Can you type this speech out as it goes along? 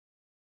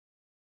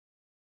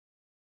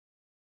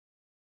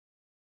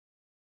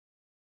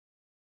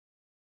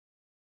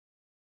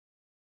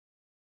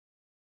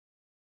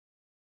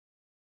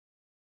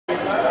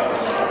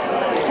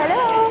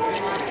Hello.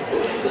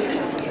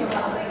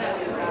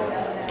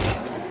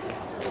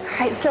 All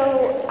right,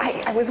 so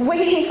I was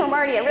waiting for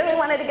Marty. I really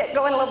wanted to get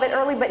going a little bit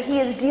early, but he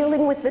is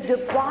dealing with the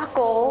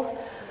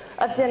debacle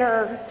of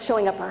dinner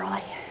showing up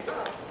early.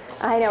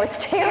 I know, it's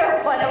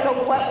terrible. I don't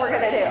know what we're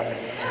going to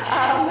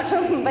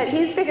do. But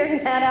he's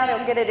figuring that out.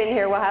 He'll get it in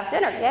here. We'll have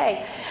dinner.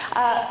 Yay.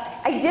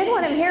 I did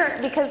want him here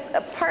because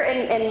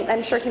and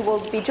I'm sure he will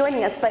be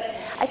joining us, but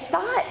I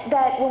thought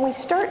that when we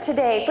start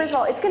today, first of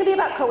all, it's going to be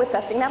about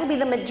co-assessing. That'll be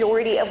the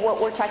majority of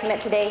what we're talking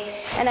about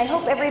today. And I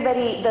hope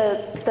everybody,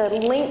 the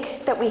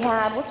link that we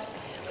have,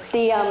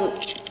 the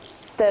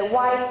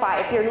Wi-Fi,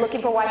 if you're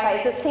looking for Wi-Fi,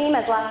 it's the same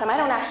as last time. I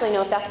don't actually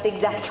know if that's the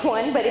exact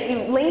one, but if you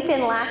linked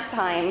in last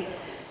time,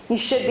 you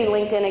should be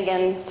linked in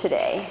again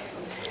today.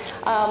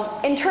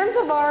 In terms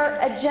of our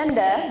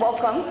agenda,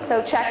 welcome,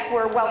 so check,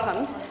 we're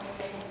welcomed.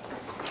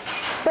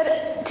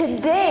 But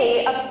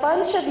today, a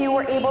bunch of you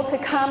were able to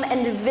come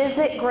and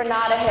visit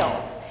Granada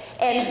Hills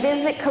and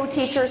visit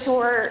co-teachers who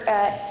are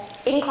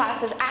in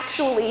classes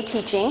actually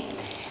teaching.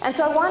 And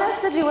so I want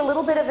us to do a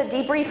little bit of a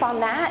debrief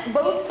on that,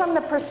 both from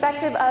the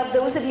perspective of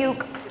those of you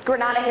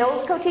Granada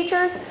Hills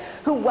co-teachers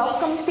who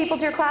welcomed people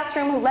to your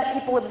classroom, who let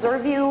people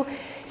observe you.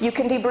 You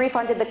can debrief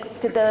on did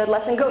the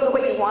lesson go the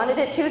way you wanted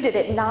it to, did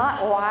it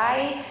not,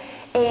 why?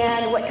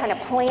 And what kind of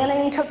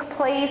planning took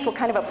place, what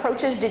kind of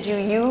approaches did you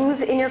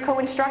use in your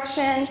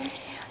co-instruction?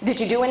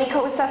 Did you do any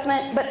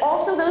co-assessment? But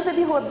also those of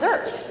you who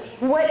observed,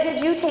 what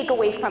did you take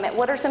away from it?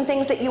 What are some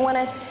things that you want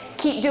to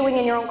keep doing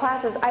in your own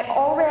classes? I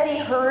already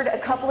heard a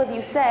couple of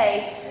you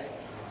say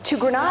to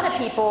Granada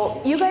people,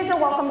 you guys are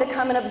welcome to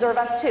come and observe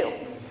us too.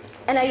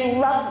 And I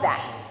love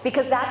that,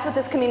 because that's what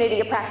this community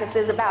of practice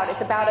is about.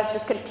 It's about us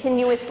just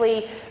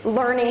continuously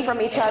learning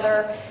from each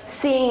other,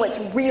 seeing what's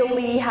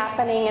really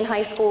happening in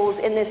high schools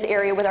in this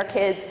area with our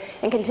kids,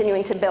 and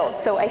continuing to build.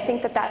 So I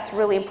think that that's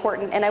really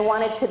important, and I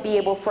wanted to be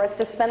able for us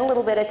to spend a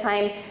little bit of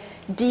time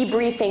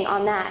debriefing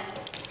on that.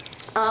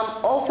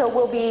 Also,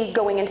 we'll be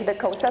going into the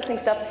co-assessing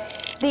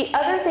stuff. The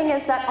other thing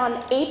is that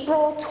on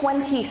April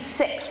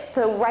 26th,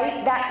 so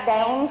write that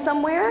down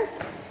somewhere,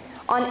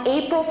 on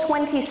April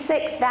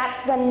 26th,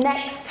 that's the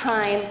next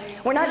time.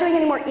 We're not doing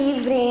any more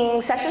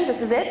evening sessions.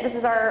 This is it. This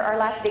is our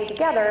last day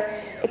together,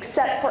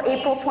 except for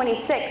April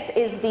 26th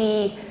is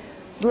the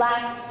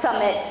last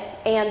summit.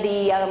 And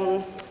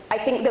I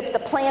think the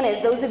plan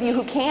is those of you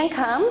who can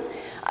come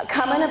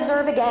and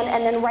observe again,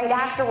 and then right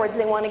afterwards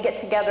they want to get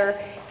together,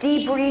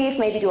 debrief,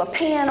 maybe do a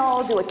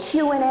panel, do a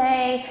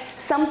Q&A,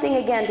 something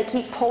again to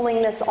keep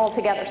pulling this all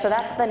together. So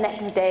that's the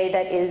next day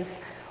that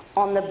is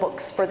on the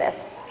books for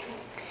this.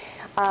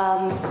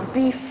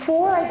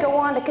 Before I go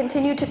on to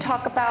continue to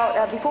talk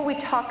about, before we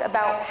talk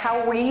about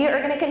how we are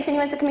going to continue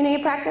as a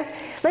community practice,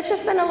 let's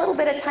just spend a little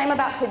bit of time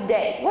about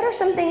today. What are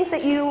some things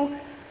that you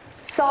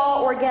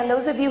saw, or again,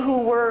 those of you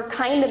who were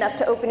kind enough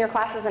to open your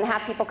classes and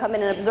have people come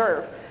in and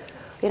observe?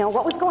 You know,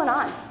 what was going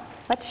on?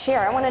 Let's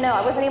share. I want to know.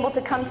 I wasn't able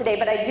to come today,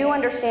 but I do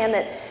understand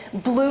that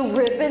blue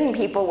ribbon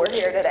people were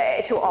here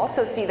today to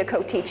also see the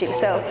co-teaching.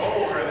 So,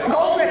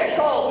 gold ribbon,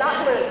 gold,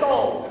 not blue,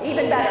 gold,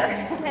 even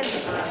better.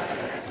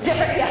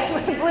 Different, yeah,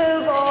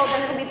 blue, gold,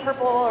 and it'll be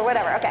purple or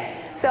whatever. Okay,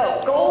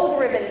 so gold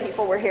ribbon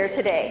people were here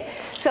today.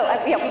 So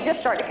yeah, we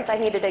just started because I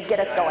needed to get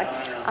us going.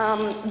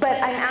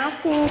 But I'm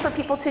asking for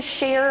people to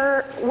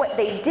share what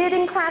they did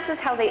in classes,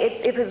 how they,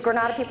 if it was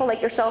Granada people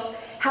like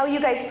yourself, how you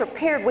guys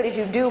prepared, what did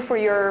you do for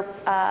your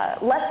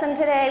lesson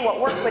today,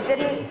 what worked, what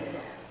didn't,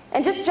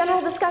 and just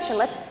general discussion.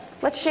 Let's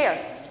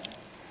share.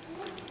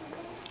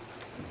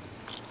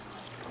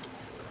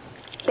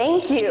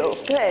 Thank you,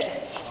 good.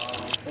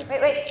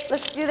 Wait,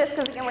 let's do this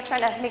because again we're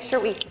trying to make sure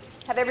we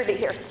have everybody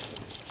here.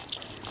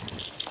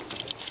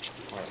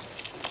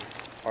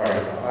 All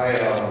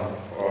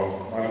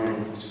right, my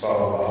group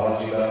saw a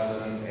biology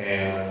lesson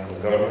and a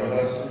government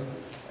lesson,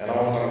 and I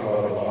want to talk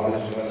about the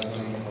biology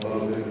lesson a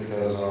little bit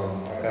because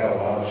I got a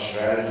lot of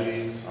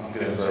strategies. I'm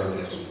getting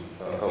observant to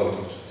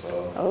co-teaching,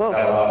 so I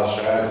got a lot of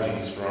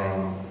strategies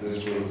from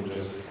this group,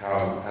 just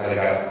how they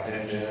got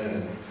attention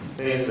and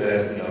things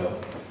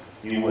that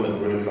you wouldn't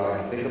really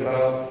like to think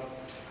about.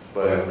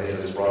 But they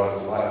just brought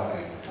it to life.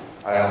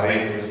 Like, I have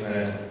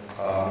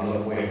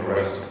 8% waiting for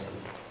resident.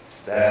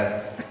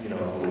 That,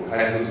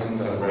 high school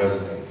students have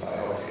residents. I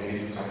hope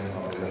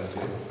 80%, okay, that's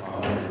good.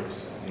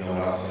 100%,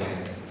 what I'm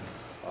saying.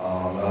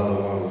 Another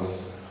one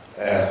was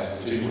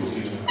asked, the teacher was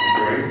teaching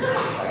grade.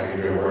 I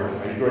could hear work,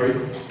 are you great?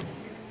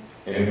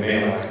 And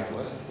then like,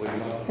 what are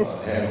you talking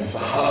about? And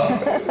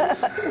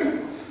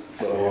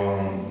so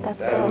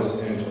that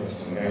was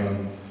interesting.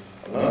 And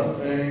another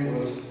thing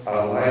was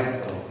I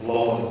liked the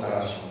flow of the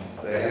classroom.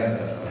 They had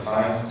a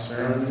science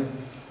experiment,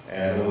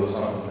 and it was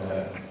something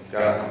that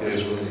got the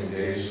kids really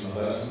engaged in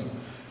the lesson,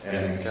 and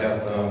it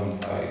kept them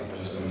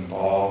just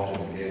involved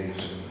and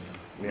engaged.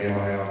 And me and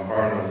my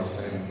partner was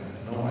saying,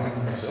 nobody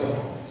on cell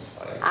phones.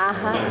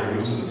 We're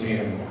used to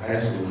seeing high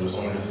schoolers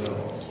on their cell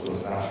phones, but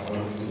it's not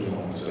one student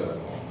on their cell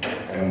phone,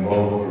 and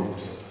both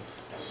groups.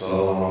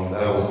 So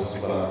that was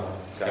what I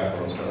got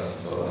from the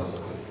lesson, so that's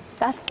good.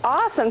 That's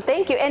awesome,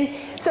 thank you. And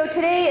so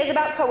today is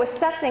about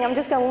co-assessing. I'm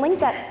just going to link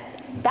that.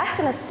 That's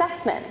an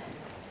assessment.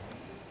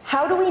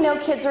 How do we know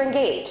kids are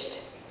engaged?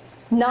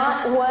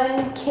 Not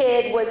one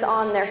kid was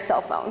on their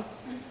cell phone.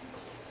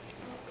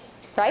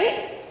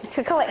 Right? You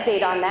could collect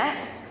data on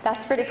that.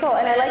 That's pretty cool.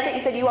 And I like that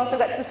you said you also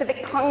got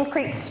specific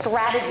concrete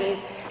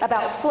strategies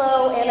about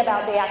flow and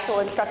about the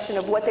actual instruction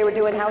of what they were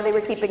doing, how they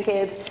were keeping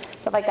kids,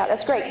 stuff like that.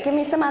 That's great. Give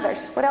me some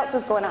others. What else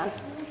was going on?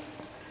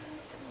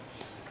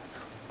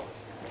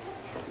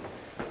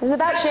 This is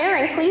about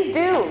sharing. Please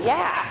do.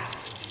 Yeah.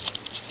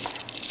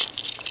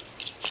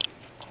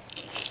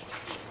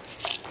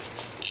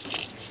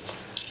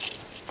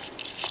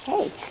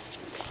 Hey.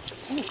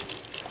 Thanks.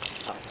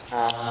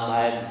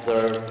 I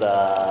observed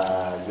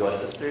the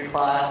U.S. history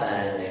class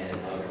and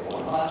in number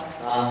 1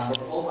 class.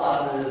 For both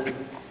classes,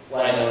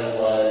 what I noticed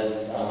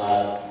was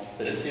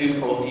the two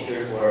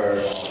co-teachers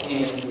were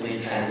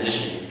seamlessly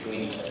transitioning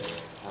between each other.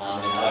 In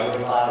our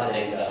class, I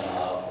think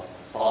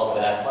Saul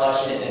would ask a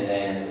question, and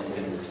then it's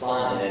going to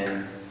respond, and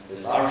then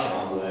this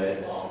Armstrong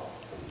would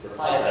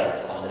reply to that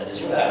response, and then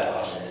she would ask a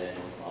question, and then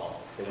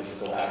they would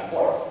just go back and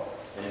forth.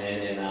 And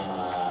then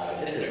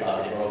in history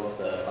class, they broke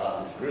the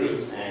class into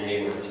groups, and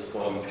they were just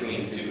going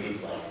between the two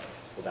groups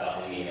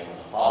without any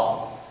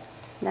problems.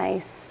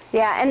 Nice.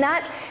 Yeah, and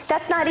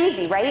that's not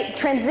easy, right?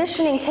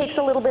 Transitioning takes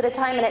a little bit of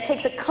time, and it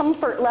takes a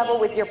comfort level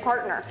with your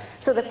partner.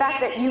 So the fact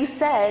that you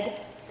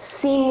said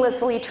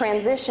seamlessly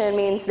transition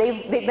means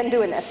they've been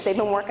doing this, they've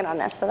been working on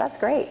this, so that's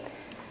great.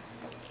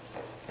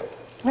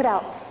 What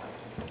else?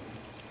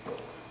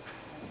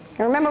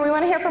 And remember, we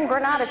want to hear from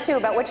Granada too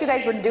about what you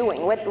guys were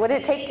doing. What did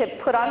it take to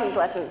put on these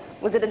lessons?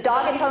 Was it a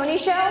dog and pony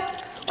show,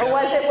 or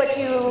was it what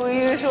you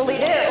usually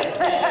do?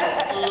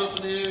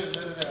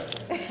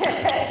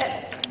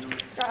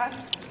 Strong.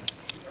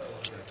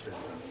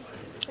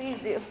 Please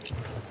do.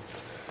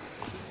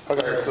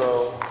 Okay,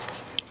 so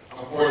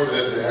I'm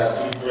fortunate to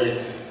have two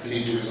great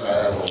teachers.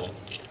 I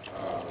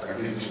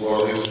teach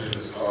world history.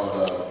 It's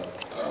called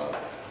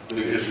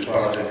Big History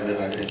Project, and then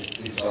I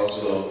teach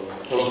also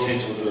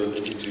co-teach with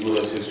the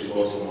U.S. history.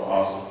 Both of them are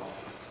awesome.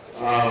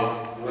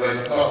 When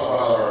I talk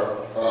about our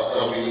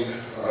LB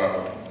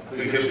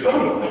Big History,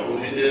 what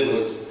we did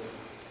was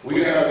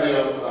we had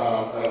them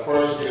at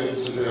first get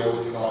into their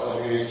what we call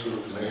LBH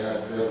groups, and they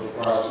have a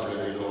project that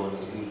they go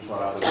into huge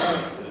project.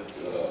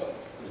 It's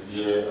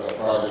a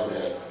project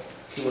that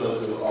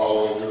cumulative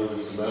all the way through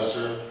the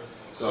semester.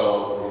 So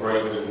we're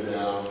breaking it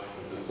down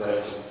into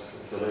sections.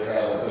 So they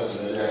had a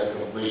section that they had to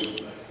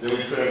complete. Then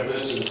we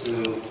transitioned to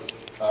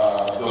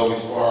Adobe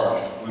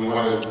Spark. We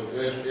wanted,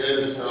 in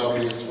this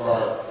Adobe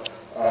Spark,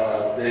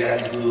 they had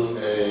to do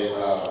a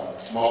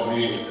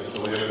multimedia. And so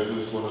we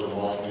introduced one of the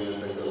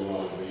multimedia things that we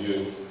wanted to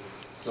use.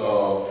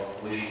 So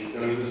we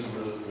introduced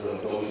them to the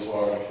Adobe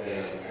Spark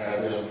and had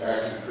them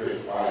actually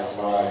create 5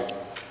 slides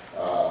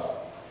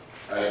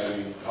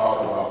actually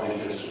talking about big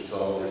history.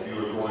 So if you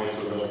were going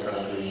to another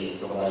country and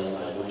somebody was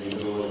like, what are you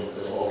doing? And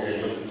say, oh, here,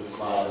 look at this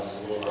slide, this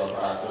is what our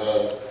class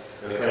does.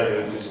 And it kind of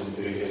introduced them to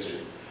big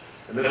history.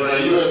 And then in our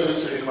U.S.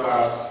 history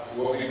class,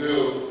 what we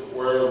do,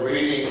 we're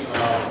reading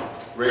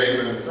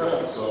Raising the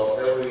Sun. So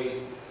every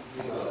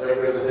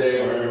other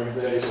day or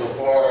every day so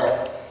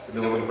far, and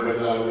then we break it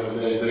down every other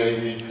day,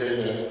 they read 10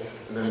 minutes,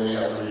 and then they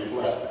have to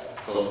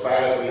reflect. So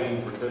silent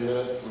reading for 10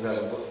 minutes, we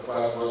have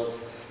class books,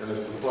 and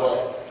it's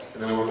reflect.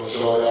 And then we're going to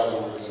show it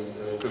afterwards,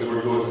 because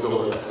we're doing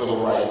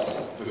civil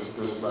rights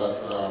this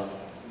last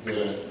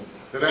minute.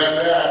 Then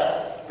after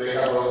that, they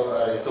have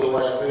a civil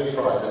rights mini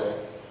project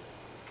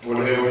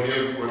where they were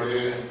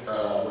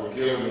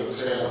given a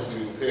chance to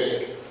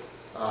pick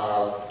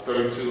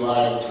 32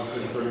 items,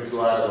 between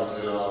 32 items,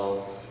 you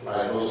know,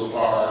 like Rosa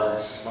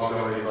Parks,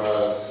 Montgomery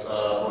Bus,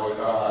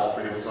 Boycott,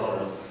 Freedom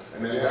Summer.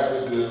 And then they have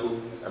to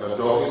do an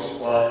Adobe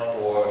Spark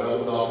or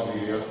another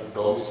multimedia,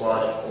 Adobe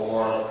Spark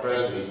or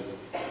Prezi,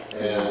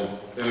 and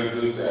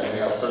introduce that. And they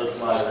have certain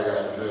slides they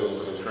have to do,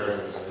 so the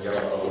transition, they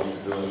have to always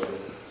do it.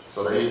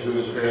 So they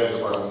do the pairs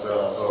by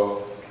themselves.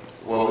 So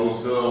what we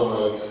was doing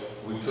was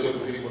we took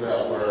the people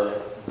that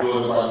were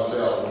doing it by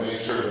themselves and made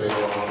sure they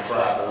were on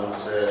track and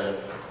understand,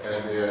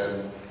 and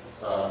then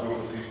a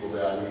group of people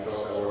that we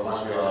felt that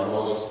might be our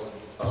lowest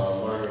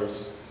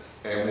learners,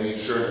 and made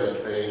sure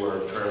that they were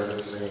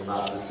transitioning,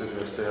 not just sitting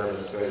there staring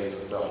in space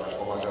and stuff like,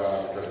 oh my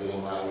God, because they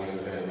don't know how to raise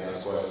their hand and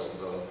ask questions.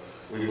 So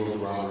we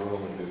moved around the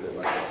room and did it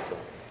like that. So.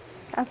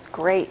 That's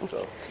great.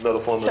 So it's another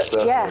form of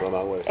assessment on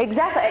our way.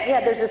 Exactly.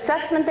 Yeah, there's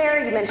assessment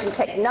there. You mentioned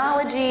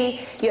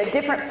technology. You had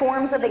different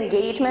forms of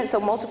engagement, so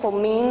multiple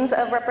means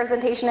of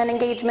representation and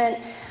engagement,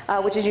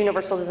 which is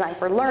universal design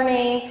for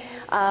learning.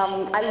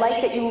 I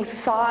like that you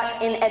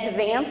thought in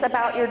advance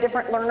about your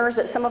different learners,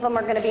 that some of them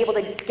are going to be able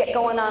to get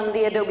going on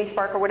the Adobe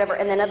Spark or whatever,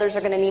 and then others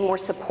are going to need more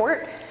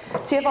support.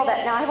 So you have all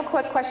that. Now I have a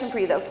quick question for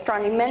you though,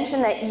 Strawn. You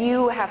mentioned that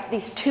you have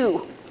these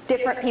 2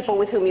 different people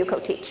with whom you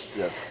co-teach.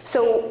 Yes.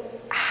 So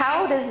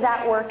how does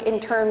that work in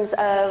terms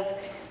of,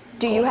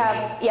 do you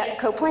have,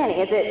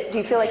 co-planning? Do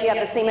you feel like you have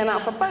the same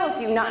amount for both?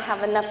 Do you not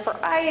have enough for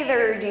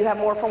either? Do you have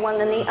more for one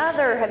than the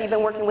other? Have you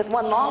been working with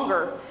one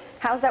longer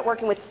How's that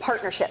working with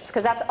partnerships?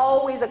 Because that's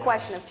always a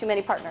question of too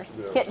many partners.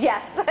 Yeah.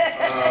 Yes.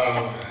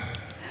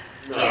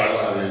 No,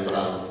 I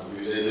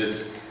mean,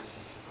 it's,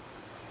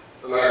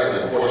 like I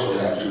said, unfortunately,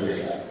 I have 2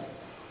 big guys.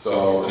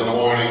 So in the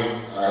morning,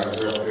 I have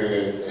 0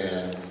 period,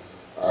 and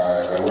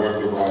I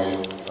work with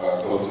my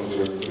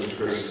co-teacher, Mr.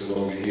 Christensen,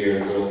 over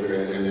here, 0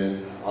 period, and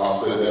then I'll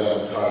split that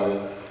up and try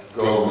to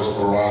go with Mr.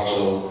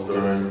 Baracho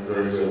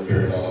during 0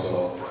 period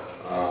also.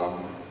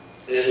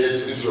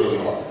 It's really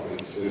hard.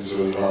 It's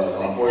really hard.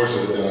 I'm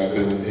fortunate that I've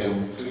been with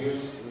him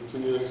 2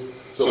 years.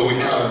 So we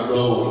kind of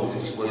know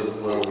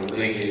what we're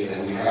thinking,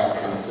 and we have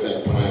kind of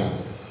set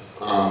plans.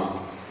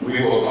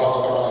 We will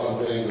talk about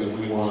some things if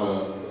we want to,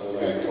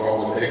 like, if I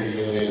want to take a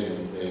unit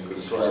and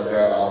construct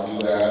that, I'll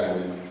do that,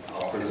 and then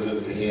I'll present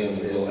it to him,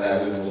 and he'll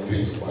add his little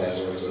piece of vice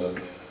versa.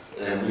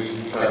 And we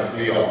kind of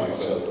feed off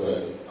each other.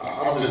 But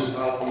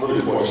I'm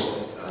really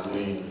fortunate. I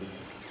mean,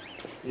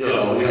 you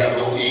know, we have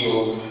no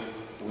egos.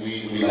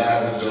 We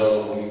laugh and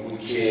joke, we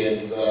kid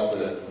and stuff,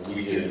 but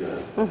we get it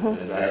done.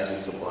 And that's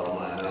just the bottom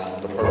line. Now,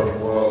 in the perfect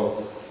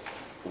world,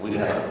 we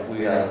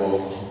have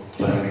both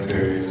planning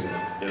periods,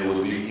 and it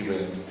would be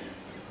even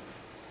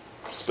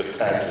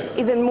spectacular.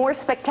 Even more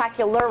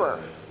spectacular.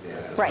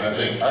 Yeah. Right. I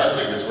think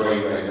it's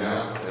great right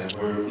now, and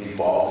we're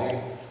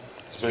evolving,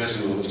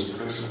 especially with Mr.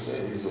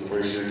 Christensen. He's a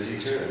first-year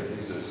teacher, and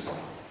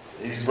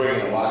he's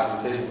bringing a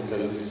lot to the table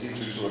because these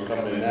teachers who are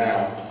coming in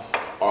now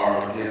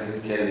are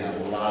getting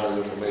a lot of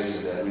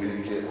information that we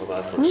didn't get when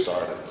I first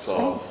started.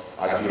 So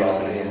I feed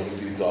off of him, he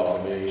feeds off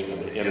of me,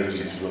 and the energy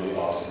is really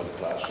awesome in the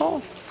classroom.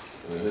 Cool.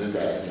 And then this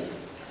guy's just,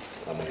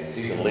 I mean,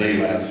 he can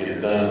leave after you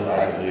get done, or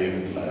I can leave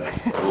and be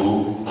like,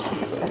 ooh.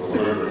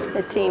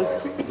 The team.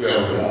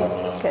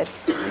 Good.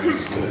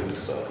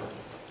 So.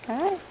 All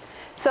right.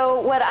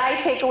 So what I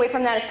take away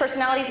from that is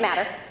personalities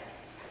matter.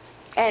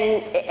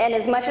 And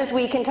as much as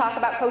we can talk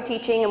about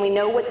co-teaching and we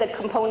know what the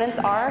components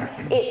are,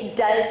 it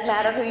does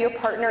matter who your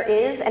partner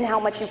is and how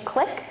much you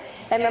click.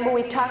 And remember,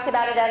 we've talked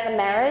about it as a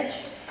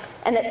marriage,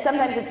 and that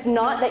sometimes it's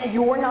not that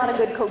you're not a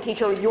good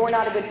co-teacher or you're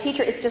not a good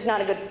teacher, it's just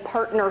not a good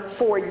partner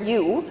for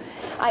you.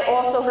 I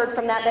also heard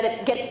from that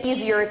it gets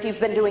easier if you've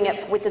been doing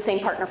it with the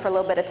same partner for a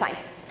little bit of time,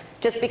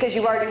 just because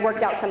you've already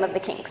worked out some of the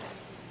kinks.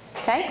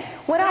 Okay?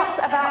 What else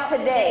about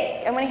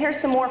today? I want to hear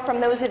some more from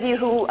those of you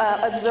who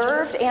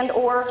observed and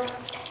or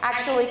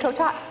actually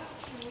co-taught.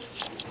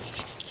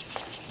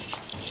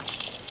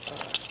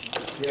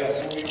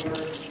 Yes, we were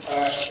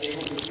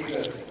able to see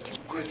the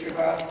history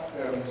class,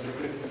 Mr.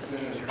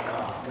 Christensen and Mr.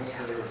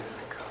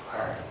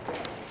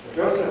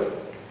 Joseph,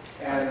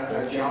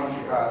 and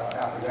geometry class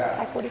after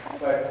that.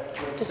 But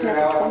what stood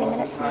out most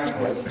of the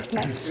time was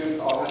the students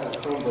all had the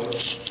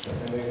Chromebooks,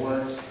 and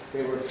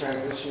they were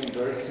transitioning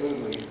very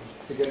smoothly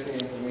to get the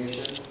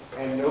information,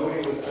 and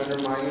nobody was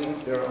undermining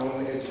their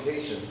own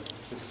education.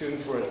 The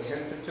students were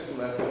attentive to the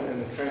lesson,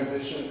 and the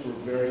transitions were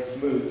very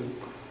smooth,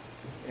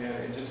 and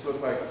it just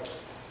looked like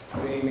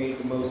they made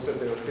the most of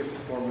their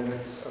 54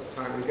 minutes of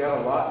time. We got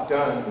a lot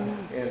done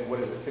in,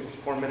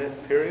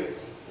 54-minute period?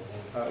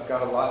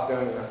 Got a lot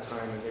done in that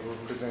time, and they were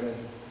presented,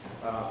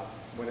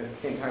 when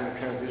it came time to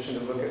transition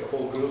to look at the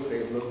whole group,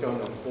 they looked on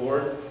the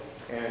board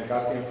and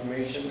got the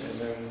information, and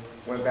then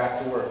went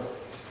back to work.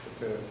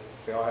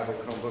 They all had their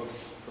Chromebooks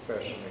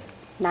professionally.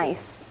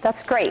 Nice.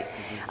 That's great.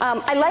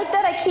 I like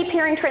that I keep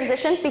hearing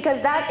transition,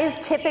 because that is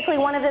typically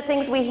one of the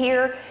things we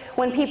hear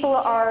when people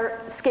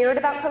are scared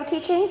about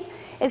co-teaching,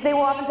 is they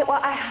will often say,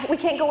 well, we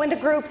can't go into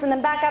groups and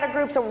then back out of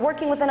groups or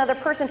working with another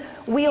person.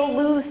 We'll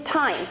lose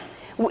time.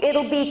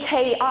 It'll be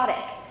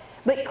chaotic.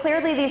 But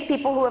clearly these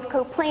people who have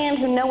co-planned,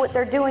 who know what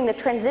they're doing, the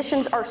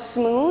transitions are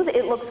smooth.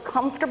 It looks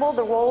comfortable.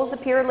 The roles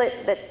appear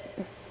that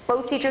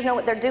both teachers know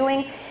what they're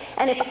doing.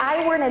 And if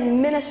I were an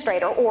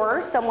administrator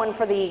or someone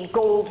for the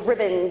gold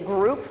ribbon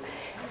group,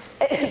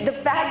 the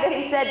fact that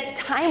he said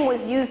time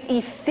was used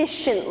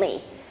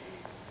efficiently,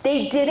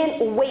 they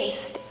didn't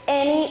waste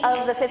any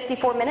of the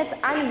 54 minutes,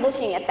 I'm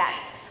looking at that.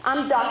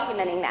 I'm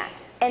documenting that.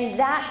 And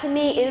that to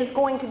me is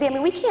going to be, I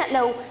mean, we can't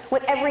know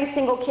what every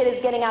single kid is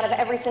getting out of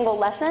every single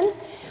lesson,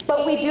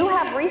 but we do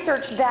have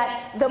research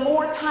that the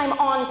more time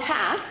on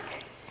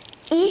task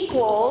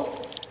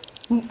equals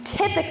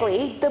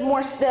typically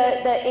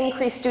the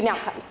increased student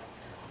outcomes.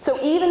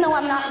 So even though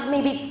I'm not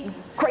maybe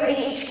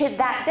grading each kid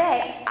that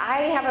day,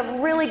 I have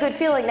a really good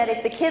feeling that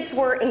if the kids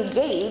were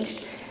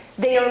engaged,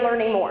 they are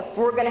learning more.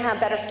 We're going to have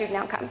better student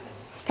outcomes.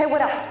 Okay,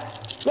 what else?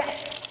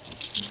 Yes.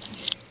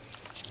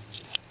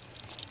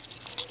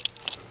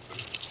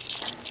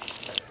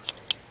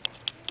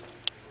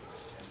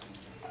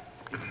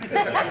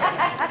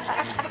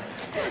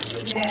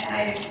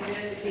 I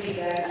just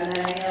piggyback, and I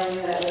know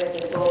that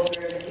with the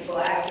older people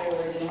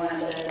afterwards, and one of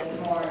the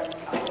more,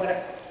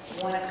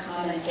 one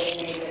comment they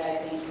made that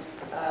I think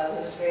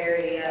was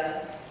very, I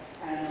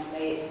don't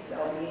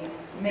know,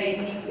 made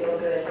me feel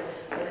good,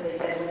 was they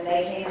said when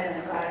they came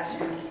in the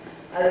classrooms,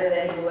 other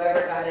than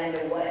whoever got into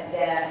what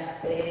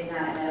desk, they did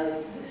not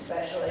know the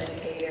special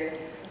educator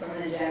from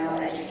the general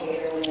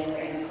educator when they were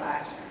in the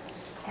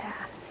classrooms. Yeah.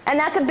 And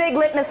that's a big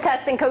litmus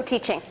test in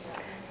co-teaching.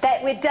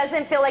 That it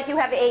doesn't feel like you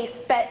have a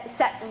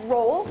set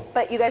role,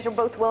 but you guys are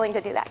both willing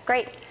to do that.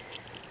 Great.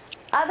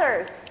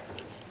 Others?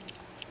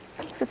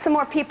 Let's get some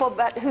more people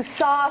who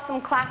saw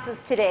some classes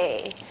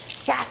today.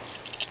 Yes.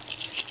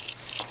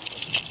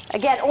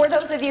 Again, or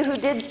those of you who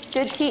did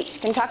teach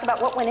can talk about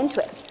what went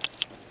into it.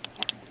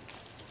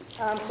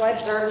 So I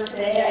observed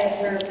today, I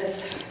observed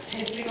this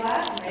history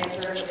class, and I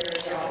observed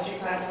your geometry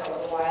class for a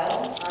little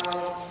while.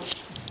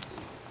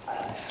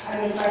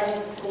 I'm impressed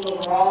with the school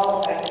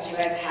overall. The fact that you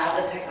guys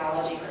have the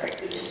technology for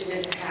each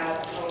student to have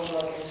a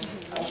Chromebook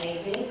is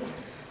amazing.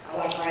 I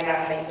want to find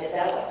out how you did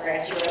that, what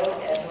grant you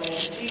wrote, and what you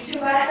speak to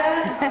about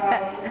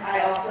that. I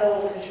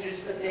also was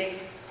introduced to the big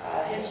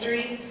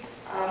history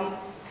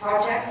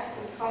project,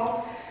 it's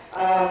called.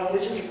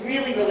 Which is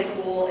really, really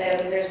cool,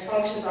 and there's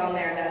functions on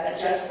there that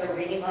adjust the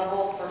reading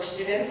level for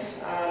students.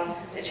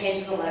 It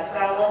changes the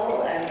lexile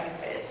level, and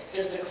it's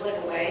just a click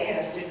away, and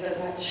a student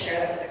doesn't have to share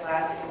that with the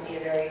class. It can be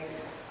a very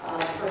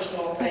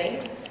personal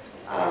thing.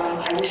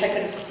 I wish I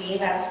could have seen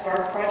that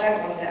Spark project.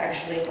 I wanted to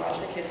actually watch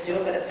the kids do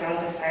it, but it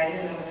sounds exciting,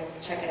 and I'm going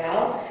to check it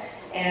out.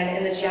 And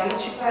in the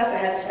geometry class, I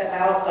had to step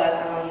out, but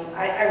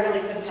I really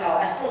couldn't tell.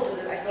 I still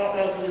don't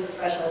know who's the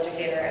special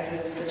educator and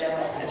who's the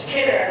general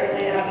educator. I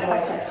really have no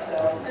idea,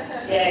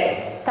 so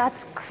yay.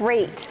 That's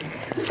great.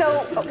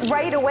 So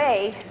right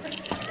away,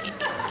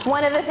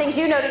 one of the things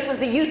you noticed was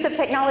the use of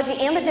technology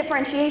and the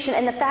differentiation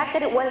and the fact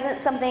that it wasn't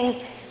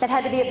something that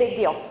had to be a big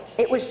deal.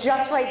 It was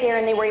just right there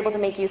and they were able to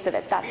make use of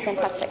it. That's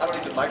fantastic. I don't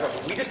need the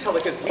microphone. We just tell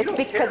the kids, It's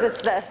because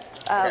it's the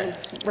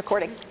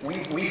recording.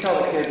 We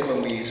tell the kids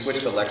when we switch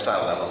to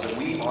Lexile levels that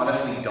we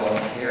honestly don't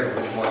care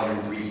which one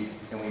you read.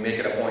 And we make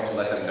it a point to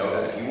let them know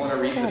that if you want to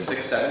read the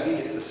 670,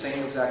 it's the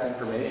same exact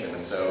information.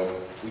 And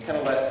so we kind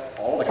of let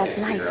all the kids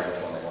figure out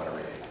which one they want to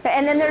read.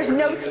 And then there's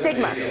no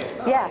stigma.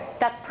 Yeah,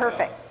 that's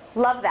perfect.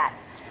 Love that.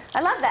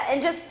 I love that.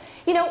 And just,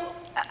 you know,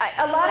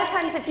 a lot of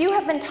times if you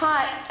have been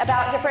taught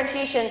about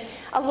differentiation,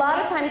 a lot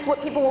of times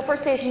what people will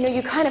first say is, you know,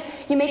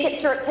 you make it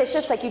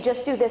surreptitious, like you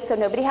just do this so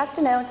nobody has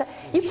to know. And so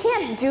you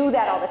can't do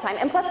that all the time.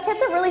 And plus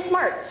kids are really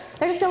smart.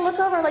 They're just going to look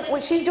over like, well,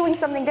 she's doing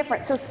something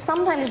different. So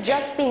sometimes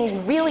just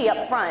being really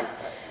upfront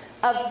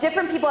of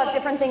different people have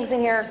different things in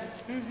here.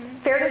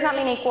 Fair does not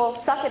mean equal,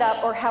 suck it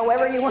up, or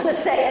however you want to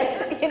say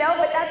it, you know,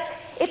 but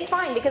it's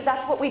fine because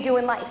that's what we do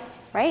in life,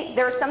 right?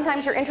 There are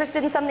sometimes you're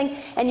interested in something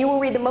and you will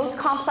read the most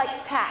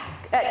complex text.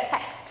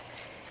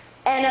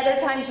 And other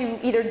times you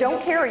either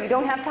don't care or you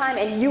don't have time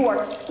and you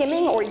are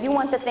skimming or you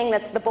want the thing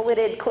that's the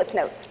bulleted cliff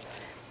notes.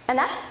 And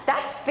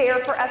that's fair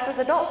for us as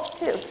adults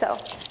too, so.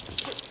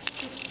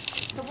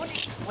 So would you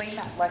explain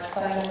that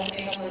lexile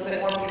thing a little bit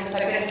more? Because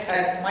I've been,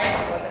 at my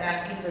school, I've been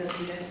asking the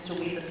students to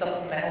read the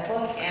supplemental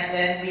book and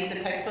then read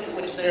the textbook,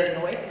 which they're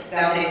annoyed because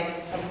now they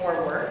have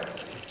more work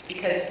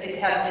because it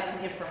has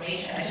missing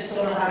information. I just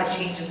don't know how to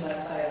change this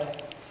lexile.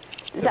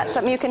 Is that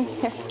something you can,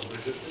 here.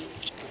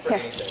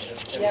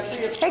 Yeah,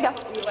 for your, there you go.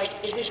 Like,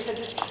 is it because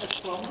it's a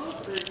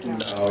Chromebook or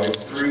no?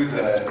 It's through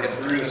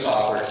the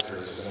software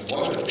services. And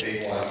one of the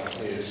big ones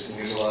is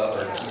Newsela,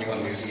 or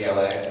anyone who's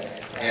ELA.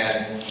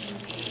 And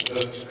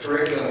the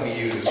curriculum we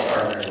use is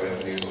partnered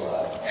with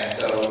Newsela. And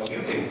so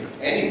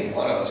any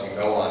one of us can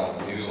go on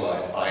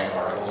Newsela and find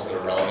articles that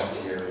are relevant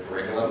to your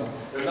curriculum.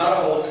 There's not a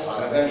whole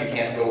ton of them. You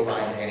can't go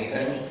find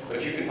anything,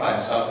 but you can find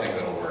something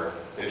that'll work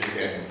that you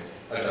can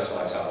adjust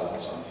lifestyle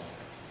levels on.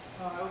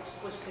 Oh, I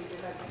just wish they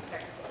did that in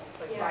textbook,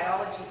 like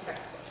biology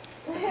textbook.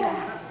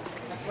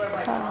 That's where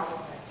my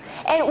problem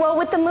is. And well,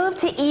 with the move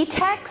to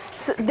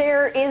e-texts,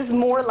 there is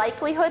more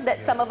likelihood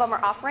that some of them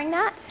are offering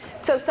that.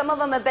 So some of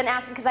them have been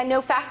asking, because I know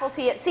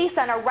faculty at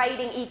CSUN are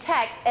writing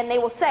e-text, and they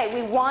will say,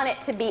 we want it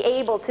to be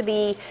able to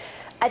be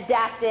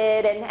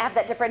adapted and have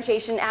that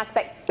differentiation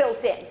aspect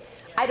built in.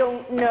 I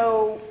don't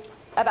know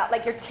about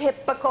like your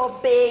typical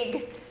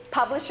big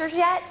publishers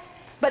yet,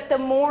 but the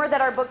more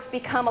that our books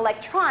become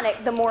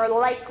electronic, the more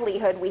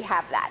likelihood we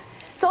have that.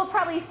 So it'll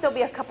probably still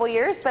be a couple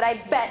years, but I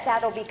bet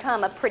that'll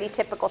become a pretty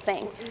typical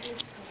thing.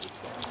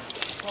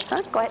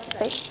 Huh? Go ahead,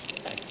 say.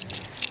 Sorry.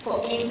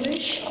 For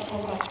English, a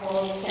program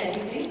called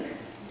StudySync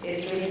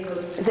is really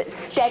good. Is it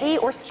steady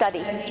or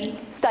study? Study.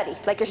 Study,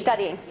 like you're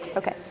studying.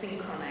 Okay.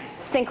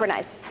 Synchronized.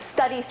 Synchronized.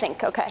 Study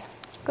sync. Okay.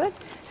 Good.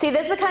 See,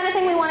 this is the kind of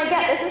thing we want to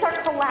get. This is our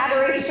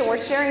collaboration. We're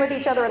sharing with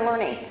each other and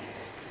learning.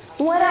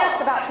 What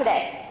else about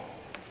today?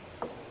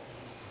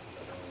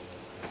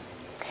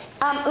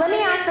 Let me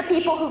ask the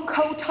people who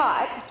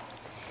co-taught,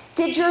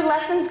 did your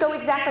lessons go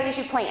exactly as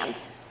you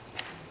planned?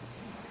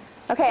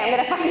 Okay, I'm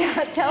going to find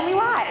out. Tell me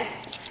why.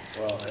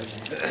 Well,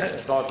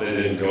 it's not that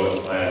it didn't go as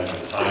planned, but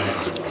the timing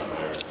was not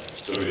there.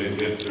 So we didn't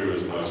get through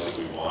as much as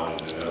we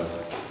wanted. And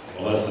as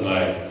Melissa and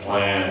I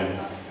planned,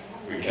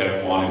 we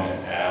kept wanting to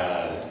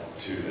add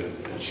to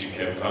it. And she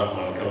kept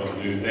wanting to come up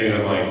with new things.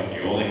 I'm like,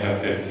 you only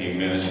have 15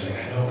 minutes. She's like,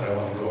 I know, but I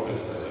want to go over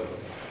this. I said,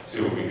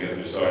 see what we can get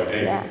through. So I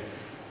think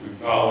we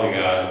probably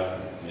got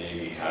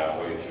maybe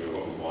halfway through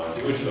what we wanted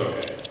to, which is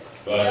okay.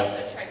 But we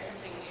also tried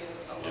something new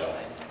a little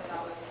bit, so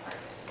that was part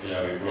of it.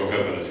 Yeah, we broke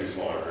up into 2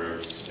 smaller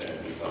groups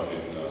and did something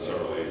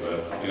separately.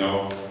 But, you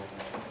know,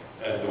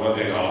 the one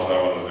thing also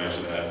I wanted to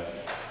mention that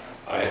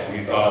I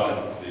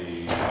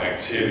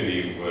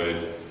activity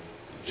would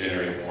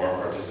generate more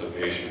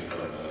participation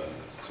from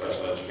the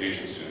special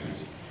education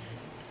students,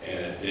 and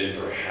it did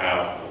for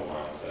half the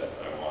ones that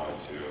I wanted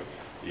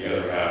to. The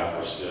other half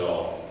were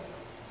still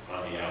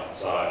on the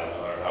outside,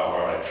 no matter how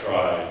hard I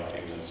tried,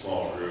 even in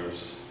small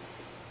groups,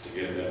 to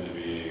get them to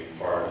be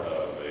part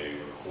of a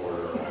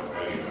recorder or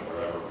measure or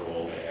whatever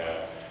goal they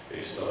had.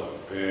 They still have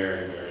a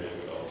very, very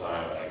difficult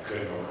time, and I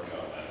couldn't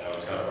overcome that. That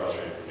was kind of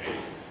frustrating for me.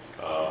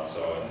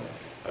 So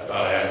I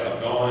thought I had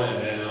something going,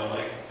 and then I'm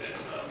like,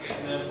 it's not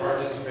getting them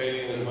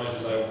participating as much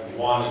as I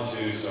wanted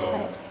to,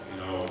 so,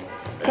 you know.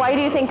 Why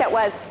do you think that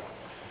was?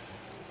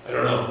 I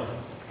don't know.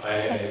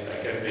 I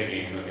kept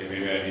thinking, okay,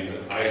 maybe I need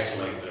to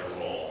isolate their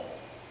role,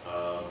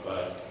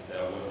 but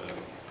that wouldn't have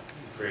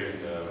created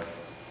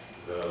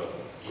the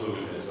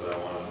fluidness that I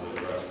wanted with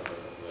the rest of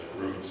the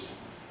groups.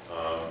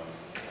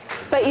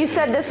 But you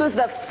said this was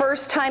the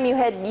first time you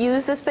had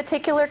used this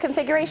particular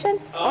configuration,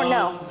 or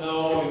no?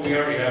 No, we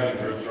already have it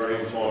in groups, already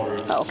in small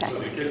groups. Oh, okay. So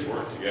the kids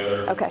work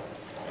together. Okay.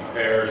 In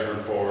pairs or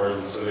in fours,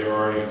 and so they were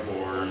already in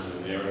fours,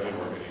 and they were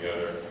working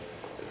together.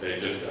 I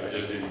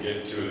just didn't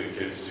get two of the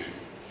kids to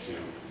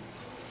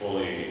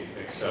fully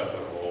accept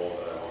the role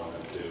that I wanted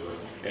them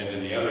to. And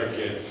then the other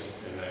kids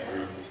in that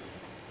group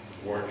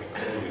weren't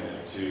included in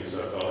it too, so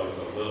I felt it was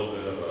a little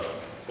bit of a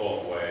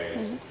both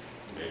ways. Mm-hmm.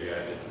 Maybe I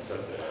didn't set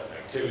the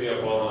activity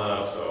up well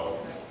enough, so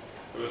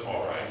it was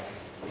all right.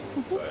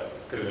 Mm-hmm. But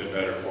could have been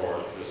better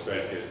for the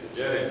SPED kids. The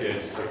gen ed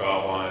kids took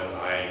off on it,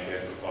 the IN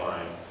kids were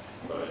fine,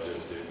 but I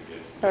just didn't get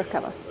as I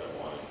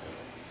wanted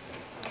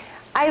to.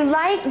 I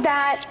like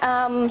that.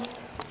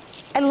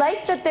 I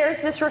like that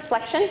there's this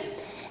reflection,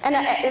 and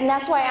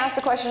that's why I asked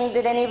the question: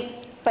 did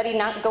anybody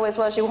not go as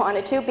well as you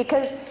wanted to?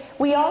 Because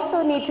we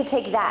also need to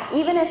take that.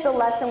 Even if the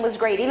lesson was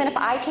great, even if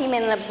I came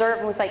in and observed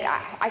and was like,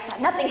 I saw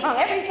nothing wrong,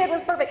 every kid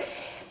was perfect.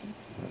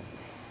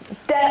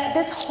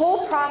 This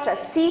whole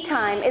process, C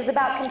time, is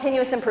about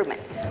continuous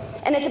improvement.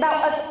 And it's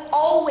about us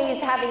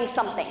always having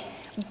something,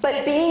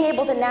 but being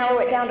able to narrow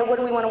it down to what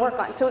do we want to work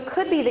on. So it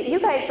could be that you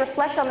guys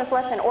reflect on this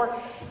lesson, or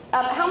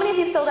how many of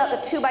you filled out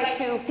the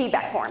 2x2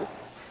 feedback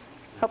forms?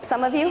 Hope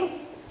some of you.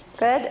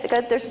 Good,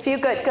 good, there's a few,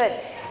 good, good.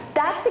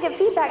 That's to get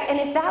feedback, and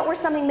if that were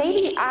something,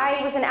 maybe I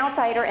was an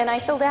outsider and I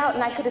filled out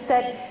and I could have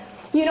said,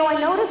 you know, I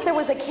noticed there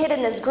was a kid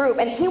in this group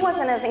and he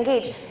wasn't as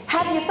engaged.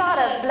 Have you thought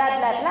of blah,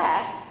 blah,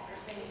 blah?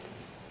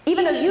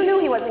 Even though you knew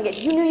he wasn't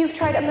engaged, you knew you've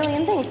tried a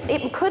million things.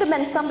 It could have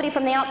been somebody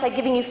from the outside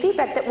giving you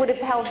feedback that would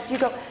have helped you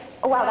go,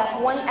 oh wow, that's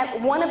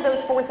one of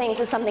those 4 things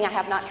is something I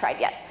have not tried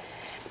yet.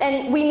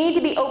 And we need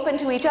to be open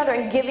to each other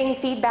and giving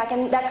feedback,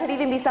 and that could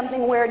even be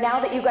something where now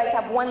that you guys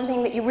have one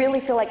thing that you really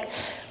feel like,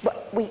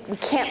 we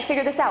can't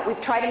figure this out, we've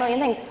tried a million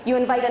things, you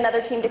invite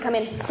another team to come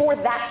in for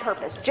that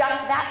purpose,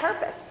 just that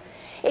purpose.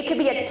 It could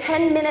be a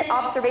 10-minute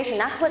observation.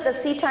 That's what the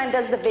C time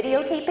does, the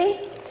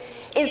videotaping,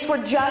 is for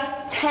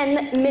just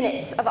 10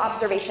 minutes of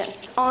observation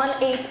on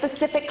a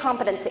specific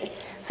competency.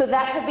 So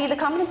that could be the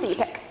competency you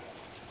pick.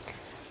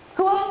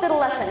 Who else did a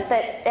lesson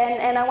that,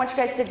 and I want you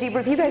guys to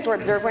debrief, you guys were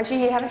observed, weren't you?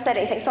 You haven't said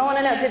anything. So I want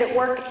to know, did it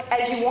work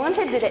as you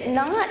wanted? Did it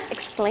not?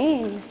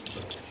 Explain.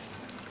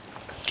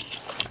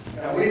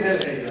 We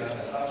did an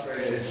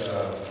upgraded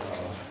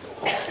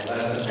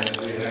lesson that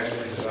we had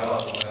actually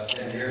developed about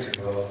 10 years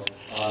ago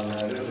on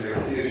nuclear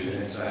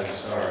fusion inside of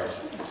stars,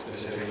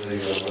 specifically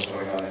what's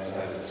going on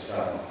inside of the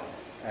sun.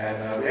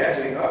 And we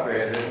actually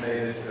upgraded it and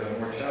made it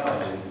more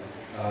challenging.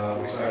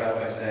 We started out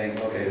by saying,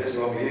 okay, this is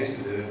what we used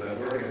to do, but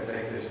we're going to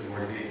take this to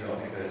more detail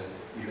because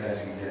you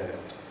guys can get it.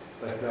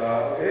 But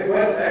it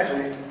went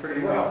actually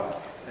pretty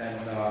well.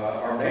 And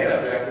our main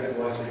objective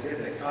was to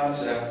get the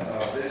concept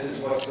of this is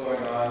what's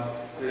going on,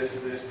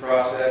 this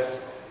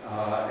process,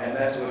 and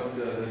that's what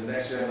the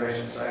next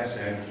generation science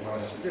standards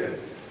want us to do.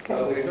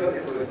 We took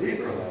it to a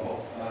deeper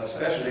level,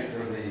 especially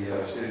for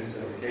the students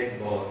that were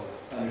capable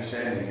of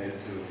understanding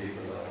it to a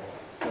deeper level.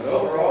 But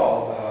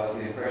overall,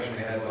 the impression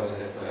we had was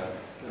that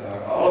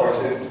all of our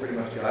students pretty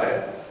much got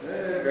it.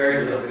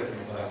 Very little bit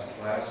from class to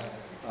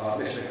class.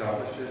 Mission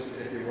accomplished,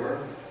 if you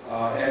were.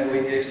 And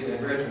we gave some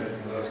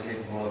enrichment for those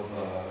capable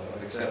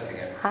of accepting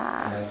it,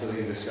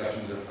 including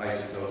discussions of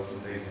isotopes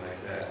and things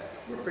like that.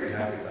 We're pretty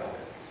happy about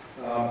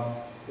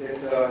it.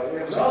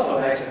 It was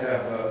also nice to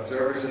have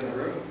observers in the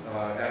room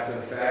after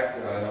the fact.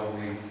 I know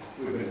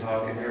we've been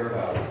talking here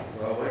about,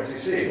 well, what did you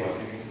see? What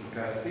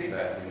kind of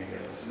feedback did you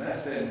give us? And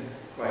that's been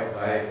quite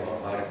valuable.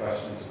 A lot of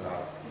questions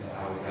about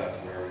how we got to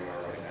where we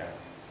are right now.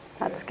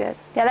 That's good.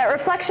 Yeah, that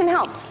reflection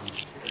helps.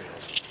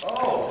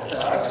 Oh,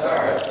 I'm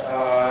sorry.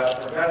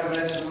 Forgot to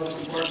mention the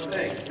most important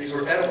things. These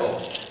were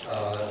edible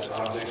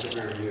objects that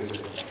we were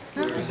using.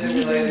 We were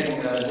simulating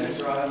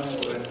neutrons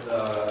with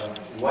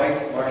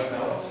white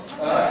marshmallows.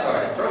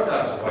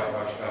 Protons with white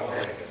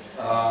marshmallows.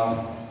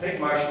 Pink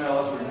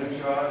marshmallows were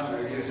neutrons. We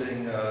were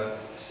using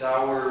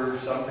sour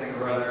something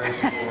or others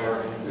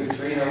for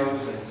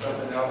neutrinos and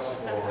something else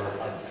for,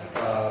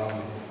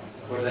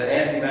 was it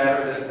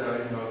antimatter that,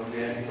 the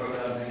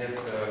antiprotons that get,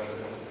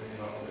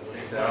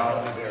 kicked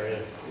out?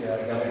 Yeah,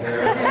 gummy bear.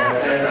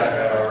 That's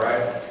antimatter, all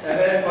right. And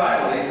then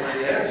finally, for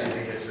the energy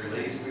that gets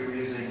released, we were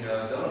using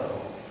donut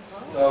holes.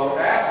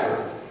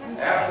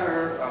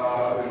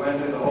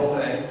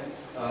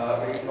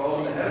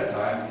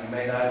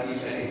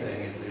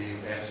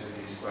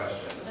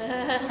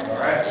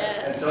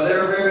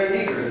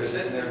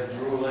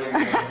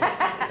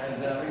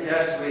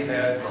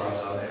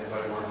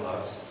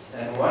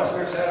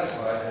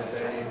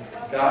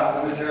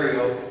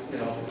 material,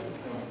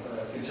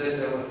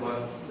 consistent with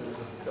what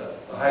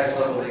the highest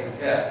level they could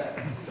get.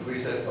 So we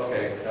said,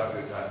 okay, have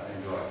a good time,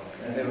 enjoy.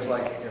 And it was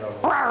like,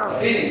 a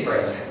feeding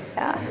frenzy.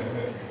 Yeah.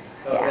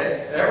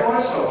 Okay. And every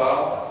once in a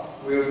while,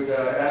 we would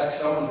ask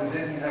someone who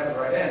didn't have the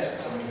right answer,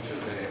 someone who should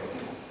have been able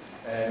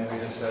to. And we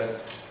just said,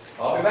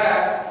 I'll be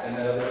back. And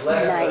then they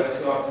left, and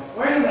it's going,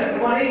 wait a minute, we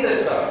want to eat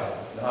this stuff.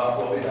 No,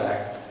 we'll be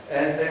back.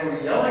 And they were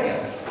yelling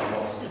at us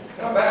almost,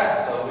 come back,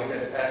 so we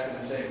could ask them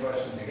the same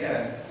questions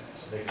again,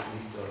 so they could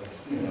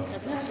eat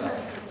the,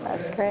 stuff.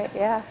 That's great,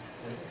 yeah.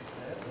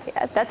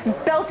 Yeah, that's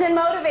built-in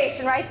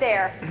motivation right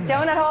there.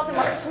 Donut holes and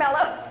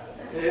marshmallows.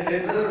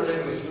 It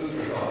literally was food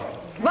for thought.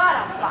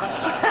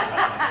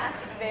 Bottom.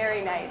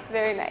 Very nice,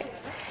 very nice.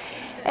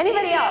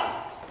 Anybody else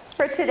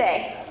for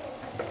today?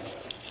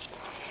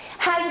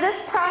 Has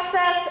this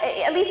process,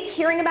 at least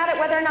hearing about it,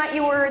 whether or not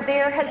you were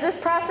there, has this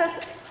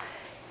process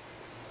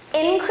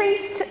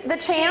increased the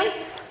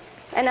chance?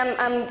 And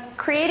I'm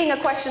creating a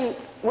question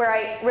where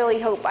I really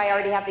hope I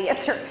already have the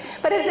answer.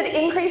 But has it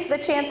increased the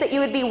chance that you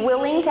would be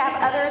willing to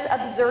have others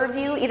observe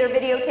you, either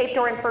videotaped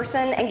or in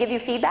person, and give you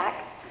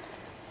feedback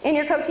in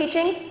your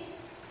co-teaching?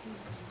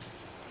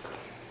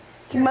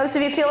 Most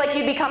of you feel like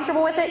you'd be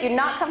comfortable with it? You're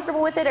not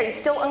comfortable with it? Are you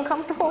still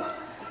uncomfortable?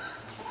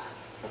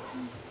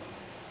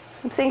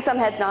 I'm seeing some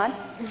head nod.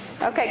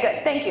 Okay,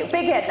 good. Thank you.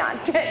 Big head nod.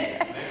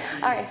 Good.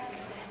 All right.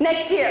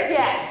 Next year,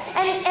 yeah.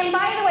 And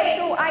by the way,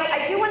 so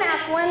I do want to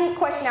ask one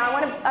question now. I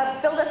want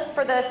to build us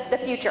for the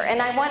future, and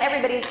I want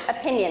everybody's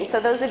opinion. So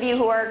those of you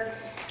who are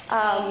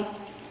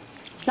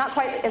not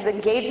quite as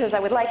engaged as I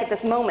would like at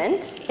this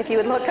moment, if you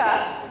would look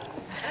up.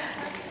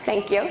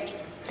 Thank you.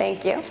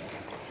 Thank you.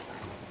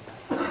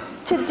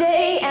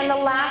 Today and the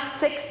last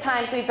 6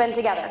 times we've been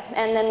together,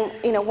 and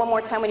then one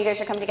more time when you guys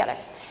should come together,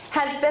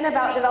 has been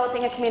about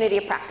developing a community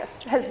of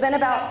practice, has been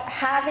about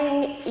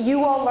having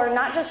you all learn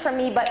not just from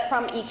me but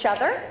from each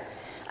other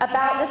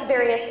about this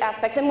various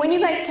aspects. And when you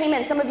guys came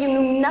in, some of you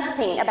knew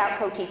nothing about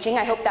co-teaching.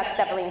 I hope that's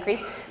definitely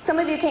increased. Some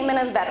of you came in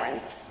as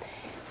veterans.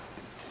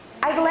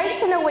 I'd like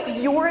to know what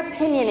your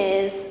opinion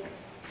is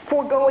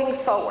for going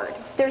forward.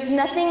 There's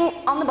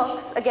nothing on the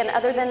books, again,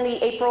 other than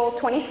the April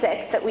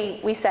 26th that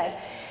we said.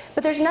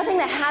 But there's nothing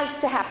that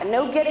has to happen.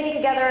 No getting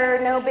together,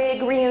 no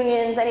big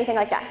reunions, anything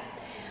like that.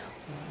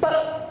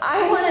 But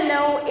I want to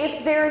know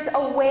if there's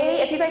a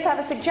way, if you guys have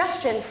a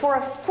suggestion for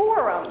a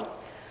forum,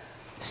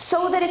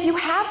 so that if you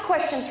have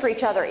questions for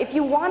each other, if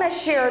you want to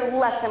share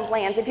lesson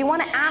plans, if you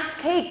want to ask,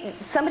 hey,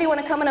 somebody want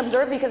to come and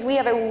observe because we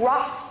have a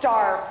rock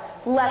star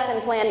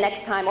lesson plan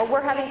next time, or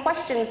we're having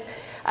questions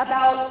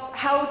about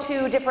how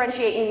to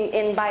differentiate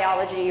in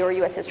biology or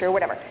US history or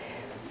whatever.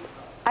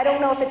 I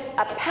don't know if it's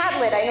a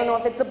Padlet, I don't know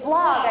if it's a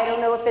blog, I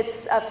don't know if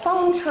it's a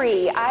phone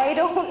tree, I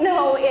don't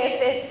know if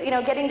it's,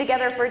 getting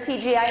together for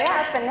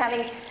TGIF and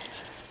having,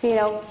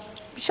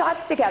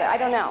 shots together, I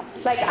don't know.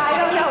 Like, I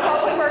don't know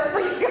what would work for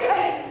you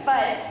guys,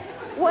 but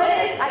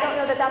I don't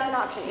know that that's an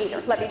option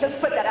either. Let me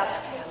just put that out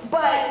there.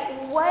 But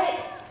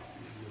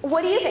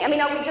what do you think? I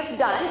mean, are we just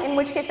done? In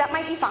which case, that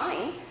might be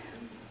fine.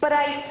 But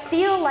I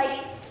feel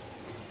like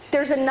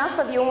there's enough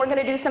of you, and we're going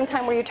to do some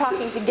time where you're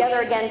talking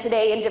together again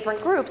today in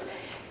different groups,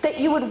 that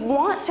you would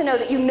want to know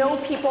that you know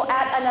people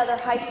at another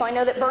high school. I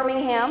know that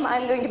Birmingham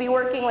I'm going to be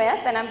working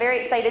with, and I'm very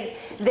excited.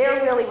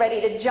 They're really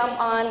ready to jump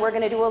on. We're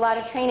going to do a lot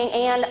of training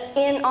and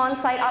in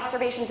on-site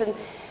observations, and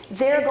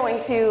they're going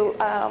to,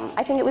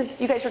 I think it was,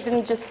 you guys are going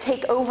to just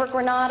take over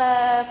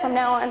Granada from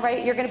now on,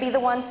 right? You're going to be the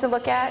ones to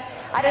look at.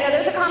 I don't know,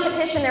 there's a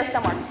competition there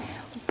somewhere.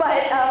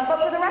 But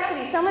for the rest of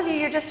you, some of you,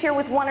 you're just here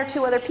with 1 or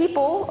 2 other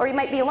people, or you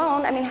might be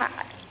alone. I mean,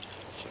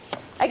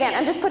 again,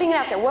 I'm just putting it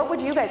out there. What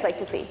would you guys like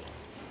to see?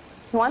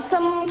 You want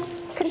some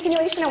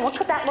continuation, and what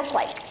could that look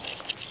like?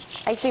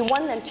 I see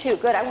 1 then 2.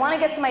 Good. I want to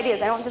get some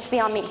ideas. I don't want this to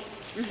be on me.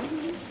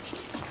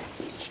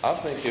 I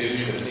think if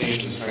you continue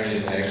this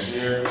training next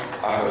year,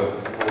 I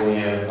would pull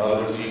in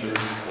other teachers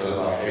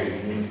like,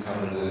 hey, you need to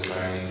come to this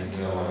training,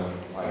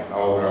 and like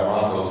I'll grab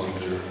my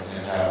co-teacher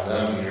and have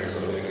them here so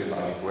they could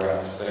like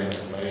grab the same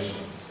information.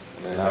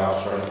 And then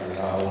I'll strengthen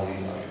not only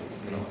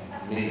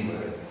me,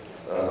 but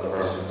the other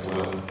person as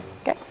well.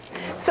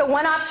 So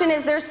one option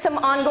is there's some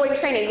ongoing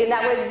training, and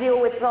that would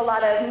deal with a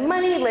lot of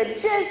money,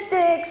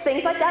 logistics,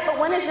 things like that. But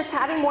one is just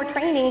having more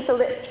training so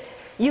that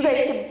you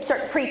guys can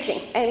start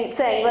preaching and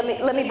saying,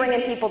 let me bring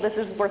in people, this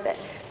is worth it.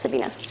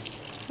 Sabina,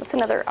 what's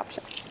another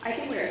option? I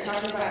think we were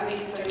talking about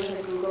maybe starting with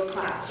a Google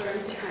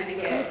Classroom to kind of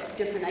get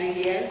different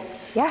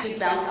ideas to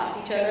bounce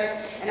off each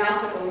other, and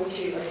also going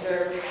to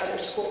observe other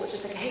schools,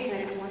 just like, hey,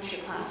 can I come watch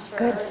your class for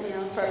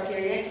a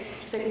period?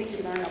 Because I think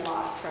you learn a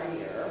lot from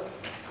your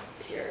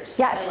peers.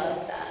 Yes. I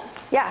love that.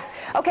 Yeah.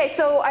 Okay,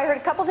 so I heard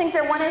a couple things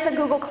there. One is a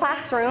Google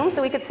Classroom, so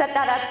we could set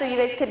that up so you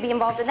guys could be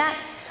involved in that.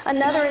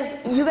 Another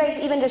is you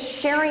guys even just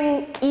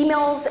sharing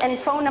emails and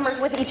phone numbers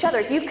with each other.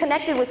 If you've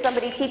connected with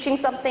somebody teaching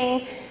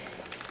something,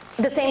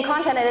 the same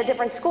content at a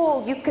different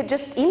school, you could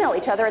just email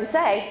each other and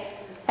say,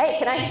 hey,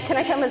 can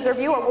I come observe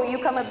you, or will you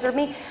come observe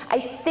me? I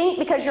think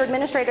because your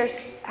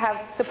administrators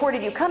have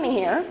supported you coming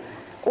here,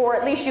 or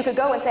at least you could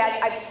go and say,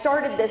 I've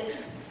started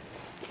this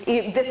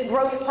this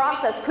growth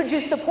process, could you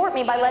support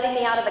me by letting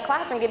me out of the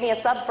classroom, give me a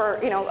sub for,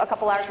 you know, a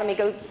couple hours, let me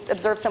go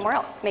observe somewhere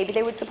else? Maybe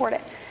they would support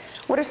it.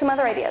 What are some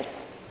other ideas?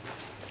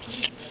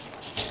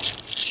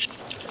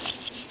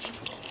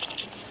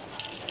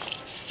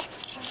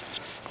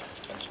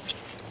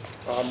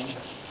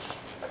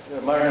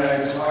 Myron and I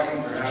were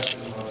talking perhaps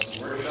in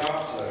some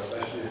workshops,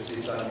 especially if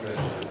CSUN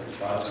could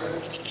sponsor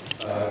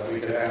it. We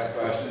could ask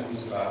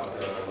questions about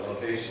the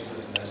location,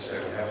 doesn't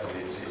necessarily have to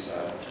be at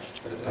CSUN.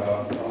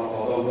 But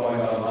although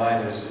going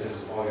online is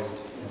always,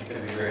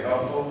 can be very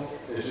helpful,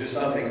 there's just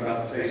something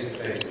about the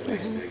face-to-face that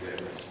makes a big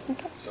difference.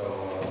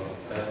 So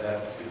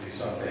that could be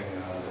something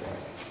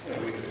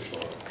that we could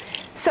explore.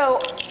 So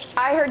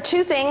I heard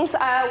two things.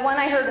 One,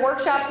 I heard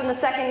workshops, and the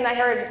second, I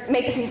heard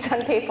make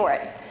CSUN pay for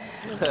it.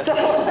 So,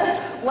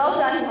 well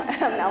done,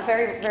 Mel.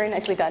 Very, very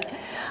nicely done.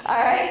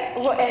 All right,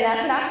 and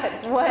that's an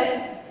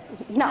option.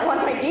 Not one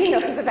my dean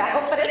knows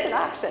about, but it's an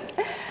option.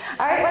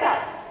 All right, what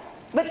else?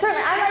 But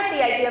certainly, I like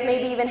the idea of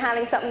maybe even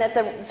having something that's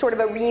a sort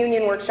of a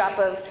reunion workshop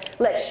of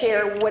let's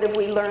share what have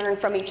we learned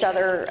from each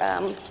other.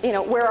 You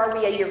know, where are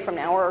we a year from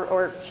now,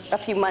 or a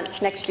few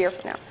months next year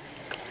from now?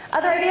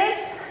 Other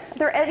ideas? Are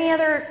there any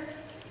other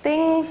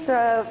things?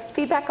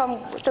 Feedback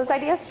on those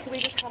ideas? Can we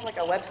just have like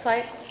a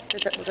website?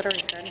 Was it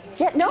already said?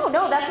 Yeah, no,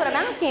 that's what I'm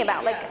asking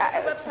about. Like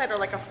a website or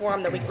like a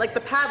forum that we, like the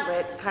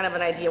Padlet, kind of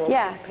an idea where we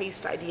can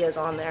paste ideas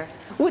on there.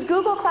 Would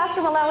Google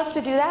Classroom allow us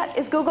to do that?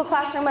 Is Google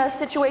Classroom a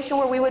situation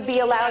where we would be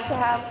allowed to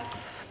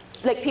have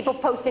like people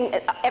posting,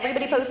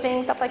 everybody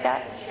posting, stuff like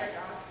that?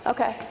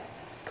 Okay.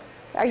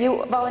 Are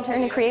you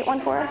volunteering to create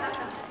one for us?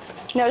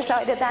 Notice how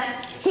I did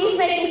that? He's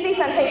making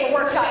CSUN pay for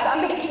workshops.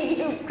 I'm making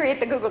you create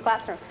the Google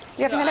Classroom.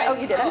 You have a minute? Oh,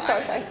 you did. I'm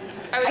so sorry.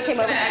 I came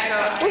over.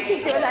 We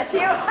keep doing that to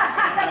you.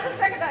 That's the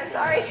second time.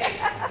 Sorry.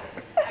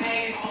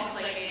 I also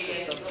like the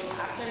idea of Google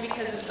Classroom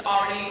because it's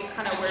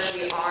kind of where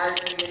we are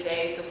during the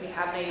day. So if we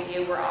have an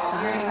idea, we're all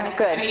here to kind of.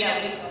 Good. I mean,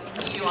 at least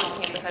for you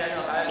on campus, I don't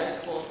know about other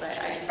schools, but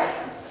I just,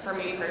 for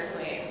me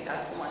personally, I think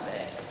that's the one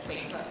that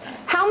makes the most sense.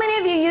 How many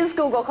of you use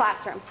Google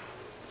Classroom?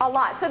 A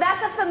lot. So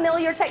that's a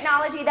familiar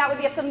technology. That would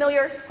be a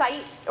familiar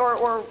site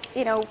or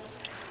you know,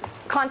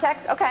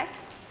 context. Okay.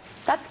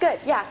 That's good.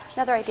 Yeah,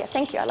 another idea.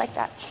 Thank you. I like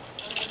that.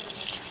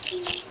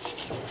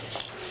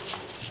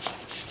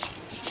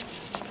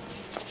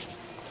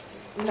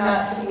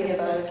 Not to be a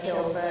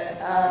buzzkill, but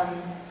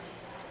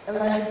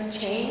unless it's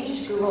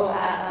changed, Google,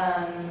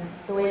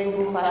 the way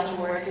Google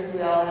Classroom works is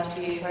we all have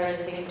to be part of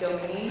the same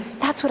domain.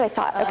 That's what I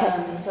thought.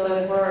 Okay. So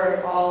if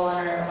we're all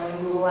on our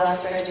own Google Apps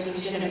for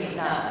education, it may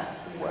not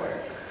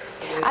work.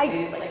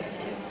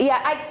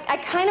 I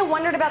kind of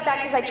wondered about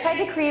that because I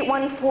tried to create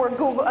one for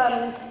Google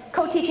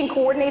co-teaching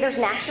coordinators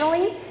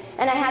nationally,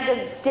 and I had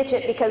to ditch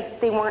it because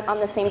they weren't on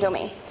the same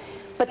domain.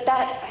 But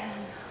that,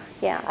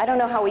 yeah, I don't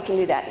know how we can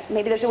do that.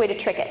 Maybe there's a way to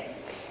trick it.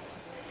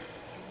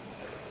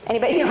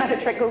 Anybody know how to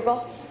trick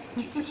Google?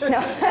 No?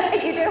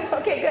 You do?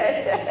 Okay,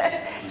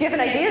 good. Do you have an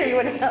idea, or you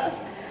want to tell?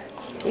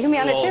 You can be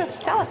on it too.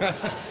 Tell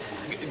us.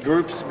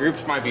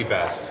 Groups might be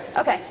best.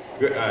 Okay.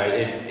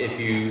 If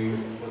you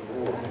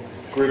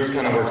groups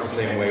kind of works the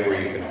same way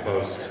where you can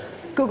post.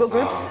 Google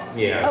Groups?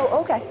 Yeah. Oh,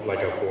 okay.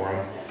 Like a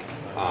forum.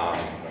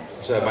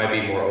 So that might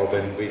be more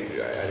open.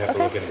 I'd have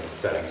to look into the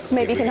settings.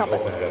 Maybe you can help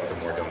us. Open it up to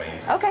more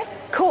domains. Okay,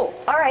 cool.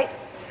 All right.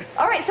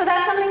 All right, so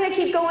that's something to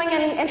keep going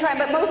and try.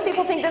 But most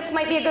people think this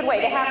might be a good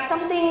way to have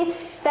something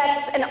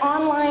that's an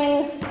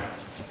online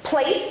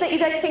place that you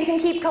guys can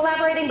keep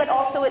collaborating, but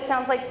also it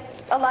sounds like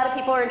a lot of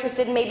people are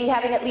interested in maybe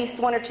having at least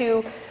one or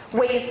two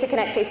ways to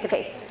connect face to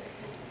face.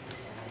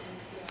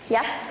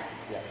 Yes?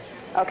 Yes.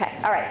 Okay,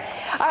 all right.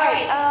 All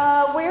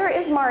right, where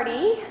is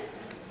Marty?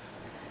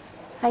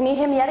 I need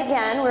him yet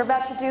again. We're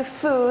about to do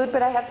food,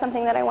 but I have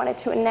something that I wanted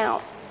to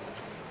announce.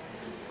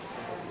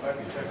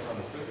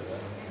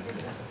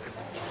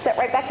 Is that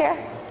right back there?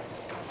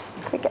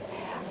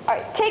 All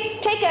right,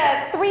 take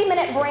a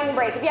 3-minute brain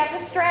break. If you have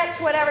to stretch,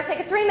 whatever, take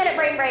a 3-minute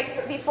brain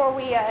break before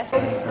we... I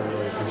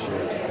really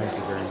appreciate it. Thank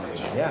you very much.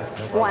 Yeah.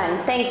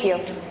 One, thank you.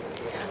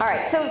 All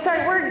right, so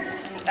sorry,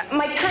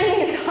 my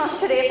timing is off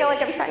today. I feel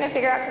like I'm trying to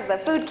figure out because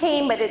the food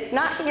came, but it's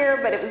not here,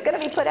 but it was going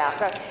to be put out.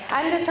 So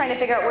I'm just trying to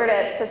figure out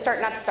where to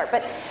start, not to start.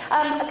 But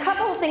a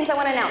couple of things I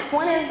want to announce.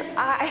 One is,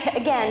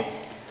 again,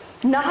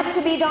 not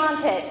to be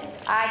daunted,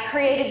 I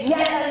created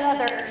yet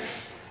another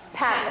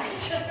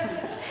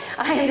Padlet.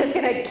 I am just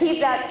going to keep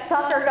that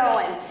sucker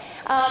going.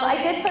 I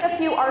did put a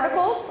few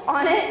articles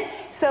on it,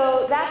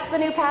 so that's the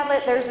new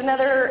Padlet. There's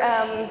another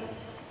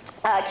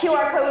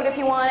QR code if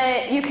you want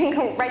it. You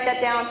can write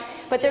that down,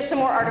 but there's some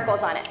more articles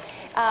on it.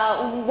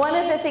 One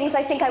of the things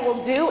I think I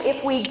will do,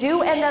 if we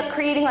do end up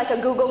creating like a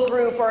Google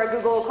group or a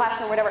Google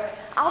Classroom or whatever,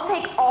 I'll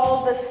take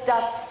all the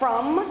stuff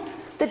from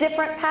the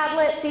different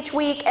Padlets each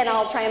week, and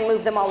I'll try and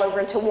move them all over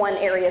into one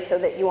area so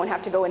that you won't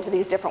have to go into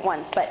these different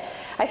ones. But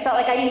I felt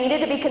like I needed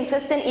to be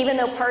consistent, even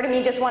though part of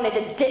me just wanted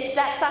to ditch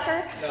that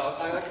sucker. No,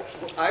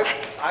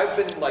 I've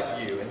been like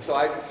you, and so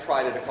I've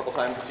tried it a couple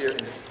times this year,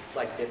 and it's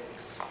like,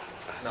 it's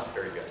not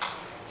very good.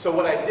 So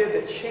what I did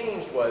that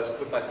changed was,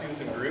 with my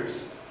students in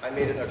groups, I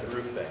made it a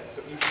group thing.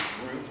 So each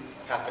group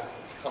has to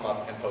come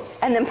up and post it.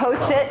 And then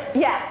post it?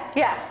 Yeah,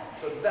 yeah.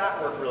 So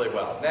that worked really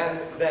well. Then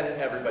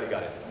everybody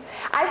got into it.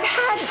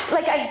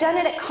 I've done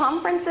it at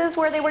conferences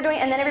where they were doing,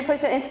 and then every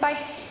posted, and it's fine.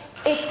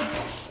 It's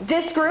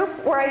this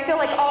group where I feel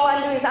like all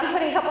I'm doing is I'm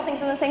putting a couple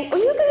things in and saying, oh,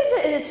 you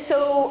guys, and it's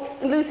so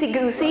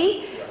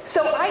loosey-goosey.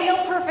 So I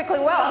know perfectly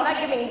well, I'm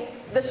not giving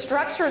the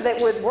structure that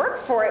would work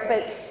for it,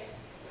 but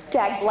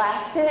dag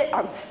blast it,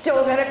 I'm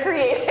still going to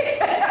create it.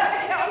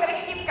 I'm going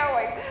to keep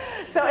going.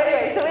 So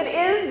anyway, so it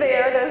is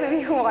there, those of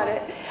you who want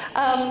it.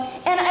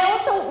 And I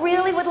also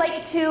really would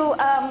like to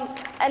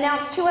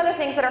announce 2 other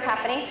things that are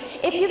happening.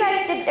 If you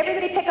guys, did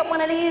everybody pick up one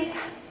of these?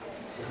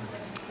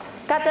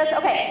 Got this?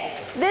 Okay.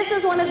 This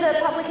is one of the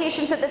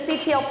publications that the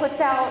CTL puts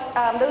out.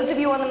 Those of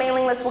you on the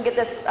mailing list will get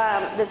this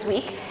this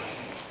week.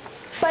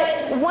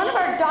 But one of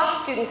our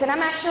doc students, and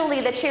I'm actually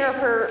the chair of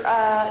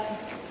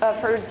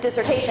her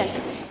dissertation,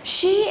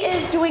 she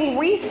is doing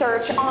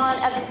research on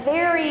a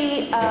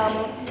very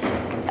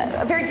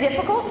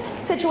difficult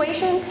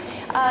situation.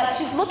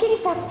 She's looking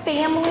for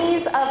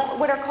families of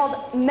what are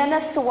called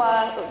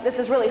Menasawa. This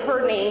is really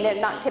her name, they're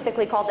not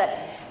typically called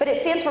that, but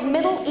it stands for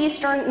Middle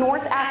Eastern,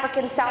 North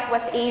African,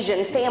 Southwest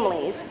Asian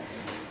families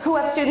who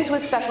have students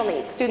with special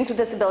needs, students with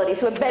disabilities,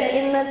 who have been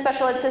in the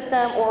special ed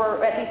system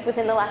or at least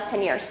within the last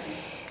 10 years.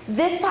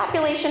 This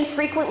population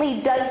frequently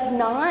does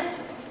not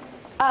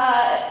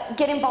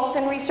get involved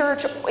in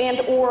research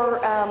and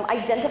or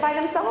identify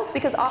themselves,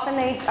 because often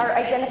they are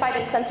identified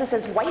in census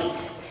as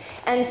white.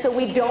 And so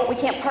we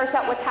can't parse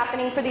out what's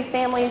happening for these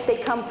families. They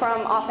come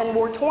from often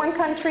war-torn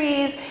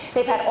countries.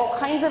 They've had all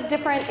kinds of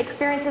different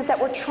experiences that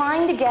we're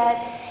trying to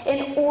get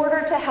in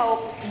order to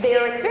help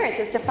their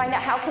experiences, to find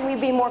out how can we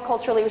be more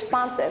culturally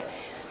responsive.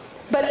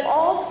 But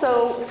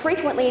also,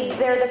 frequently,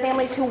 they're the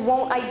families who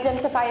won't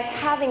identify as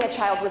having a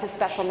child with a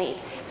special need.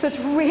 So it's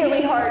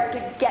really hard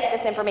to get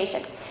this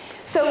information.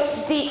 So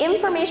the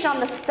information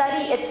on the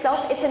study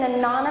itself, it's an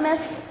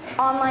anonymous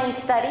online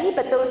study,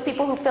 but those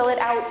people who fill it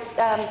out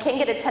can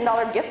get a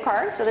 $10 gift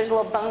card, so there's a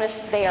little bonus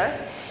there.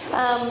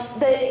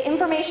 The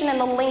information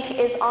and the link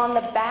is on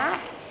the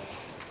back.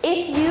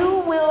 If you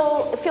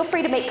will, feel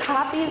free to make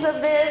copies of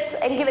this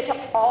and give it to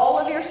all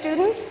of your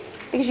students,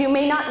 because you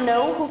may not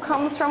know who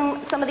comes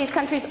from some of these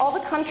countries. All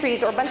the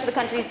countries, or a bunch of the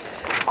countries,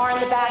 are in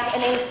the back,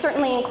 and they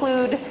certainly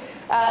include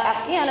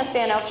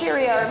Afghanistan,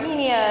 Algeria,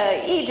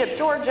 Armenia, Egypt,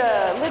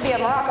 Georgia, Libya,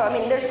 Morocco. I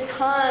mean, there's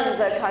tons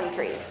of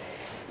countries.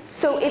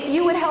 So if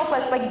you would help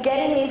us by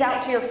getting these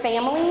out to your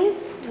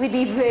families, we'd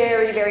be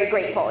very, very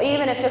grateful,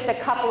 even if just a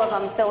couple of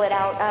them fill it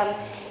out.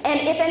 And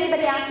if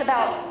anybody asks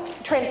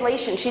about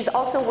translation, she's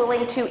also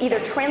willing to either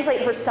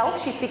translate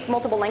herself, she speaks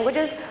multiple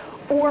languages,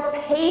 or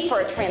pay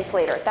for a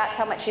translator. That's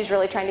how much she's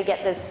really trying to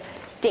get this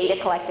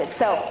data collected.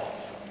 So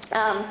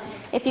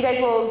if you guys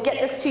will get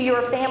this to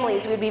your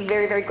families, we'd be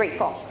very, very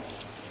grateful.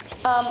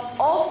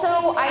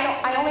 Also,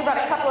 I only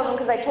brought a couple of them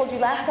because I told you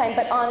last time,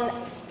 but on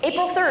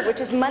April 3rd, which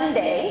is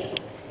Monday,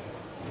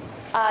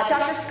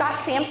 Dr.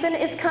 Scott Sampson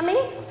is coming.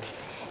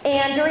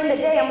 And during the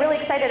day, I'm really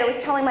excited. I was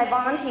telling my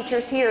Vaughn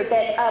teachers here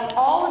that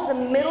all of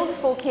the middle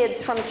school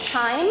kids from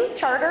Chime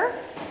Charter,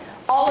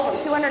 all of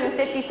them,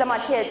 250 some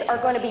odd kids, are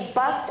going to be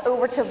bused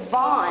over to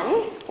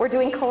Vaughn. We're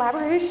doing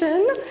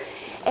collaboration.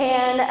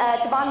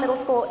 And to Vaughn Middle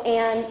School.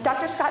 And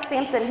Dr. Scott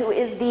Sampson, who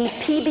is the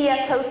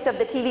PBS host of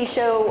the TV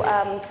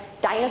show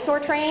Dinosaur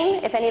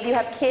Train. If any of you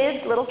have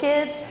kids, little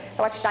kids,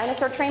 I watch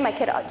Dinosaur Train. My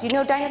kid, do you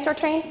know Dinosaur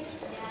Train? Yeah,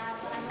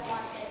 but I don't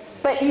watch it.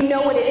 But you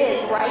know what it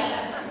is,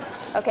 right?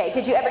 Okay,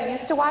 did you ever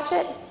used to watch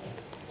it?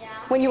 Yeah.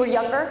 When you were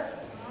younger?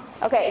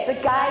 Okay, it's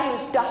a guy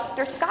who's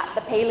Dr. Scott,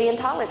 the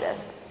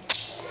paleontologist.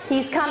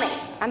 He's coming.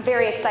 I'm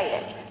very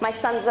excited. My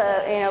son's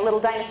a little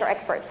dinosaur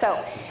expert. So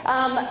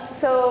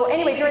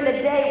anyway, during the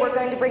day, we're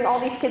going to bring all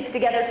these kids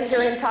together to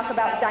hear him talk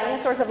about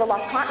dinosaurs of the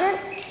lost continent.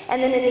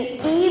 And then in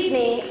the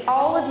evening,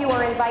 all of you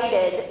are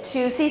invited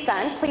to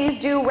CSUN. Please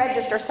do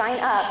register, sign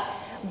up.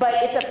 But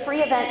it's a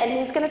free event, and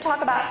he's going to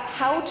talk about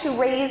how to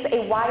raise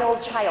a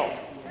wild child.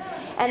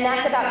 And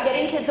that's about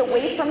getting kids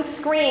away from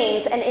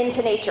screens and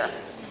into nature.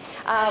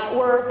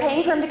 We're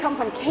paying for him to come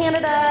from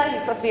Canada.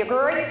 He's supposed to be a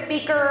great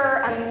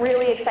speaker. I'm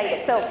really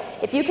excited. So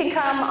if you can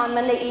come on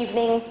Monday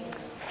evening,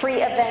 free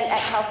event at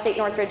Cal State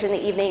Northridge in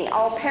the evening.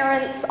 All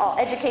parents, all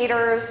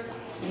educators,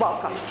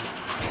 welcome.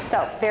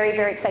 So very,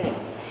 very exciting.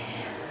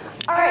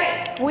 All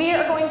right, we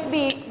are going to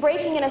be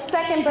breaking in a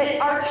second, but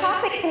our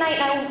topic tonight,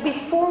 now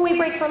before we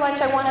break for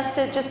lunch, I want us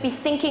to just be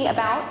thinking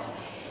about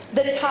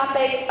the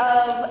topic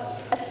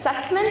of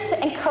assessment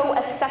and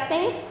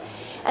co-assessing.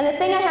 And the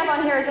thing I have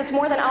on here is it's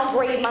more than I'll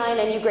grade mine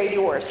and you grade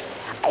yours.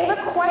 I have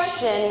a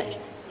question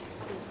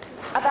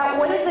about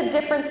what is the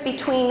difference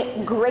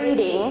between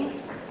grading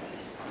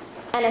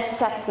and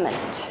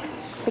assessment.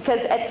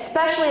 Because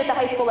especially at the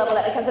high school level,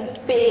 that becomes a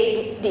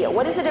big deal.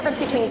 What is the difference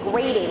between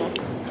grading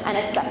and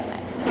assessment?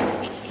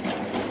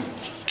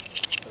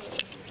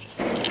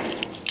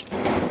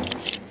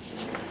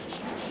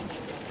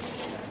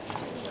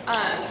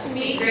 To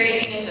me,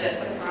 grading is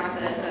just the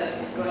process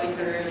of going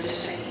through and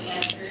just checking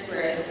answers,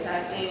 whereas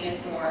assessing,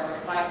 it's more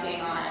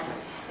reflecting on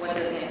what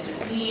those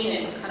answers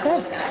mean and kind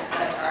of what the next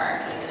steps are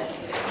as an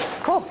educator.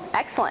 Cool,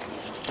 excellent.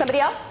 Somebody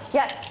else?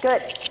 Yes,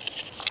 good.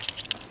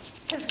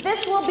 Because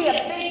this will be a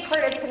big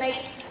part of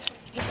tonight's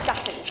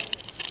discussion.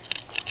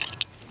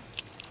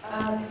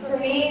 For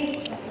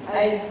me,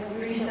 I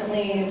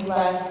recently,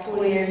 last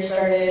school year,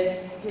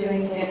 started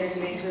doing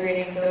standards-based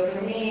grading. So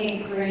for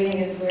me, grading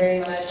is very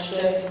much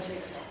just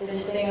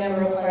this thing I'm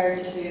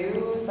required to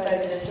do by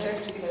the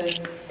district because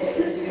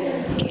the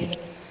students need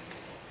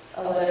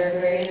a letter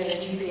grade and a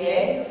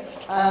GPA.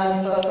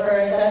 But for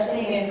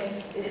assessing,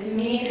 it's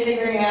me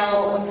figuring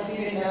out what the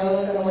student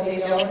knows and what they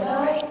don't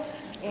know,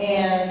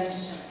 and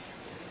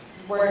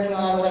working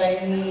on what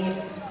I need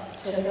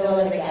to fill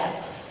in the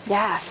gaps.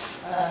 Yeah.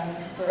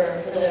 For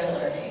their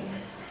learning,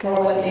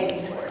 or what they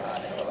need to work on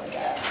to fill in the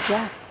gaps.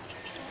 Yeah.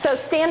 So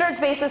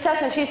standards-based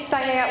assessment, she's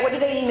finding out what do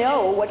they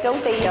know, what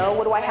don't they know,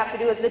 what do I have to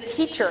do as the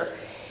teacher.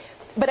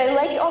 But I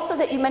like also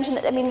that you mentioned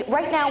that, I mean,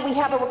 right now we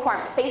have a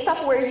requirement. Based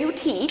off where you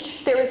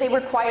teach, there is a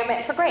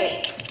requirement for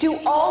grades. Do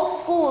all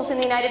schools in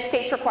the United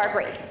States require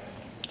grades?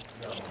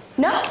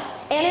 No.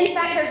 And in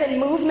fact, there's a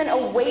movement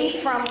away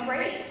from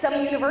grades.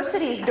 Some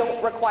universities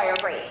don't require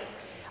grades.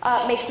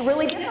 Makes it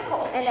really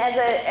difficult. And as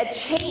a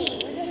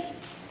change,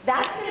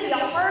 that's going to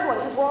be a hard one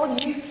because we're all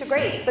used to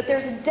grades. But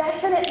there's a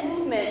definite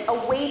movement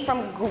away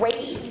from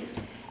grades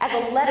as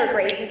a letter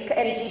grade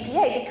and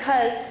GPA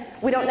because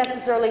we don't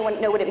necessarily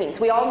know what it means.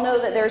 We all know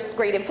that there's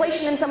grade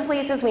inflation in some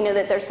places. We know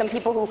that there's some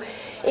people who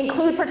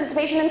include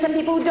participation and some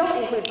people who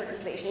don't include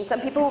participation.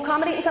 Some people who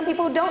accommodate and some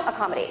people who don't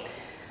accommodate.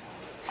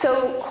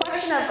 So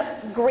question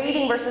of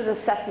grading versus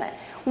assessment.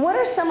 What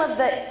are some of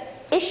the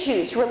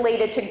issues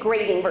related to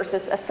grading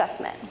versus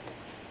assessment?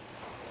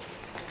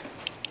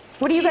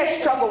 What do you guys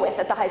struggle with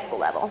at the high school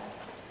level?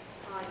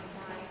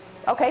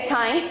 Okay,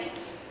 time.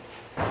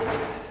 The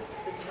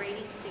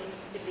grading seems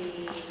to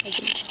be.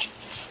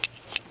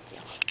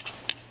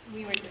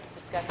 We were just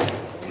discussing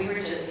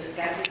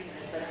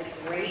this, but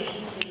the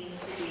grading seems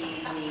to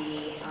be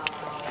the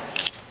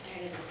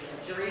kind of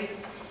the jury,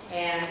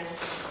 and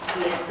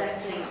the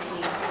assessing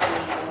seems to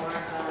be more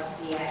of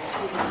the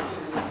activities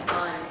and the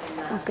fun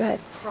and the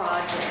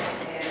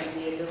projects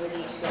and the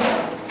ability to go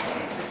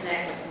and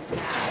present and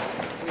compare.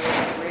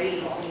 Where the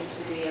grading seems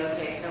to be,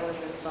 okay, fill in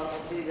this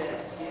bubble, do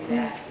this, do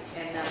that,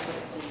 and that's what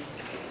it seems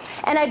to be.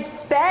 And I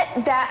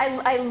bet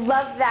that, I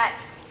love that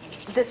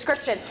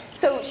description.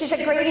 So she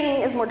said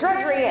grading is more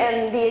drudgery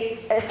and the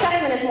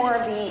assessment is more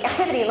of the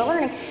activity and the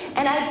learning.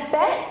 And I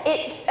bet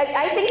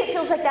I think it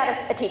feels like that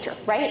as a teacher,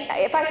 right?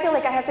 If I feel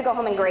like I have to go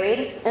home and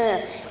grade,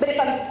 but if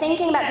I'm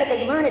thinking about did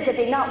they learn it, did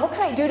they not, what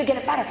can I do to get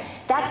it better?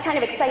 That's kind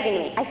of exciting to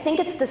me. I think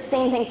it's the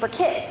same thing for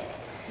kids.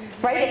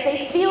 Right? If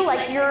they feel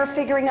like you're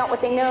figuring out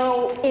what they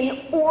know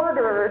in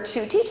order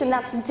to teach them,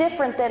 that's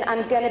different than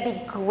I'm going to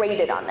be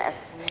graded on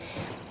this.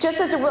 Just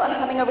as I'm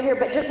coming over here,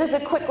 but just as a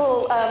quick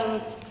little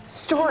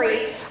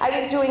story, I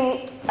was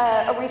doing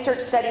a research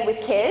study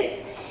with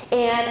kids,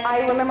 and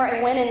I remember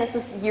I went in, this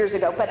was years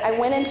ago, but I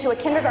went into a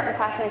kindergarten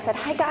class and I said,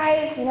 hi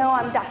guys, you know,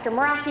 I'm Dr.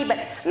 Murawski, but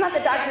I'm not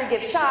the doctor who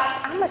gives shots,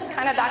 I'm the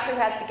kind of doctor who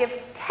has to give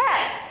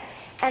tests.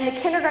 And the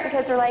kindergarten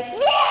kids are like,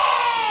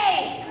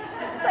 yay!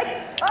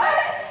 Like,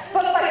 what?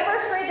 But by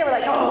first grade, they were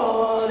like,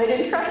 oh, they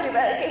didn't trust me.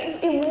 But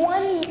in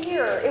 1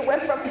 year, it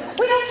went from,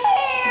 we don't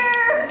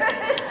care,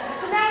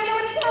 so now we know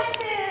what a test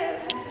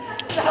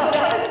is. So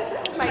that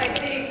was my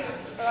big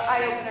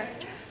eye-opener.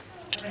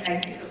 I mean,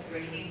 I think of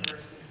grading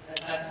versus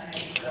assessment, I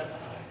think of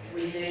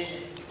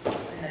revision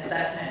and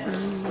assessment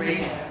versus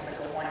grading, it's like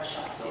a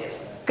one-shot deal.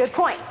 Good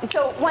point.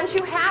 So once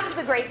you have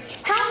the grade,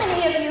 how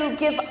many of you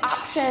give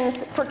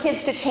options for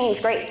kids to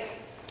change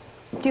grades?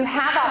 Do you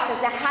have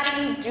options? Now, how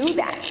do you do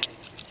that?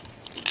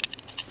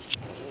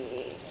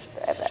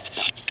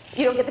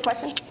 You don't get the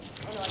question?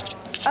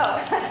 Oh.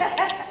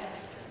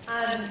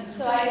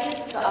 So I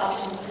give the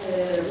option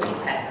to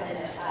retest,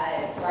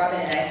 and Robin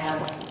and I have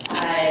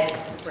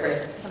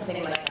for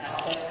something like that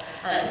also.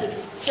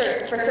 So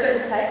for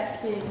certain tests,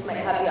 students might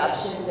have the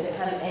option to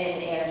come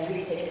in and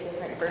retake a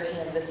different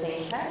version of the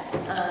same test.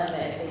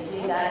 And if they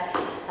do that,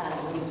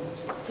 we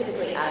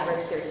typically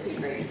average their two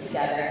grades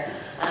together.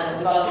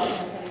 We've also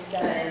sometimes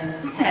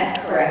done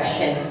test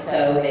corrections,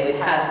 so they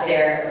would have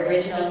their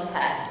original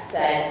tests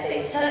that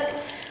they took,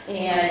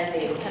 and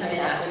they would come in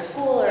after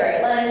school or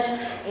at lunch,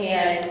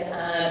 and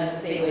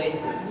they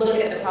would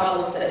look at the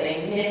problems that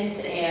they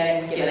missed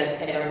and give us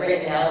kind of a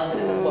written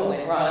analysis of what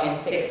went wrong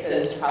and fix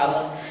those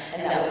problems,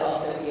 and that would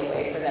also be a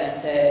way for them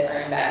to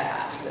earn back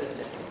half of those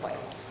missing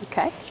points.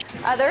 Okay.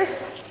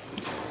 Others?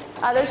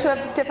 Others who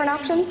have different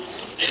options?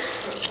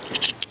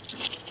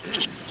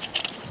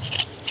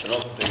 I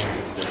don't think it's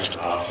a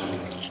different option.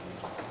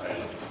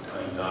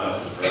 I'm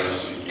not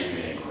averse to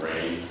giving a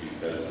grade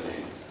because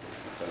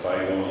if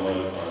I go and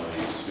look on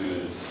the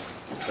student's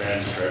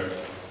transcript,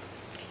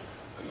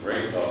 a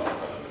grade tells me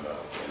something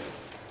about the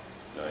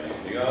kid. You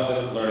think, oh,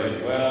 they're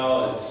learning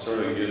well, it sort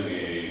of gives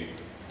me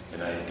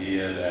an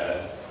idea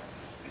that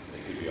they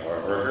could be a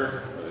hard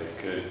worker or they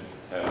could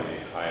have a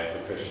high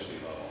proficiency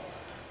level.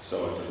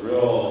 So it's a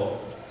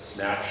real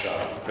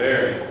snapshot,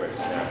 very quick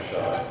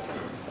snapshot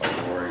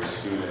of where a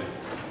student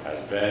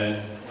has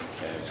been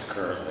and is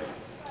currently.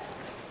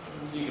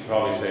 You could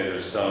probably say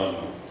there's some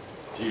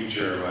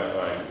future,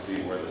 I can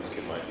see where this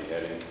kid might be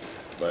heading,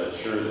 but it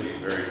sure is a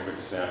very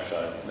quick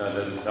snapshot. Now, it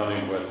doesn't tell me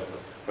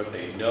what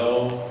they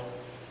know,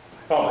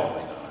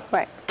 probably not.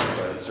 Right.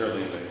 But it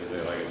certainly is,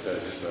 like I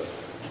said, just a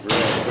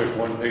real quick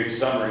one-page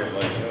summary of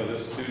like,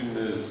 this student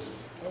is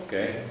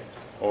okay,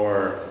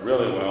 or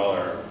really well,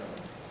 or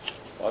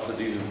lots of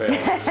D's and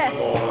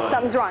fails.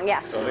 Something's wrong,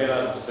 yeah. So it may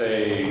not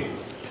say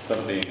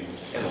something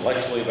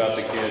intellectually about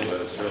the kid,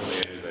 but it certainly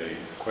is a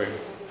quick,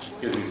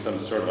 gives you some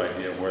sort of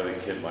idea of where the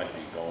kid might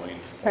be going,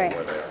 or Right.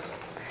 where they are.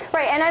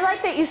 Right, and I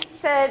like that you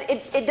said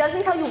it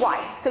doesn't tell you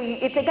why. So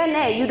it's a gun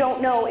you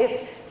don't know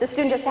if the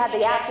student just had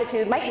the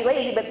aptitude, might be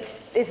lazy, but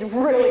is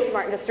really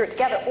smart and just threw it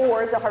together,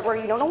 or is it hard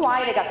work? You don't know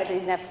why they got the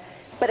D's and F's,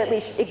 but at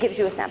least it gives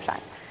you a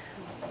snapshot.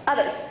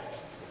 Others?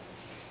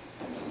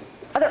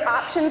 Other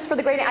options for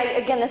the grading?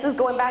 Again, this is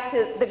going back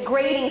to the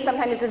grading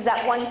sometimes is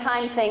that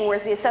one-time thing,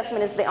 whereas the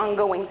assessment is the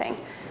ongoing thing.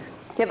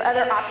 Do you have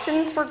other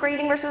options for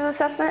grading versus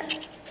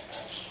assessment?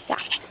 Yeah.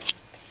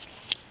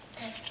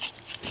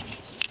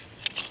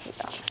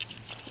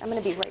 I'm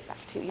going to be right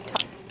back to you.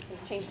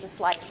 Change the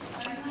slide.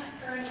 I'm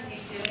not currently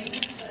doing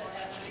this, but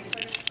as a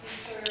research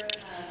teacher,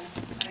 I'm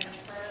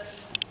part of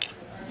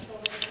our school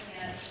looking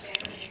at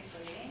standard-based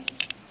grading.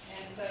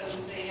 And so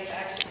they have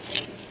actually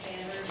taken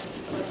standards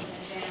and broken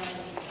it down.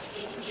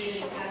 The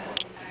students have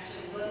to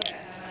actually look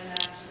at how to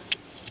master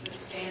the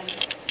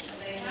standards. And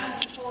they have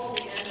until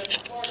the end of the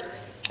quarter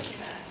to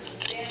master the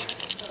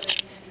standards. So they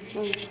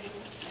can review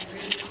and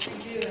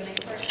redo, and they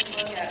start to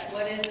look at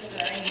what is it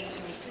that I need to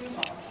improve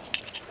on.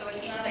 So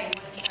it's not a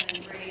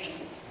one-time grading.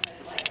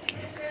 I'd like to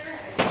get there.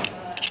 I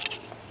think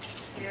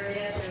there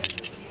yet. There's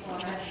some people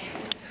on our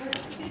campus who are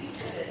really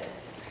good at it.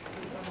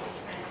 So I'm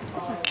just trying to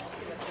follow up,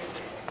 see what they're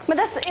doing. But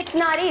it's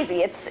not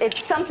easy.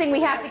 It's something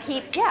we have to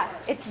keep,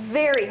 it's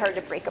very hard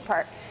to break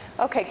apart.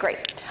 Okay,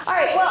 great. All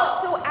right,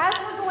 well, so as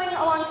we're going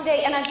along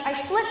today, and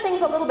I flipped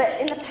things a little bit.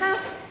 In the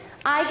past,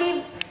 I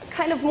gave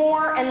kind of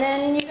more, and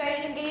then you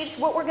guys engaged.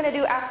 What we're going to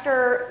do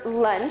after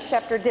lunch,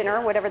 after dinner,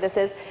 whatever this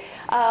is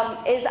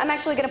I'm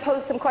actually going to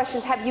pose some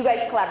questions, have you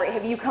guys collaborate,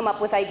 have you come up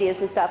with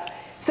ideas and stuff,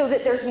 so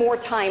that there's more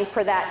time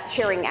for that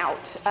sharing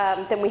out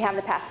than we have in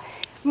the past.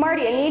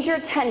 Marty, I need your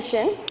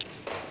attention.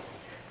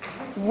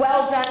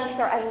 Well done,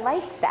 sir. I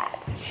like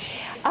that.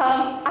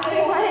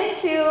 I wanted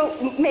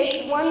to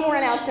make one more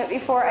announcement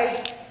before are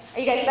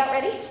you guys about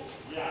ready?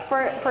 Yeah.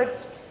 For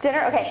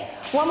dinner? Okay,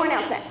 one more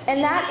announcement.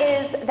 And that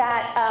is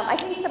that I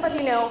think some of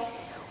you know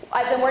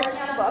I've been working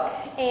on a book,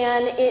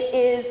 and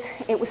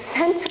it was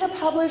sent to the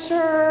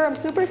publisher. I'm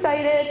super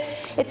excited.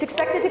 It's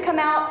expected to come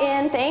out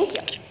thank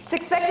you. It's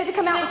expected to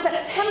come out in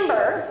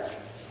September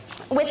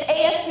with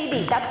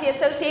ASCB. That's the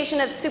Association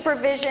of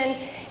Supervision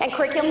and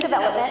Curriculum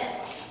Development.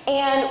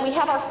 And we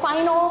have our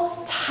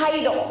final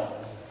title.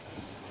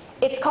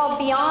 It's called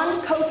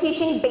Beyond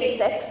Co-Teaching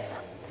Basics,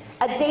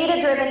 a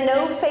data-driven,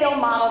 no-fail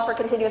model for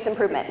continuous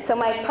improvement. So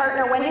my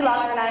partner, Wendy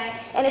Murawski,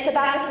 and it's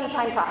about a seed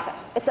time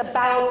process. It's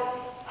about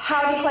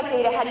how do you collect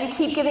data, how do you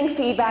keep giving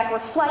feedback,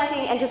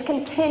 reflecting, and just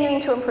continuing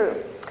to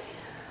improve.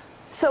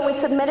 So we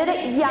submitted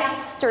it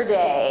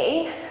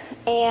yesterday,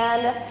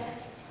 and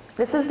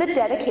this is the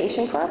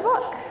dedication for our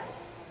book.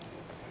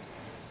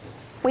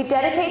 We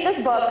dedicate this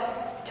book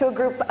to a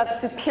group of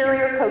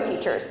superior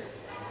co-teachers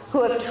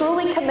who have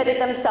truly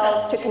committed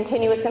themselves to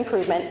continuous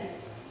improvement,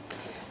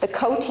 the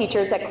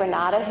co-teachers at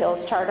Granada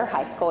Hills Charter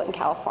High School in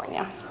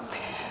California.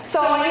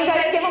 So I want you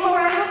guys to give them a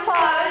round of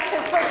applause,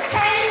 because for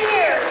 10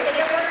 years they've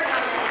been working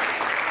on this.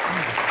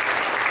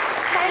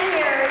 10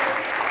 years.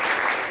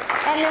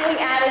 And then we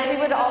added,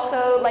 we would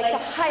also like to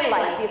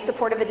highlight the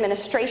supportive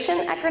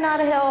administration at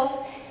Granada Hills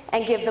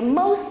and give the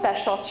most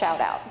special shout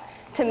out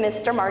to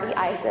Mr. Marty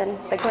Eisen,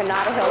 the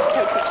Granada Hills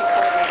co-teaching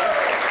coordinator.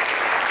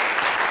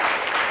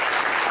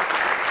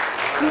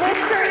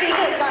 Mr. E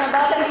has gone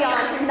above and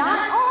beyond to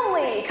not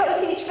only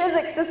co-teach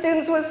physics to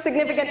students with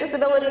significant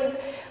disabilities,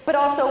 but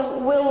also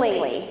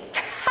willingly.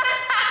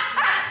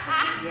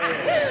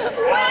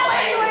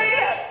 Willingly!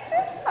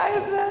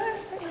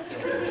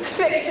 It's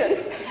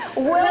fiction.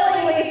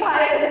 Willingly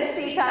piloted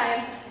seat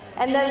time.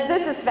 And then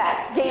this is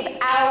fact, gave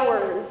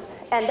hours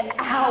and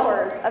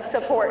hours of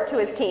support to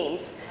his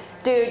teams.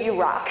 Dude, you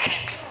rock.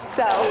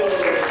 So.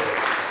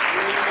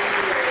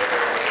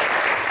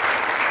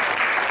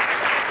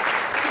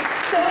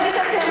 So in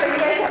September, you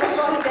guys have a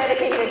book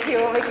dedicated to you.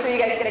 We'll make sure you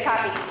guys get a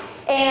copy.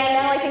 And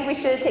now I think we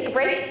should take a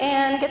break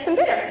and get some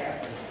dinner.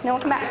 And then we'll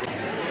come back.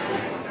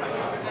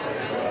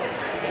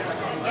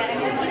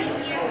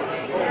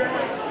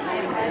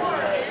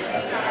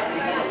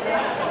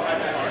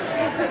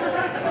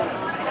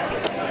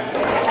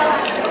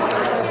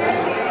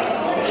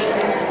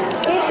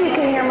 If you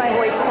can hear my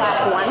voice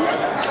clap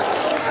once.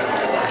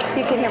 If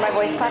you can hear my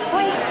voice clap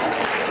twice.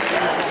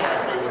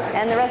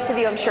 And the rest of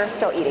you, I'm sure,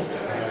 still eating.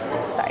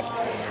 Sorry.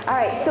 All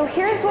right, so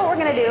here's what we're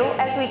going to do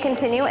as we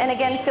continue. And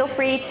again, feel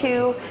free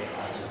to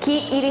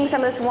keep eating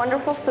some of this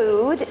wonderful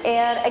food.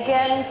 And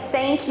again,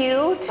 thank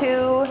you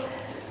to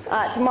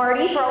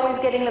Marty for always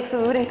getting the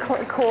food and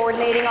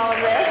coordinating all of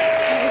this.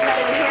 He's not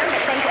in here,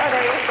 but thank you. Oh,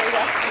 there he is. There you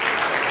go.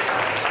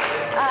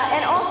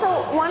 And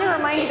also want to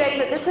remind you guys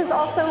that this is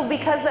also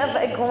because of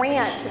a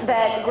grant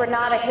that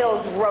Granada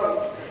Hills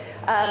wrote.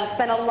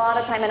 Spent a lot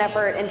of time and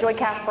effort, and Joy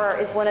Casper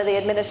is one of the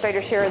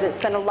administrators here that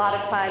spent a lot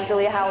of time,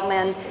 Julia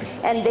Howman,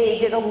 and they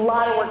did a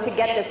lot of work to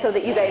get this so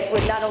that you guys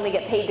would not only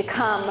get paid to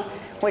come,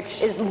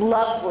 which is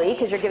lovely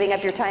because you're giving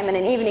up your time in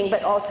an evening,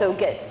 but also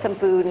get some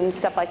food and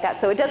stuff like that.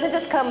 So it doesn't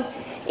just come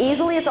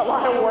easily, it's a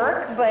lot of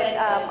work, but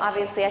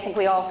obviously I think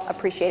we all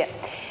appreciate it.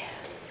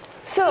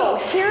 So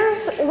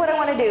here's what I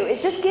want to do,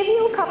 is just give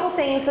you a couple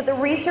things that the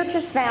research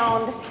has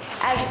found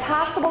as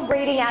possible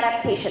grading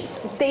adaptations.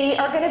 They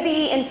are going to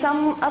be, in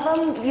some of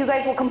them, you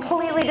guys will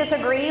completely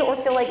disagree or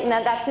feel like,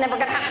 no, that's never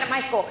going to happen at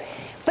my school.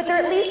 But there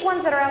are at least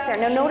ones that are out there.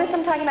 Now notice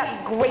I'm talking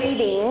about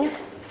grading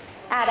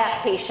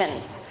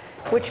adaptations,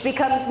 which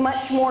becomes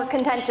much more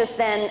contentious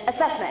than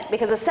assessment,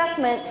 because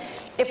assessment,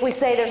 if we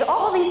say there's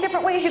all these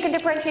different ways you can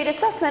differentiate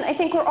assessment, I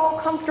think we're all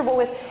comfortable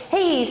with,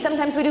 hey,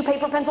 sometimes we do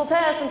paper pencil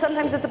tests, and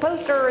sometimes it's a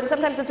poster, and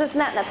sometimes it's this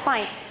and that, and that's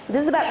fine.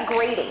 This is about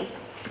grading.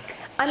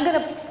 I'm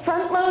going to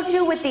front load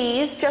you with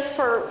these just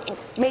for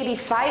maybe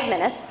 5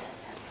 minutes,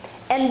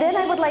 and then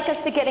I would like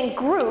us to get in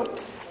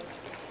groups.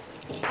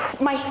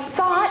 My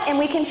thought, and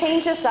we can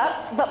change this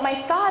up, but my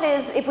thought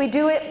is if we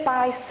do it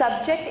by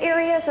subject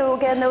area, so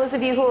again, those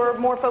of you who are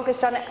more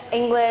focused on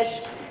English,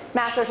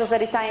 Math, Social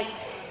Studies, Science,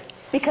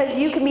 because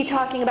you can be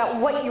talking about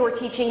what you're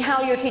teaching,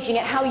 how you're teaching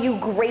it, how you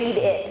grade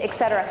it,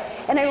 etc.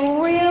 And I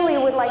really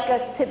would like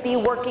us to be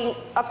working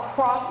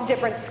across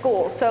different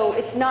schools. So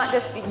it's not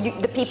just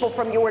the people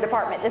from your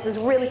department. This is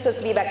really supposed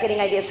to be about getting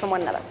ideas from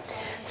one another.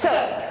 So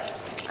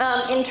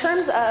in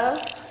terms of,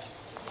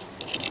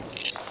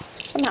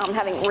 somehow I'm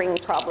having ring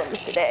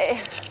problems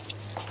today.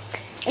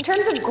 In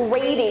terms of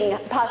grading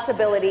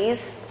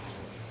possibilities,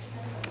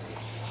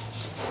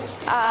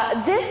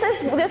 this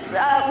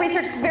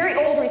research is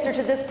very old research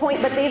at this point,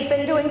 but they've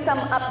been doing some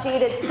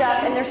updated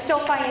stuff, and they're still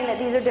finding that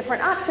these are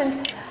different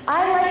options.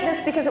 I like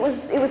this because it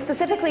was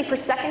specifically for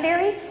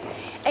secondary,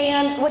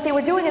 and what they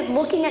were doing is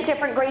looking at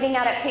different grading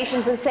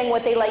adaptations and saying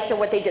what they liked or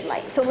what they didn't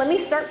like. So let me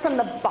start from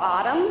the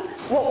bottom,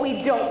 what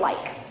we don't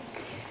like.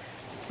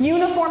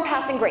 Uniform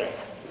passing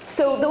grades.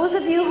 So those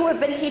of you who have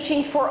been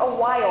teaching for a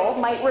while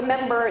might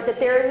remember that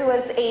there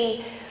was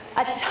a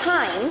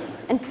time,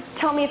 and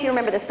tell me if you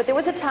remember this, but there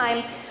was a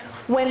time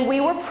when we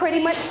were pretty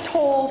much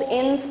told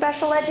in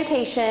special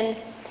education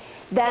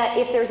that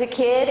if there's a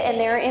kid and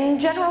they're in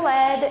general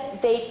ed,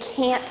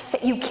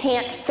 you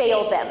can't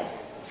fail them.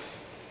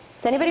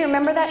 Does anybody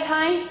remember that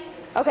time?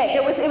 Okay,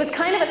 it was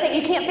kind of a thing,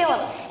 you can't fail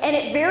them. And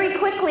it very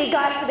quickly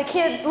got to the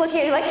kids looking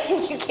at you like,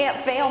 you can't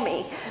fail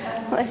me,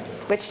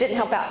 which didn't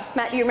help out.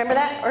 Matt, you remember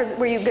that? Or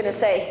were you going to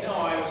say? No,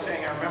 I was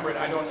saying I remember it.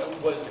 I don't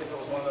know if it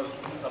was one of those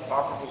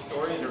apocryphal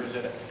stories, or was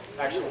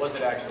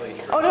it actually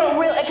true? Oh, no,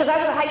 really, because I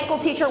was a high school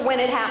teacher when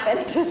it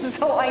happened,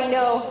 so I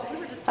know.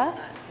 Huh?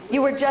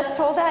 You were just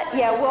told that?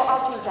 Yeah, well,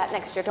 I'll change that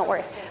next year, don't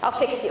worry. I'll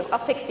fix you, I'll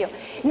fix you.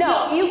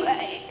 No,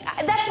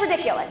 that's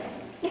ridiculous.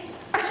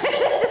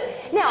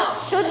 Now,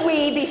 should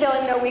we be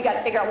feeling, no, we got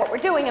to figure out what we're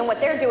doing and what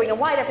they're doing and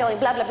why they're feeling,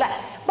 blah, blah, blah.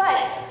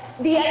 But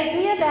the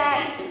idea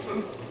that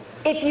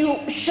if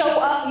you show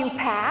up, you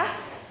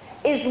pass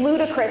is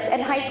ludicrous,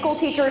 and high school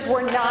teachers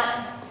were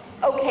not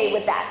okay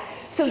with that.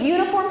 So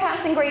uniform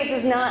passing grades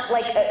is not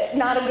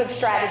not a good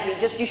strategy.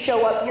 Just you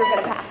show up, you're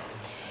going to pass.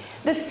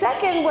 The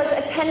second was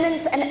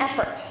attendance and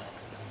effort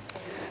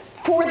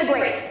for the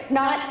grade.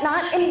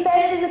 Not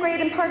embedded in the grade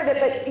and part of it,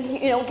 but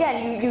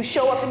again, you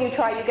show up and you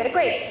try, you get a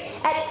grade.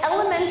 At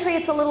elementary,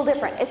 it's a little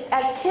different.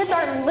 As kids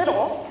are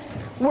little,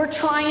 we're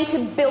trying to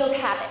build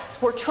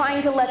habits. We're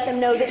trying to let them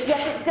know that,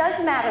 yes, it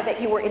does matter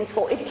that you were in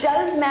school. It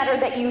does matter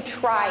that you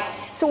try.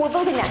 So we're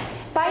building that.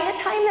 By the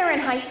time they're in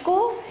high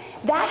school,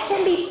 that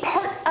can be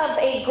part of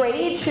a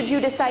grade should you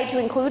decide to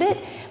include it,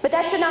 but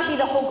that should not be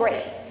the whole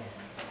grade.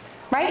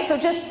 Right? So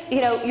just,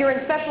 you're in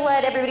special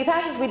ed, everybody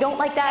passes, we don't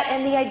like that,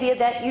 and the idea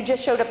that you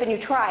just showed up and you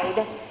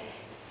tried.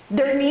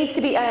 There needs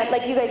to be,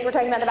 like you guys were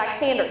talking about the back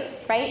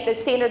standards, right? The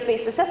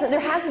standards-based assessment. There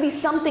has to be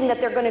something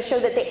that they're going to show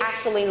that they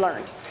actually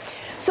learned.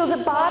 So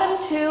the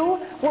bottom two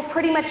were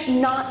pretty much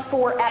not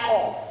for at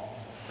all.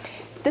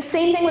 The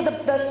same thing with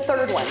the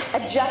third one,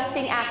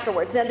 adjusting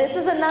afterwards. Now this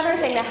is another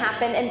thing that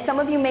happened, and some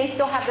of you may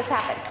still have this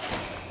happen.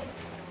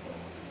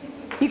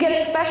 You get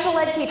a special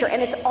ed teacher,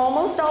 and it's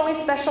almost always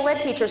special ed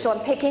teacher, so I'm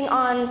picking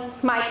on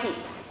my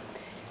peeps.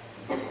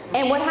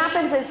 And what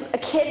happens is a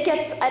kid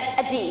gets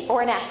a D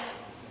or an F.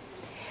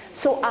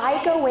 So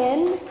I go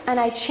in and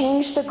I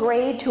change the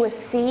grade to a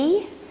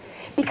C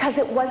because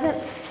it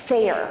wasn't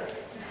fair.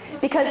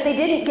 Because they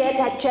didn't get,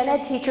 that gen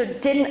ed teacher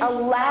didn't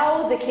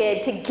allow the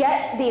kid to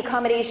get the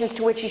accommodations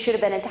to which he should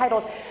have been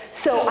entitled.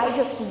 So I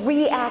just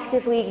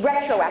retroactively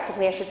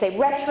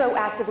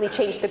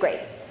changed the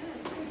grade.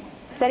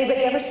 Has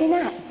anybody ever seen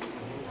that?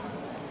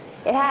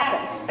 It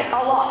happens a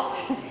lot.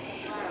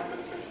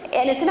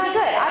 And it's not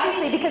good,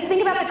 obviously, because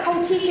think about the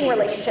co-teaching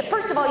relationship.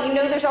 First of all, you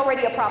know there's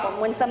already a problem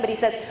when somebody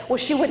says, well,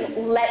 she wouldn't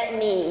let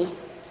me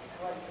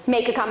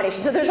make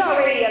accommodations. So there's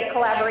already a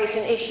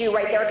collaboration issue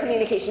right there, a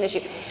communication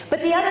issue.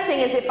 But the other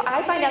thing is if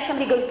I find out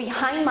somebody goes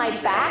behind my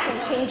back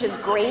and changes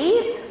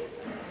grades,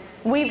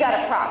 we've got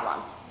a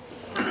problem.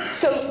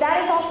 So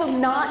that is also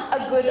not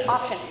a good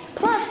option.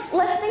 Plus,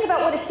 let's think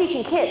about what it's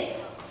teaching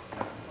kids.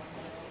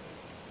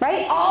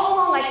 Right? All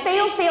along, I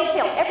failed.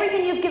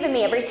 Everything you've given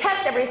me, every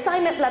test, every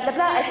assignment, blah, blah,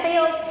 blah, I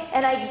failed,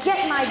 and I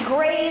get my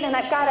grade, and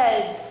I've got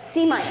a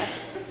C-.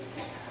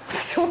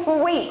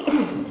 So wait.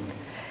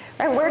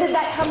 Right? Where did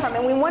that come from?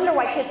 And we wonder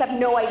why kids have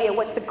no idea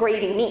what the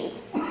grading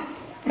means.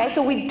 Okay?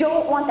 So we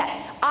don't want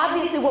that.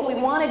 Obviously, what we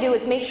want to do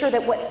is make sure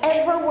that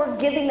whatever we're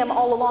giving them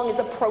all along is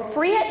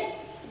appropriate,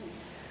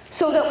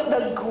 so that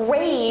the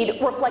grade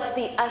reflects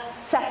the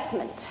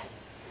assessment.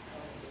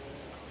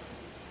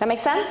 That make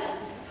sense?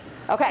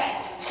 Okay,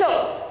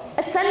 so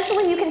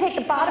essentially you can take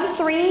the bottom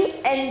three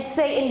and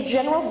say in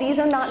general these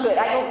are not good.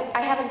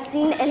 I haven't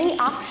seen any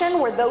option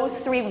where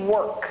those three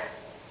work.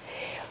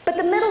 But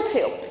the middle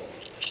two,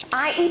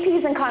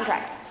 IEPs and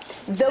contracts,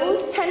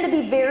 those tend to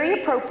be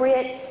very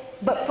appropriate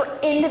but for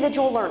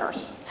individual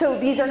learners. So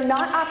these are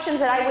not options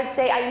that I would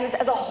say I use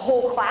as a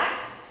whole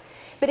class.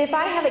 But if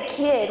I have a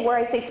kid where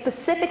I say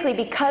specifically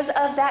because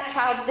of that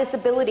child's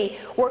disability,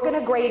 we're going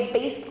to grade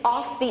based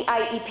off the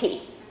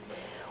IEP.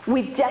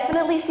 We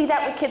definitely see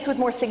that with kids with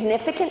more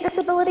significant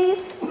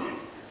disabilities,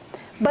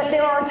 but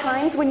there are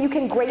times when you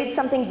can grade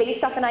something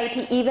based off an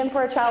IEP even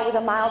for a child with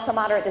a mild to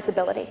moderate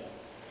disability.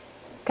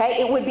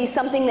 Okay, it would be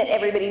something that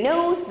everybody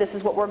knows, this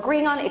is what we're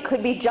agreeing on. It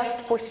could be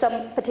just for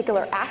some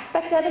particular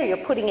aspect of it, or you're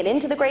putting it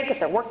into the grade because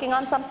they're working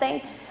on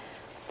something.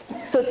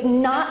 So it's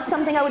not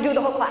something I would do with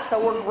the whole class,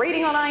 so we're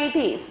grading on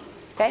IEPs.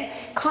 Okay?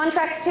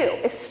 Contracts too,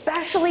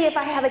 especially if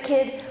I have a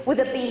kid with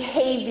a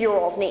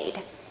behavioral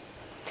need.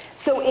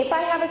 So if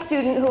I have a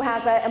student who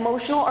has an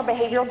emotional or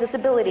behavioral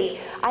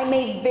disability, I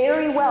may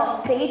very well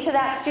say to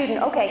that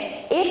student,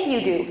 okay, if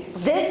you do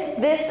this,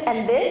 this,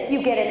 and this,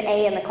 you get an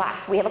A in the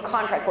class. We have a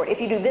contract for it.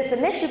 If you do this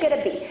and this, you get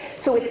a B.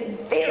 So it's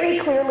very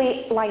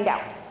clearly lined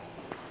out.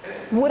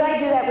 Would I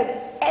do that with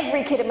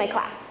every kid in my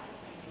class?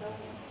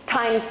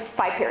 Times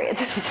 5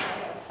 periods.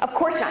 Of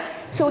course not.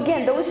 So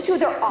again, those two,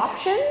 they're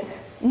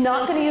options.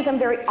 Not going to use them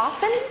very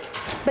often,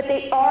 but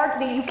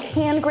you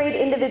can grade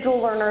individual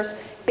learners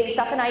based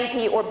off an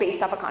IEP or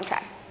based off a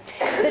contract.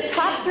 The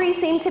top three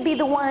seem to be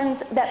the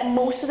ones that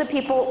most of the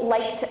people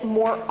liked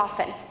more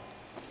often.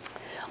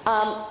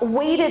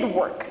 Weighted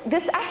work.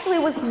 This actually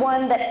was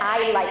one that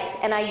I liked,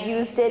 and I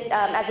used it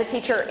as a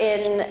teacher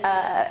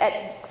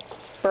at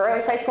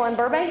Burroughs High School in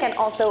Burbank, and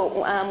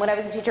also when I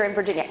was a teacher in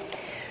Virginia.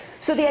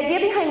 So the idea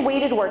behind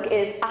weighted work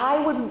is I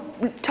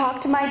would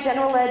talk to my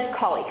general ed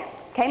colleague,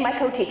 okay, my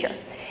co-teacher.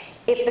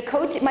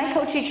 If my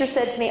co-teacher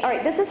said to me, all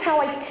right, this is how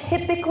I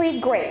typically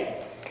grade.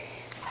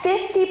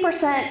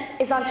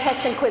 50% is on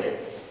tests and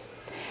quizzes.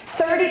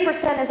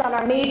 30% is on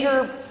our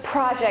major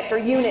project or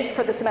unit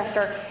for the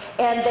semester,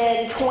 and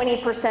then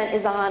 20%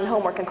 is on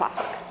homework and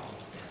classwork.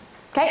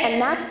 Okay,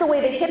 and that's the way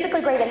they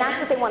typically grade, and that's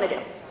what they want to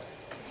do.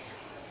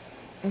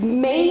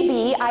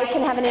 Maybe I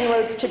can have an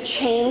inroads to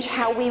change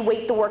how we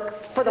weight the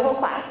work for the whole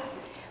class,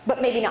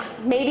 but maybe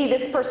not. Maybe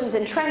this person's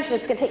entrenched and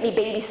it's going to take me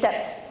baby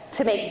steps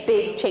to make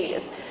big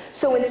changes.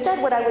 So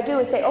instead what I would do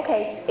is say,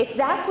 okay, if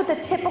that's what the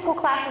typical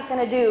class is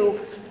going to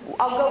do,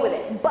 I'll go with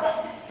it.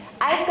 But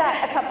I've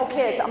got a couple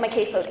kids on my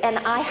caseload, and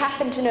I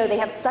happen to know they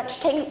have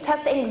such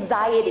test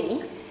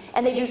anxiety,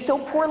 and they do so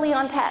poorly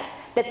on tests,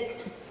 that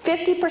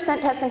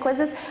 50% tests and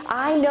quizzes,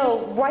 I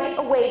know right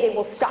away they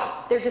will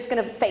stop. They're just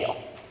going to fail.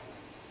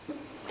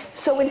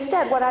 So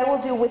instead, what I will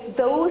do with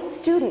those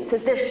students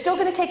is they're still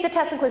going to take the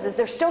tests and quizzes,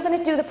 they're still going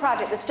to do the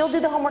project, they'll still do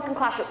the homework and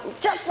classwork,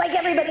 just like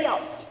everybody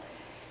else.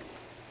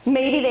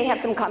 Maybe they have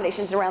some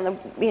accommodations around the,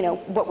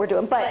 what we're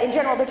doing, but in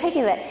general, they're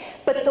taking that.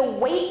 But the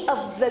weight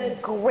of the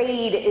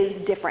grade is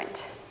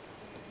different.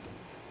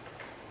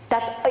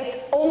 It's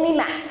only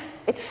math.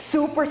 It's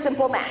super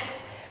simple math.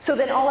 So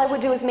then all I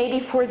would do is maybe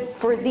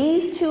for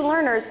these two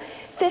learners,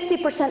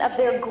 50% of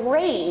their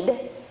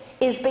grade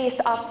is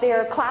based off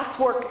their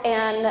classwork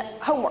and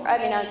homework.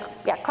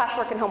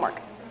 Classwork and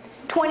homework.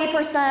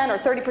 20% or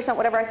 30%,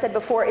 whatever I said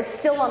before, is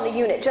still on the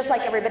unit, just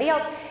like everybody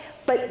else.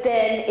 But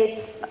then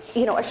it's,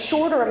 a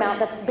shorter amount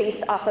that's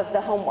based off of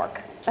the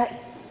homework.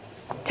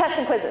 Tests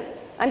and quizzes.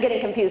 I'm getting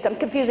confused. I'm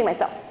confusing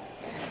myself.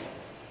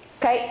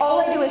 Okay,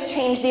 all I do is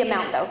change the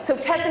amount though. So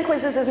tests and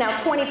quizzes is now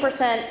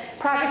 20%,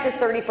 project is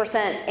 30%,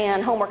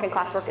 and homework and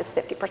classwork is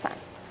 50%. Does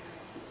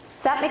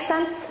that make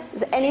sense?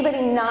 Does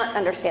anybody not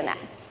understand that?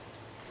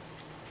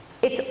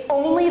 It's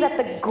only that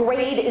the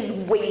grade is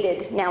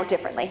weighted now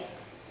differently.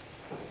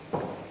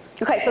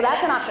 Okay, so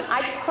that's an option.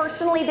 I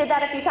personally did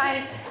that a few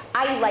times.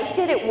 I liked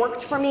it, it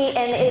worked for me,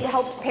 and it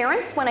helped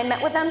parents when I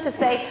met with them to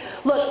say,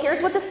 look, here's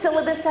what the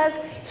syllabus says,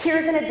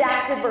 here's an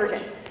adapted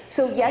version.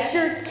 So yes,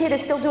 your kid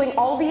is still doing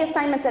all the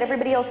assignments that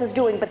everybody else is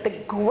doing, but the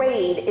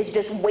grade is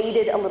just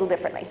weighted a little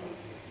differently.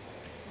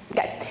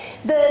 Okay,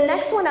 the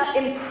next one up,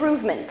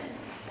 improvement.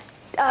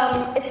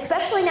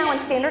 Especially now in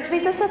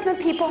standards-based assessment,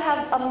 people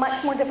have a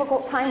much more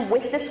difficult time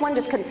with this one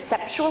just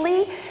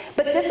conceptually,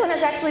 but this one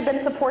has actually been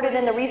supported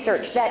in the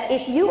research that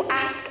if you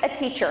ask a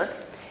teacher,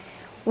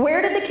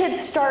 where did the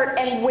kids start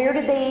and where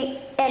did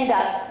they end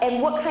up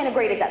and what kind of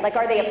grade is that? Like,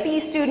 are they a B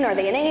student, are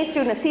they an A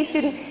student, a C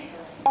student?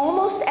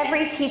 Almost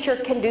every teacher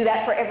can do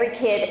that for every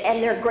kid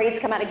and their grades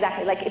come out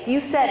exactly. Like if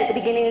you said at the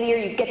beginning of the year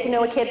you get to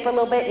know a kid for a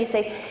little bit and you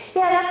say,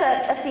 yeah,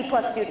 that's a C+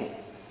 student.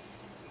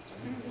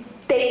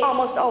 They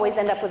almost always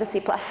end up with a C+.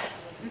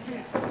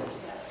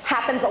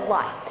 Happens a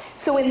lot.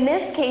 So in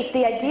this case,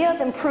 the idea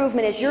of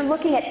improvement is you're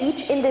looking at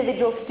each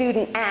individual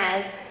student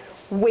as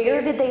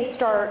where did they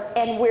start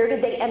and where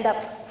did they end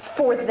up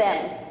for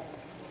them?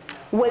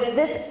 Was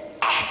this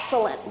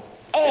excellent?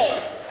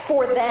 A,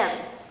 for them.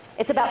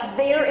 It's about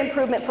their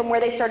improvement from where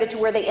they started to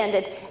where they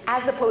ended,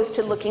 as opposed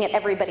to looking at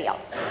everybody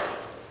else.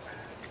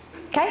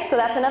 Okay, so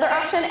that's another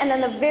option. And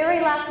then the very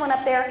last one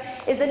up there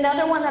is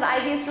another one that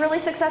I've used really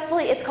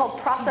successfully. It's called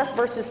process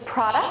versus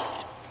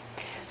product.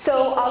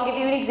 So I'll give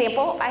you an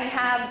example. I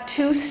have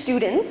two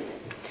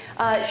students.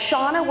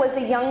 Shauna was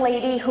a young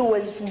lady who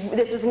was,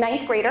 this was a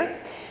 9th grader.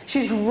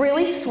 She's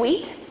really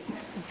sweet,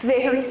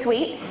 very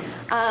sweet,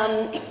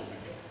 and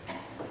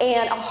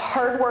a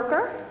hard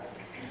worker,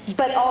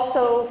 but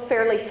also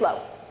fairly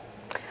slow.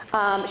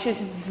 She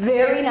was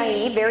very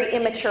naive, very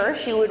immature.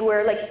 She would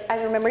wear, like,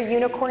 I remember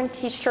unicorn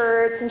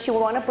t-shirts, and she would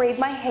want to braid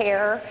my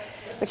hair,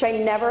 which I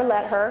never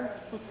let her.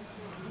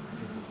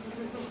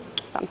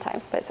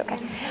 Sometimes, but it's okay.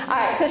 All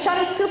right, so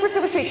Shauna's super,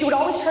 super sweet. She would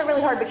always try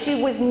really hard, but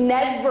she was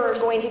never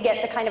going to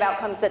get the kind of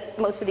outcomes that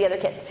most of the other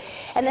kids.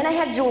 And then I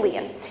had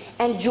Julian,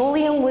 and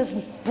Julian was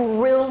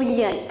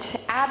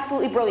brilliant,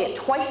 absolutely brilliant,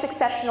 twice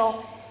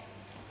exceptional,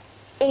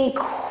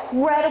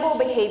 incredible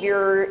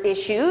behavior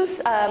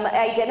issues,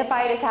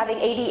 identified as having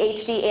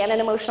ADHD and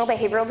an emotional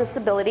behavioral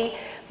disability,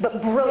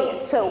 but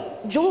brilliant. So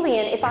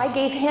Julian, if I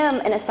gave him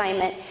an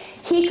assignment,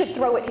 he could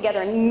throw it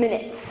together in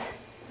minutes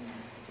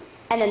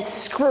and then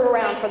screw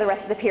around for the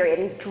rest of the period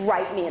and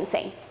drive me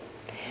insane.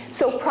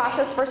 So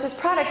process versus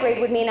product grade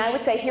would mean I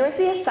would say, here's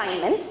the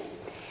assignment,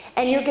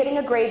 and you're getting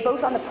a grade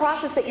both on the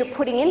process that you're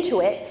putting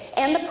into it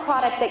and the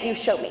product that you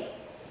show me.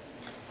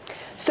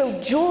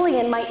 So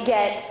Julian might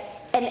get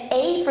an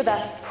A for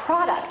the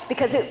product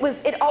because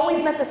it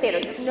always met the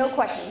standard, there's no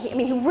question. I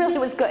mean, he really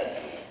was good.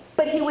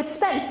 But he would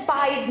spend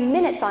 5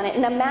 minutes on it,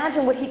 and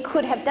imagine what he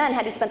could have done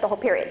had he spent the whole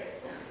period.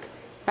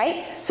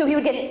 Right? So he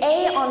would get an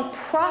A on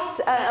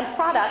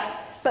product,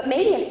 but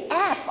maybe an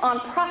F on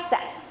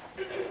process.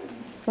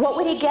 What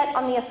would he get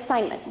on the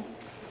assignment?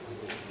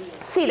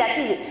 See, that's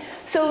easy.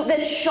 So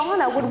then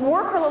Shauna would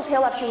work her little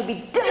tail off. She would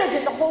be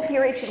diligent the whole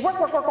period. She'd work,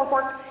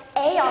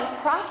 A on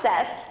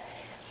process,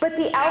 but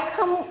the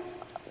outcome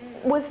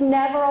was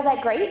never all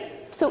that great.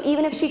 So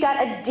even if she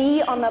got a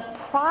D on the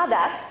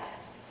product,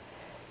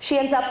 she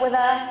ends up with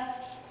a,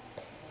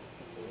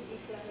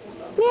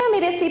 yeah,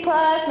 maybe a C+,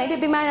 maybe a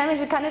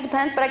B-, it kind of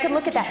depends, but I could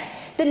look at that.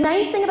 The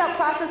nice thing about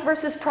process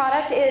versus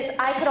product is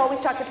I could always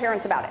talk to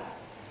parents about it.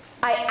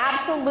 I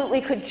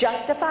absolutely could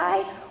justify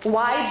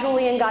why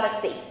Julian got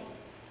a C.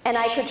 And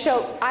I could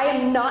show, I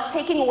am not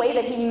taking away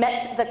that he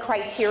met the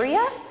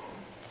criteria,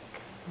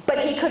 but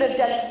he could have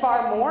done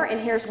far more,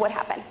 and here's what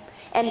happened.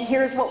 And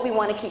here's what we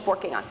want to keep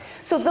working on.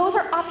 So those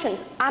are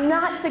options. I'm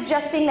not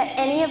suggesting that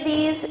any of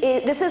these,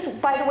 this is,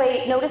 by the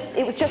way, notice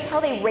it was just how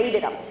they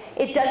rated them.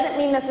 It doesn't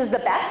mean this is the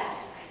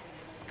best.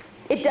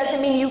 It doesn't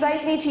mean you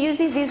guys need to use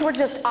these. These were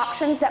just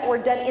options that were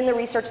done in the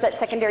research that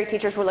secondary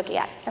teachers were looking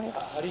at.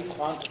 How do you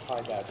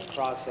quantify that, the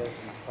process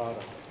and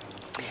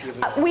the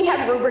product? We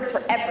have rubrics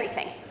for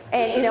everything.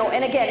 And, you know,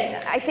 and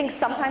again, I think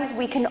sometimes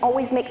we can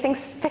always make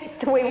things fit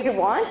the way we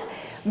want.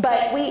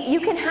 But you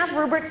can have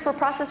rubrics for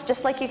process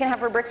just like you can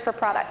have rubrics for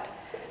product.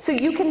 So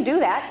you can do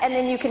that, and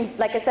then you can,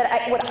 like I said,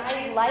 what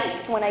I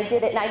liked when I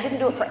did it, and I didn't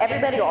do it for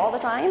everybody all the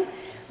time,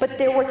 but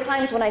there were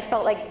times when I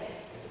felt like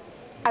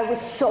I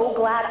was so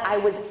glad I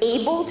was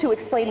able to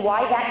explain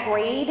why that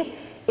grade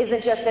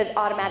isn't just an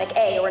automatic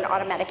A or an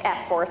automatic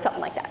F or something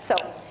like that. So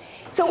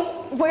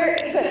we're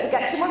good. We've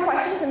got 2 more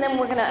questions, and then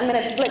I'm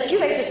gonna let you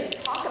guys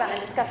just talk about it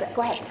and discuss it.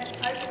 Go ahead.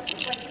 I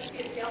just like to see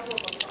a sample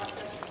of a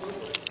process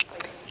rubric.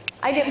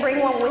 I didn't bring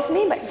one with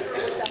me, but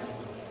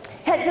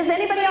does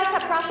anybody else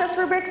have process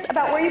rubrics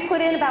about where you put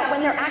in about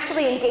when they're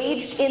actually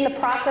engaged in the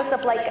process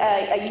of like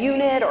a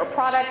unit or a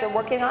product they're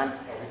working on?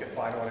 We can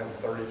find one in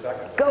 30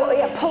 seconds. Go,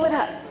 yeah, pull it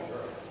up.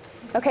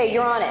 Okay,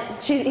 you're on it.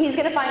 He's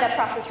going to find a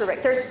process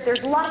rubric.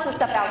 There's lots of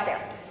stuff out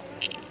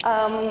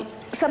there.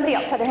 Somebody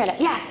else had their hand up.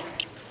 Yeah.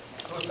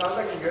 So it sounds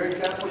like in your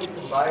example, you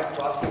combine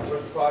process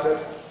versus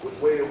product with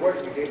way to work.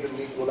 You gave them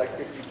equal like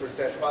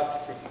 50%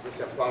 process,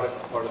 50%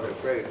 product as part of their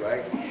grade,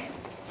 right?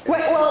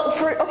 Well,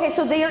 okay,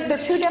 so they're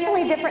 2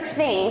 definitely different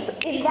things.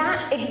 In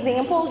that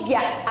example,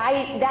 yes,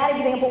 that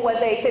example was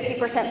a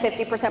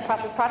 50%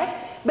 process product,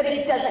 but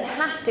it doesn't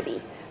have to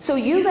be. So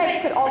you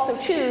guys could also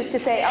choose to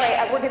say, all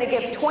right, we're going to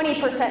give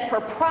 20% for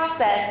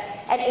process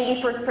and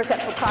 80%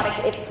 for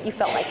product if you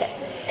felt like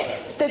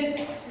it.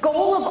 The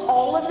goal of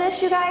all of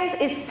this, you guys,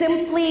 is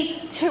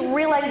simply to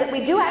realize that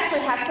we do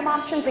actually have some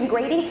options in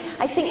grading.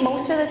 I think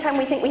most of the time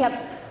we think we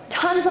have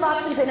tons of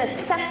options in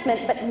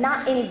assessment, but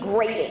not in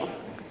grading.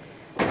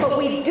 But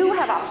we do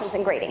have options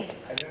in grading.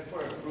 And then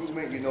for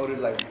improvement, you noted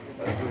like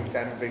doing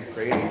standard-based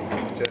grading,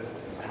 just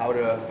how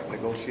to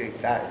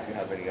negotiate that, if you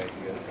have any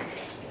ideas.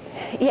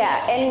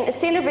 Yeah, and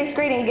standard-based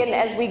grading, again,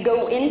 as we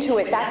go into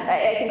it, that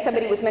I think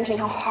somebody was mentioning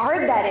how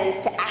hard that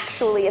is to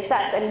actually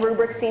assess, and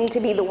rubrics seem to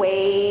be the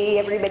way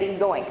everybody's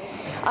going.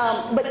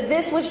 But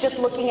this was just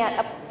looking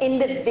at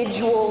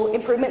individual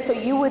improvement, so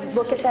you would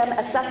look at them,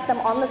 assess them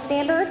on the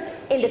standard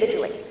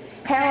individually.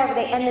 However,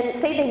 and then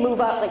say they move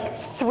up like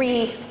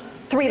three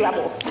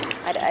levels,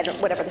 I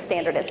don't, whatever the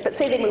standard is, but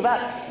say they move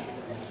up,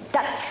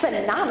 that's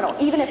phenomenal,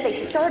 even if they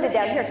started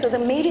down here. So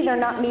then maybe they're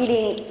not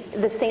meeting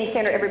the same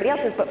standard everybody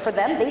else is, but for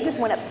them, they just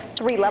went up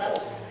 3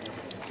 levels.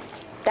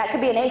 That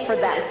could be an A for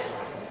them.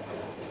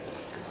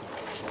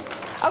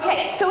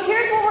 Okay, so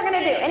here's what we're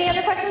gonna do. Any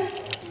other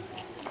questions?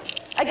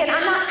 Again,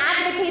 I'm not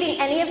advocating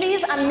any of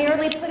these, I'm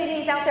merely putting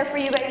these out there for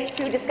you guys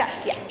to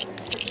discuss. Yes?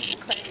 To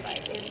clarify,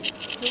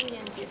 if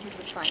Julian did his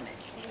assignment,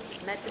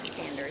 met the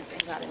standards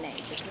and got an A,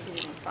 but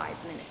completed in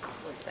 5 minutes,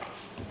 let's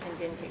say, and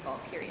didn't take all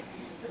period,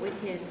 would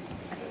his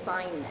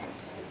assignment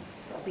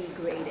be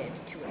graded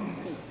to a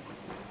C?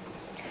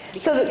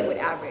 Because so you would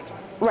average.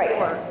 Right.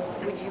 Or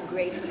would you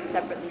grade him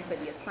separately for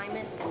the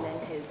assignment and then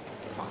his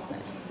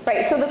process?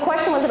 Right, so the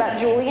question was about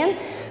Julian.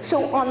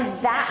 So on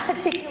that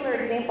particular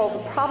example,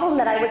 the problem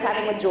that I was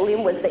having with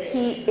Julian was that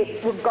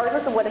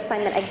regardless of what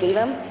assignment I gave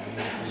him,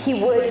 he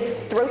would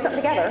throw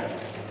something together,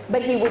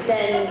 but he would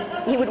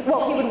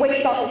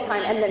waste all his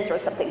time and then throw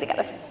something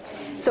together.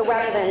 So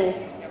rather than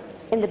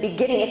in the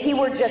beginning, if he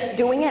were just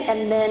doing it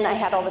and then I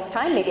had all this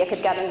time, maybe I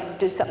could get him to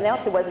do something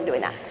else. He wasn't doing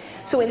that.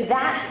 So in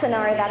that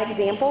scenario, that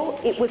example,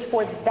 it was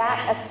for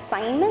that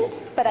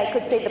assignment, but I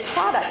could say the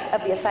product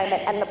of the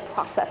assignment and the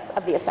process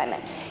of the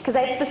assignment. Because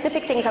I had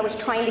specific things I was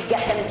trying to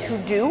get them to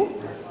do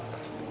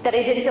that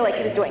I didn't feel like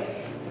he was doing.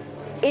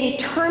 In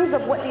terms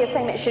of what the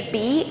assignment should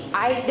be,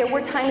 there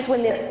were times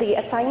when the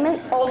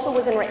assignment also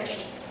was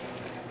enriched.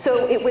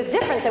 So it was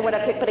different than what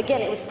I picked, but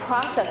again, it was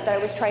process that I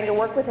was trying to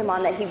work with him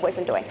on that he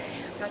wasn't doing.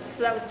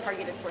 So that was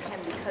targeted for him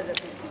because of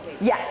his behavior?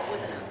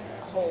 Yes.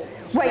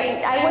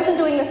 Right, I wasn't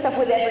doing this stuff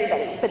with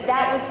everybody, but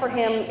that was for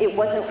him, it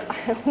wasn't,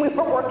 we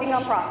were working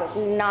on process,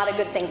 not a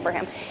good thing for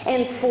him.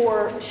 And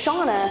for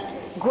Shauna,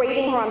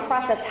 grading her on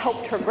process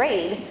helped her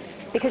grade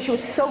because she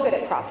was so good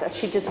at process,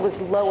 she just was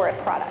lower at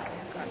product.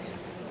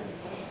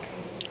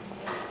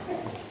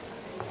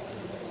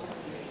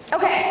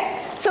 Okay,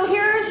 so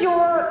here's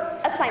your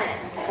assignment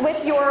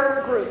with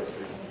your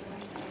groups.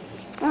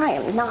 I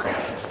am not.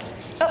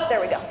 Oh,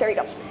 there we go, there you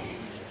go.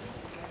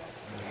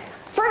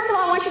 First of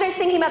all, I want you guys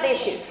thinking about the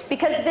issues,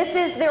 because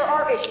there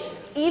are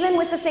issues. Even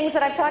with the things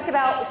that I've talked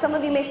about, some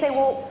of you may say,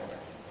 well,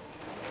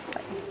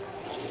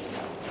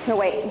 no,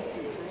 wait.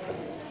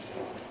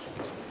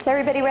 Is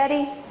everybody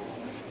ready?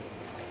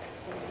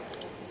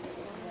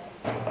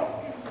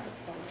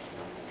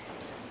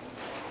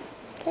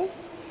 Okay,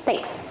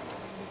 thanks.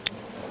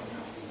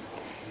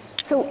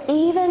 So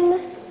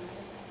even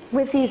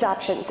with these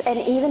options, and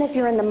even if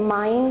you're in the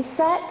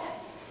mindset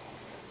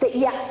that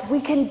yes,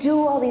 we can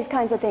do all these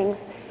kinds of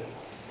things,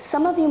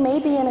 some of you may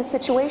be in a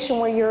situation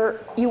where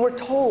you were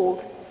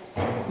told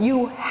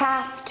you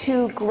have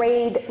to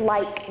grade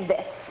like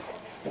this.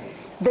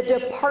 The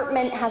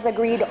department has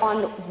agreed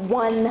on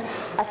one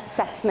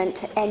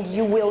assessment and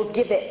you will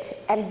give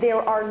it, and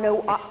there are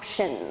no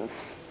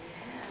options.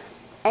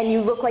 And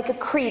you look like a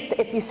creep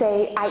if you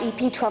say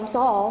IEP trumps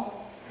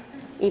all,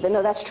 even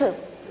though that's true.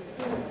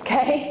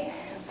 Okay?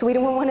 So we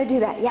don't want to do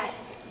that.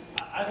 Yes?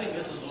 I think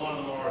this is one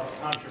of the more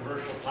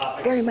controversial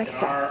topics Very much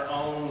so. in our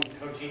own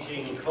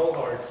co-teaching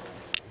cohort.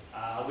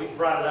 We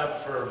brought it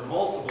up for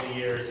multiple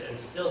years and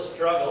still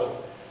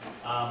struggled.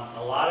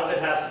 A lot of it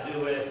has to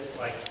do with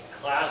like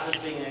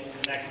classes being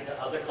connected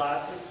to other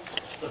classes.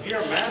 So if you're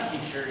a math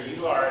teacher,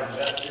 you are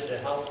invested to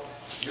help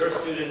your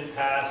student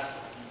pass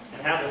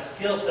and have a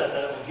skill set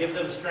that will give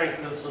them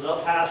strength so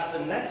they'll pass the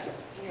next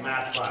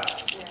math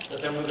class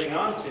that they're moving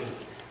on to.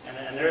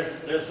 And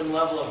there's some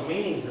level of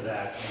meaning to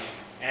that.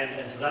 And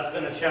so that's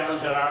been a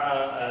challenge in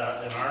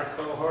our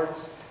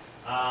cohorts.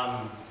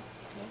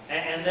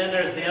 And then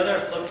there's the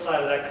other flip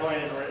side of that coin,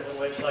 in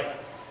which, like,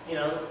 you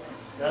know,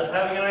 does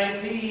having an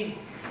IEP,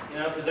 you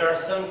know, because there are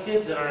some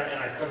kids in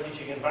our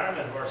co-teaching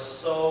environment who are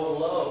so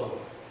low.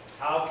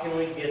 How can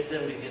we get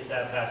them to get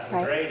that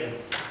passing grade? And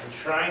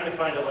trying to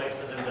find a way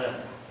for them to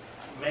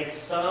make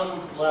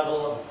some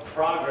level of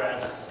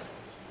progress.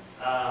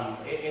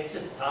 It's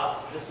just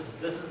tough.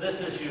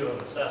 This issue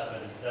of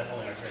assessment is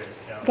definitely our greatest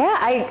challenge. Yeah,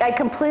 I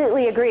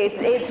completely agree.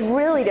 It's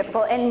really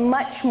difficult, and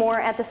much more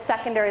at the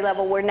secondary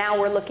level, where now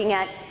we're looking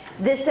at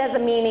this as a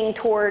meaning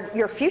toward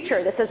your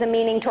future. This as a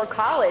meaning toward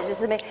college.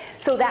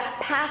 So that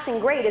passing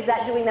grade, is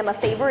that doing them a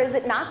favor? Is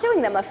it not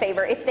doing them a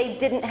favor if they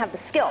didn't have the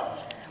skill?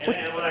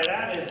 And what I'd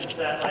add is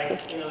that,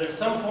 like, you know, there's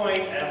some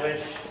point at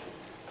which,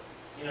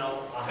 you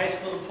know, a high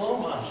school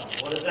diploma,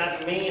 what does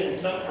that mean? And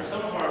for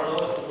some of our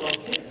lowest diploma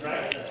kids,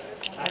 right?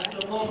 A high school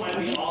diploma might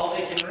be all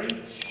they can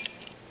reach.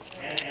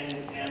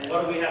 And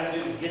what do we have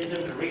to do to get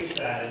them to reach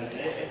that? And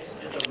it's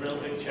a real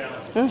big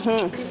challenge.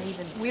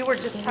 Mm-hmm. We were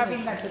just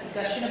having that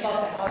discussion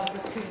about the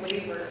Article 2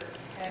 waiver,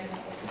 and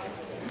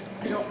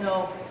I don't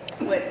know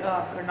what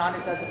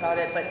Granada does about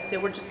it, but they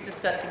were just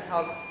discussing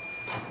how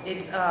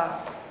it's,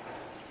 I'll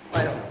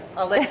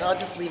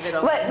just leave it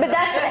open. But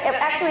that's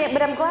actually,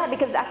 but I'm glad,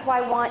 because that's why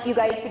I want you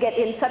guys to get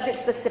in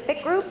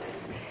subject-specific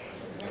groups,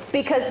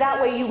 because that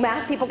way you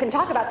math people can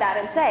talk about that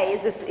and say,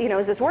 is this, you know,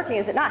 is this working,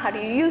 is it not, how do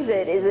you use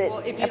it, is it Well,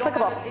 if you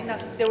applicable? don't have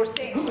enough, they were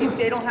saying if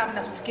they don't have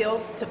enough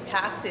skills to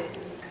pass it,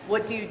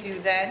 what do you do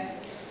then?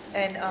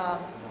 And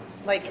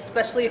like,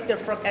 especially if they're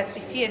from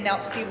SDC, and now,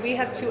 see, we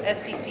have 2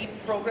 SDC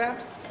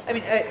programs, I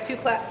mean,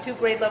 2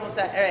 grade levels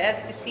that are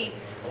SDC,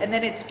 and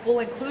then it's full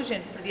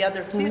inclusion for the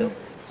other 2. Mm-hmm.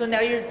 So now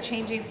you're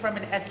changing from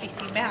an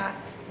SDC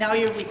math, now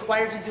you're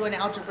required to do an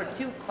Algebra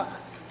 2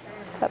 class.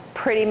 It's a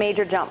pretty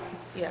major jump.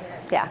 Yeah.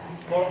 Yeah.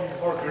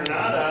 For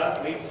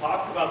Granada, we've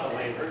talked about the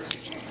waivers.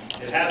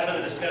 It has been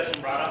a discussion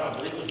brought up, I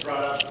believe it was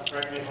brought up,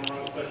 correct me if I'm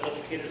wrong, special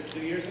educators 2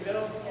 years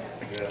ago.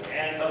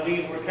 Yeah. But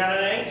we were kind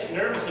of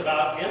nervous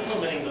about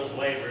implementing those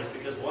waivers,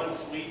 because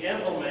once we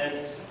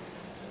implement,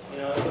 you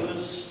know,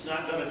 who's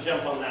not going to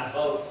jump on that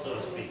boat, so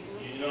to speak?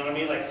 You know what I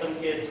mean? Like, some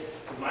kids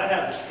might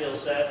have the skill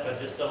set,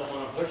 but just don't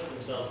want to push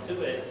themselves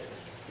to it.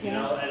 You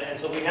know, and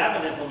so we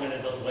haven't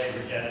implemented those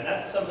waivers yet, and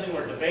that's something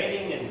we're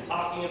debating and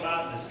talking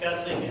about and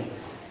discussing, and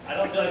I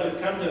don't feel like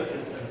we've come to a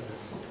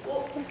consensus.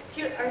 Well,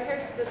 here, I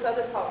heard this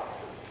other part.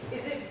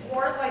 Is it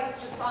more like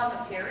just on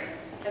the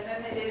parents, and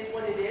then it is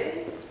what it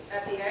is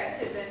at the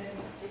end, and then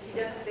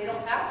if they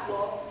don't pass,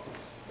 well,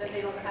 then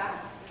they don't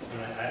pass.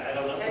 I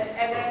don't know.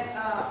 And then,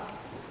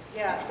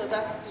 yeah, so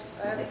that's.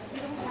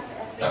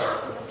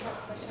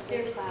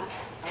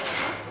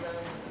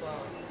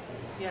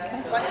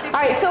 All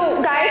right,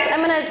 so guys,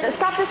 I'm going to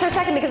stop this for a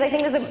second, because I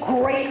think it's a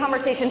great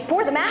conversation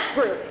for the math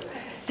group.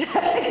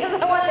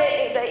 Because I want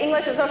the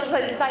English and social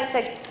studies and science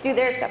to do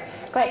their stuff.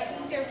 Go ahead. I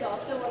think there's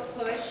also a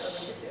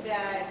push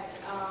that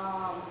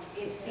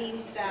it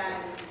seems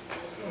that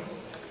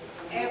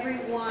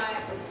everyone,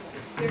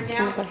 they're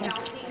now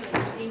counting,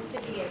 there seems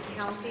to be a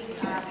counting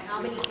of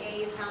how many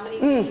A's, how many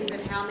B's,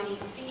 and how many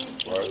C's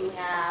do you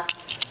have,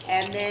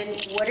 and then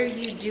what are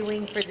you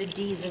doing for the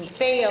D's and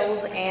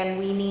fails, and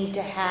we need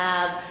to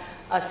have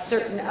a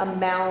certain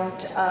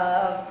amount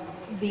of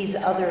these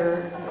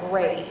other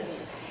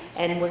grades,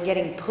 and we're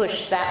getting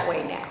pushed that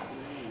way now.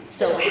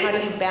 So how do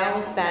you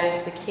balance that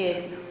if the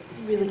kid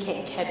really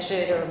can't catch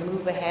it or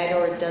move ahead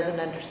or doesn't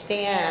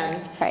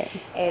understand? Right.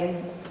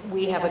 And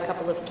we have a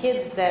couple of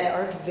kids that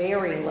are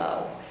very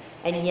low,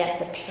 and yet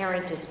the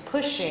parent is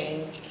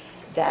pushing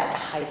that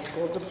high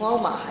school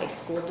diploma,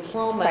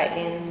 Right.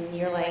 and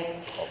you're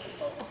like,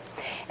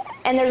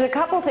 And there's a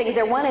couple things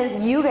there. One is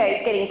you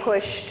guys getting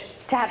pushed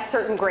to have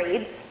certain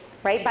grades,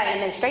 right, by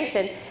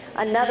administration.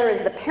 Another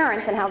is the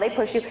parents and how they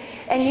push you.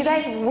 And you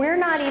guys, we're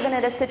not even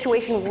at a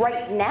situation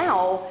right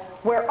now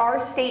where our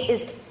state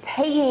is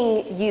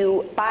paying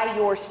you by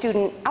your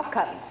student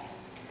outcomes.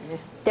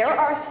 There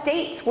are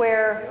states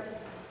where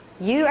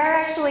you are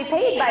actually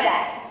paid by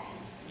that.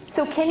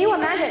 So can you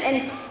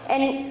imagine?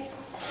 And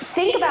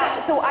think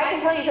about, so I can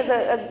tell you, because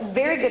a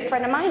very good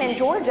friend of mine in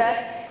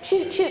Georgia,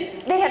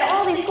 they had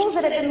all these schools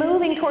that had been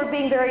moving toward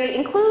being very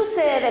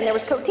inclusive, and there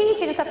was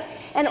co-teaching and stuff,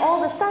 and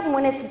all of a sudden,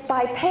 when it's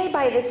by pay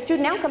by the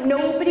student outcome,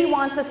 nobody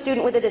wants a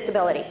student with a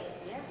disability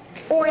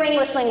or an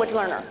English language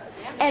learner.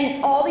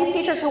 And all these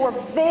teachers who were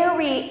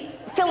very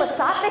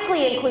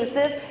philosophically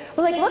inclusive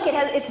were like, look,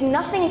 it's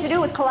nothing to do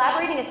with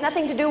collaborating, it's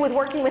nothing to do with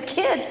working with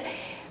kids.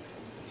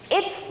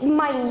 It's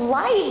my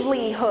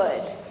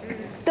livelihood.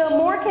 The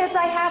more kids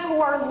I have who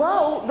are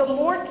low, the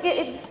more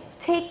kids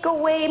take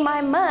away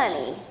my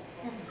money.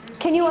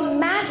 Can you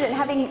imagine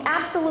having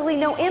absolutely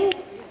no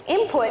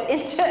input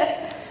into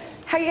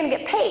how you're going to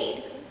get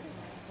paid?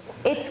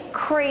 It's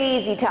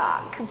crazy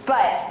talk.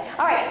 But,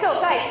 all right, so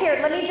guys, here,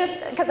 let me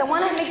just, because I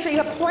want to make sure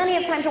you have plenty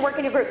of time to work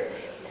in your groups.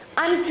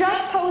 I'm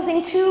just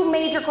posing 2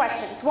 major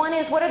questions. One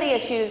is, what are the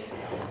issues?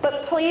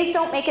 But please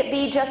don't make it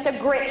be just a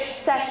gritch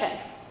session.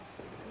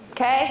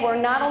 Okay? We're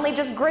not only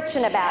just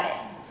gritching about it.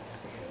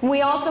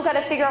 We also got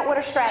to figure out what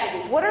are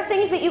strategies. What are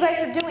things that you guys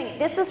are doing?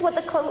 This is what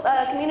the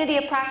community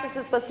of practice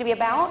is supposed to be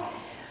about.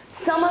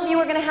 Some of you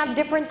are going to have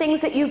different things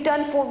that you've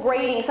done for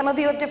grading. Some of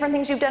you have different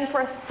things you've done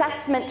for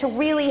assessment to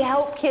really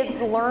help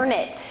kids learn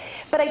it.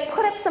 But I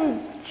put up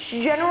some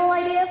general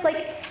ideas,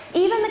 like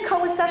even the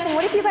co-assessing.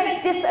 What if you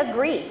guys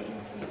disagree?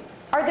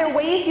 Are there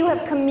ways you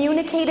have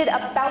communicated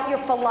about your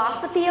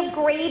philosophy of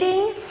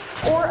grading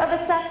or of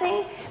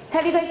assessing?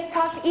 Have you guys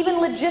talked even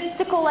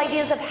logistical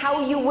ideas of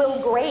how you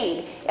will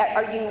grade?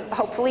 Are you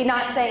hopefully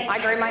not saying, I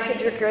grade my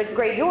kids, you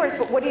grade yours,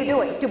 but what are you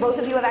doing? Do both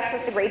of you have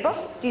access to grade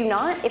books? Do you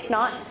not? If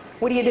not,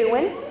 what are you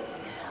doing?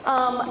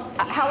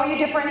 How are you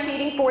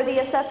differentiating for the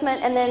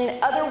assessment? And then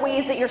other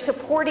ways that you're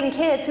supporting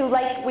kids who,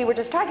 like we were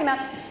just talking about,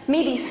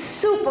 may be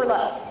super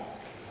low.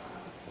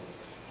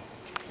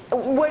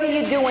 what are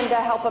you doing to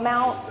help them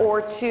out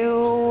or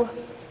to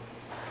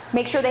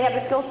make sure they have the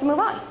skills to move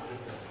on?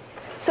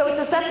 So it's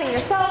assessing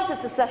yourselves,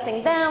 it's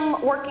assessing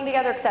them, working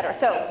together, etc.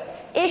 So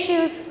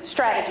issues,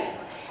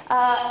 strategies.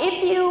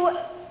 If you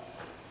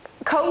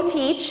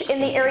co-teach in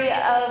the area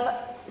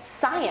of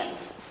science,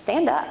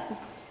 stand up.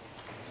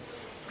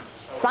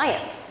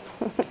 Science.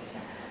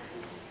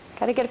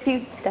 Got to get a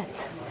few,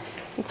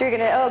 you're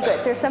gonna, oh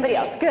good, there's somebody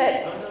else,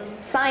 good.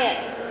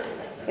 Science,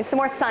 get some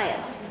more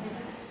science.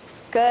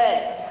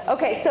 Good.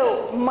 Okay,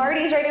 so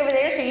Marty's right over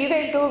there, so you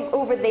guys go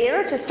over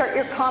there to start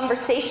your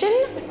conversation.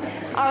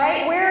 All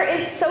right, where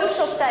is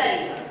social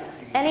studies?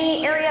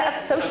 Any area of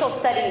social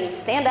studies?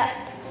 Stand up.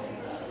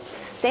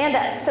 Stand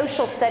up,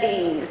 social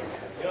studies.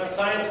 You want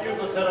science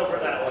group, let's head over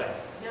that way.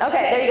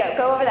 Okay, there you go,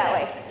 go over that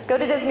way. Go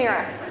to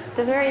Desmira.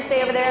 Desmira, you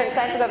stay over there, and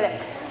science will go over there.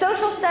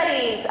 Social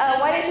studies,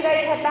 why don't you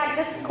guys head back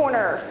this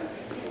corner?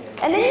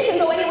 And then you can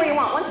go anywhere you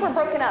want, once we're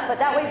broken up, but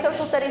that way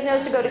social studies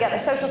knows to go together.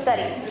 Social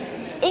studies.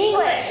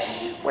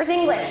 English, where's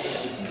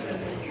English?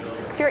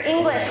 If you're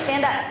English,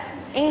 stand up.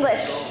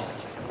 English,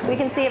 so we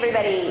can see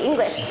everybody.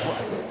 English.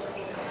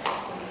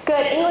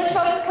 Good, English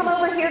folks, come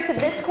over here to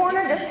this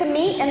corner just to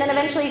meet, and then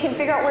eventually you can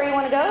figure out where you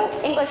want to go.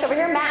 English over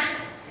here, math.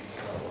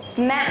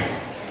 Math.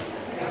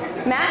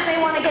 Math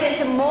may want to get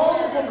into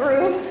multiple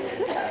groups,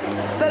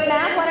 but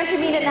math, why don't you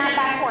meet in that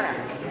back corner?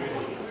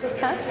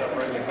 Huh?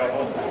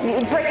 You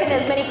can break into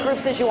as many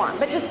groups as you want,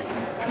 but just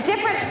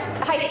different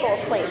high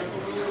schools, please.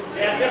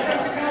 Yeah,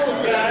 different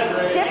schools,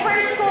 guys.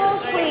 Different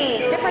schools, please.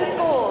 Different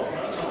schools.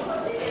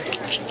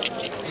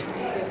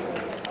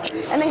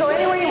 And then go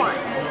anywhere you want.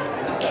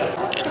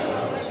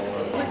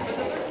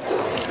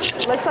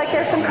 Looks like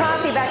there's some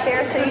coffee back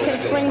there, so you can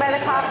swing by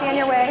the coffee on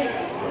your way.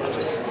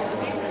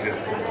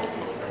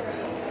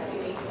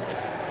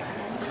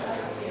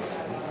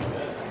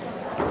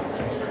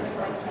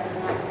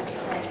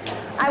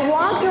 I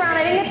walked around,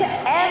 I didn't get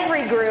to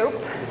every group,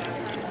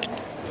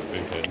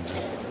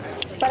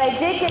 but I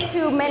did get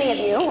to many of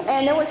you,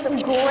 and there was some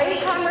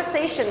great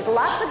conversations,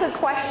 lots of good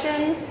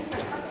questions,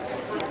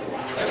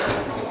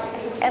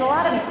 and a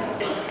lot of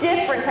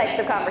different types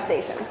of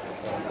conversations.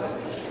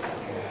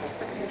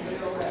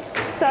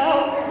 So,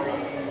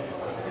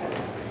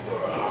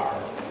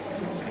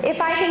 if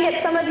I can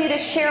get some of you to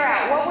share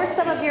out, what were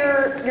some of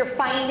your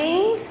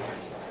findings,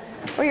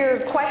 or your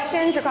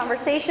questions, your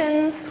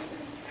conversations?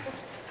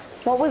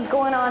 What was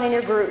going on in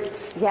your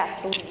groups?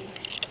 Yes, Lee.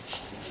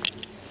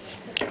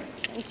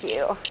 Thank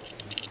you.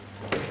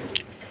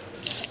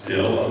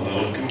 Still a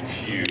little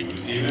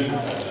confused, even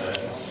as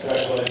a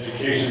special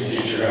education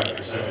teacher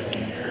after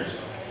 17 years,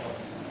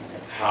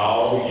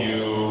 how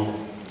you,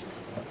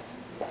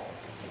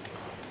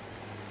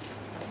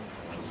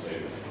 I'll say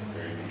this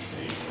very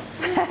PC,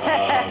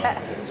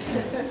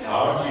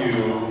 how do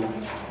you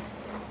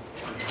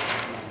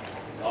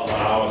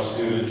allow a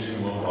student to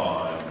move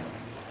on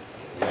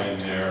when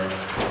their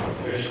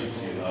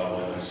proficiency level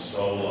is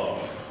so low?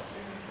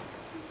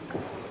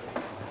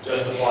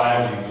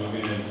 Justifiably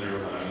moving in through,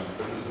 I'm going to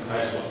put this in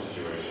high school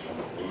situation,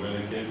 moving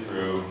a kid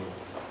through,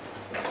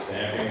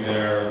 stamping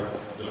their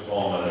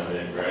diploma that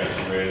they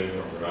graduated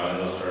from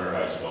Granada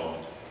High School,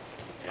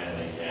 and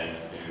they can't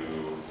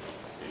do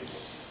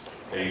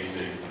a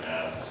basic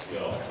math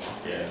skill.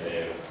 Yet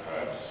they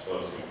are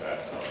supposed to be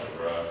passed on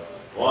algebra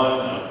 1,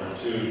 algebra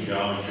 2,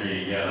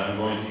 geometry. Again, I'm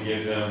going to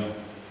give them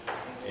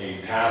a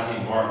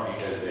passing mark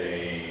because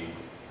they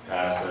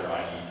passed their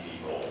IEP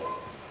goal.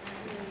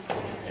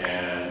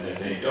 And if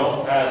they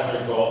don't pass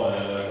their goal, and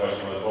then another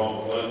question was,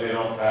 well, what if they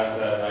don't pass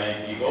that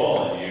IEP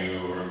goal and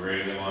you were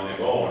grading them on the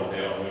goal? What if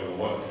they don't,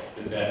 what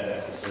did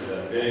so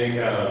that big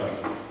kind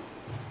of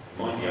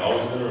monkey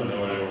always in the room, know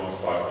what everyone wants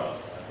to talk about.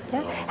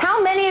 Yeah.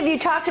 How many of you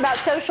talked about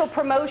social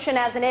promotion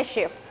as an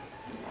issue?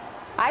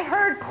 I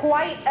heard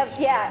quite a,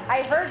 yeah,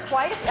 I heard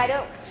quite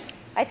a,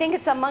 I think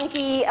it's a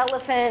monkey,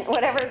 elephant,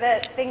 whatever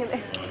the thing.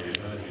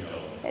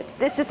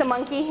 It's just a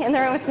monkey in the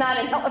room. It's not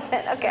an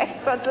elephant. Okay,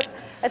 so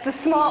it's a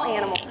small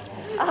animal.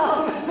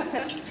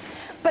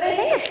 But I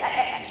think it's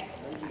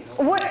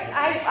what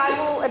I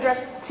will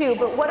address too.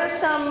 But what are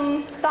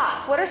some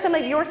thoughts? What are some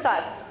of your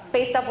thoughts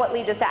based off what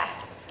Lee just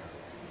asked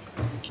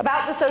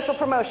about the social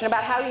promotion?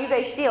 About how you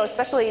guys feel,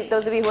 especially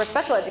those of you who are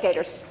special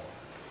educators.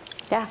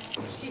 Yeah.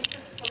 She said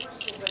summer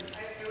school, but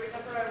I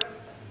remember I was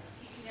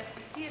teaching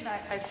SEC and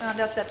I found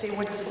out that they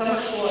went to summer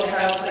school and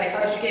I was like,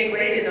 how'd you get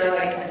graded? They're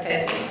like,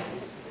 attendance.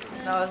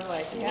 And I was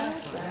like, yeah.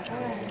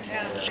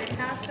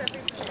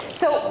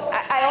 So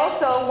I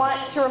also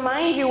want to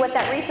remind you what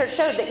that research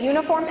showed, that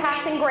uniform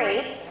passing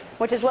grades,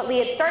 which is what Lee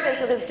had started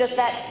us with, is just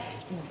that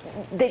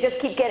they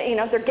just keep getting,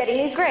 they're getting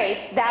these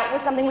grades. That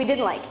was something we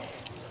didn't like.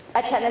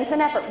 Attendance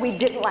and effort, we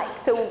didn't like.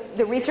 So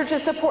the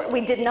researchers support,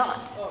 we did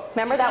not.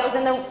 Remember, that was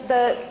in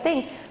the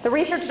thing. The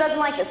research doesn't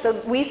like this, so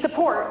we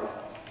support,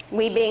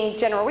 we being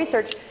general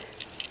research,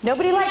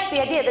 nobody likes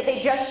the idea that they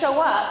just show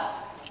up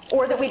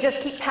or that we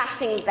just keep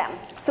passing them.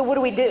 So what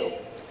do?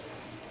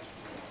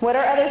 What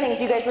are other things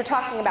you guys were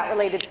talking about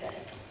related to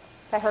this?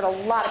 So I heard a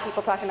lot of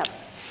people talking about,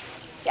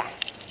 yeah.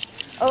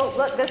 Oh,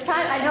 look, this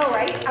time, I know,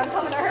 right? I'm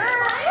coming to her.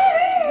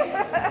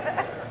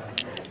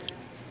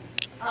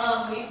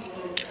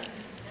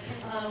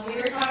 We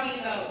were talking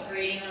about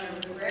grading on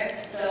a rubric,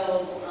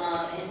 so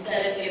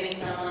instead of giving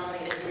someone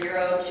like a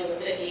 0 to a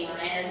 59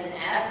 as an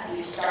F,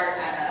 you start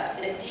at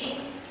a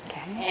 50.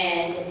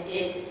 And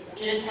it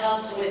just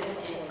helps with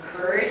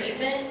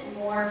encouragement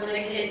more for the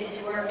kids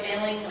who are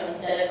failing, so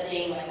instead of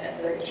seeing like a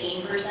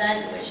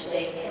 13%, which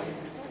they can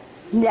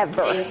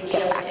Never feel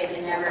get like back. they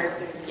can never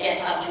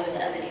get up to a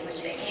 70,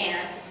 which they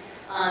can.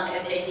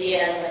 If they see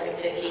it as like a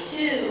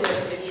 52 or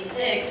a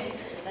 56,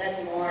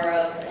 that's more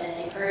of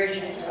an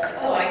encouragement to like,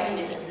 oh, I can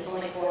do this, it's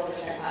only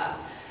 4% up.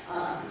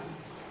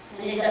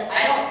 And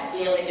I don't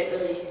feel like it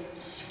really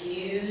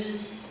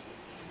skews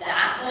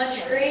that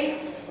much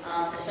grades,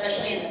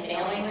 especially in the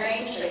failing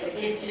range. Like the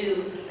kids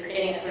who are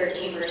getting a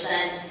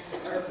 13%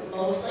 are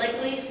most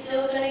likely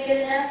still going to get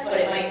an F, but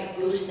it might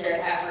boost their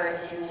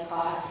effort in the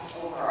class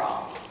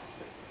overall.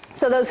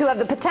 So those who have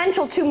the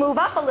potential to move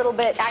up a little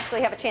bit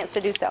actually have a chance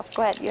to do so.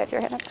 Go ahead, you had your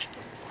hand up.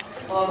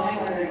 Well, mine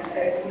wasn't,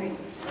 we were in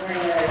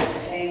the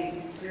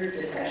same group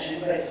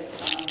discussion, but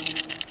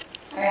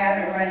I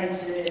haven't run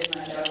into it as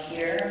much out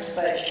here,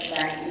 but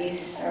back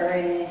east, I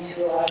ran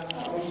into a lot of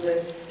problems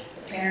with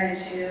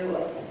parents who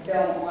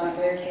don't want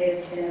their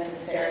kids to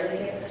necessarily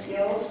get the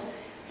skills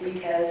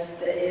because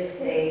if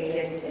they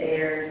get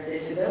their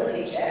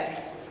disability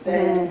check,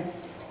 then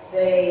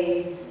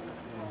they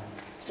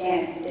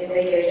can't, if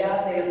they get a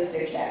job, they lose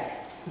their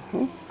check.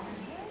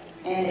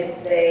 And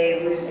if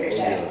they lose their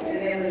check, then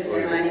they lose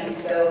their money.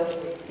 So,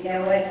 you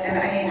know what,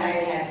 I mean, I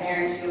had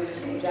parents who would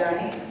say,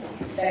 Johnny,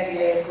 second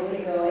day of school,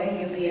 you go in,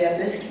 you beat up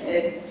this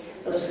kid,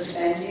 they'll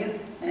suspend you,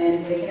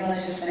 and they can only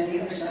suspend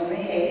you for so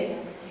many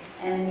days.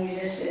 And you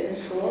just sit in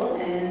school,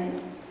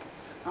 and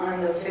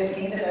on the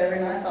 15th of every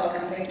month, I'll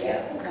come pick you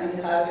up, we'll come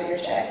deposit your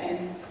check,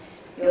 and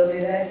you'll do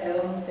that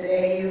till the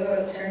day you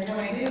turn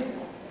 22.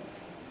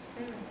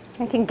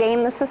 You can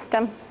game the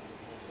system.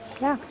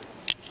 Yeah.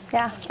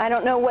 Yeah. I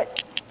don't know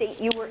what state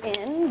you were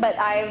in, but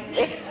I've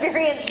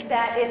experienced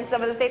that in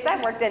some of the states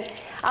I've worked in.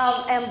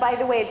 And by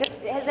the way, just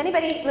has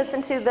anybody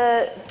listened to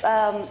the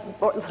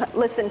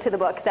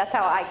book? That's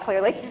how I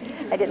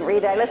didn't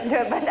read it, I listened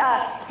to it, but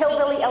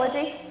Hillbilly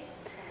Elegy.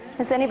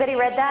 Has anybody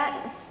read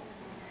that?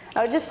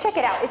 Oh, just check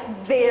it out. It's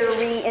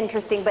very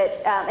interesting,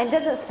 but and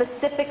doesn't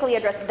specifically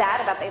address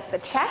that about the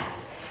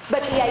checks,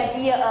 but the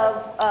idea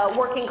of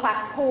working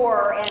class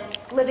poor and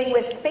living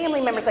with family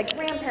members like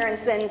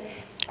grandparents and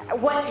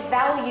what's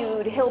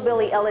valued.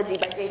 Hillbilly Elegy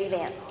by J.D.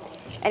 Vance.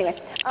 Anyway,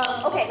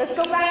 okay, let's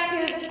go back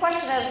to this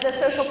question of the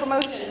social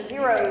promotion,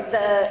 zeros,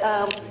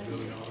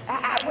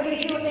 what do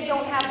you do if they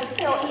don't have the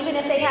skill, even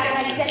if they have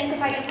an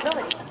identified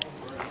disability?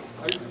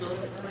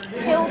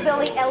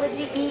 Hillbilly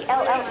Elegy,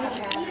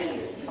 E-L-L-E.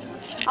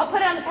 I'll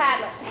put it on the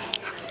Padlet.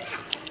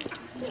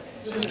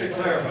 Just to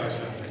clarify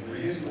something, we're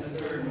using the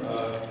term,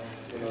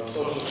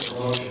 social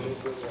promotion.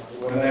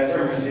 When that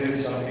term is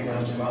used, something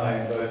comes to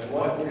mind, but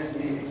what is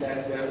the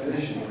exact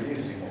definition we're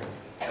using here?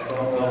 I don't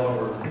know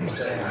what we're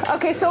saying.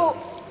 Okay, so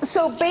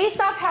based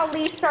off how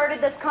Lee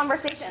started this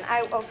conversation,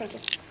 thank you.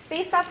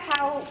 Based off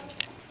how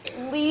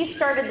Lee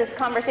started this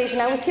conversation,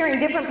 I was hearing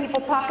different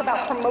people talk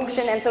about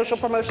promotion and social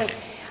promotion.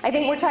 I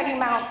think we're talking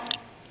about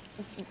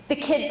the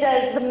kid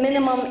does the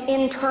minimum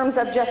in terms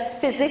of just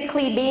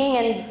physically being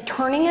and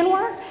turning in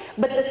work,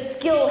 but the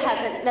skill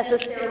hasn't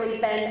necessarily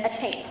been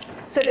attained.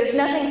 So there's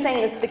nothing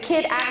saying that the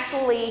kid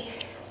actually,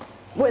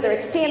 whether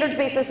it's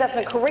standards-based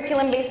assessment,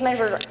 curriculum-based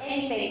measures, or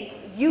anything,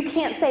 you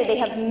can't say they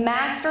have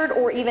mastered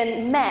or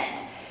even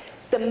met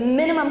the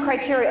minimum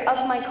criteria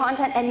of my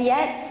content, and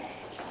yet,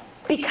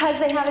 because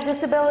they have a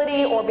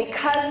disability or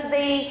because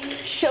they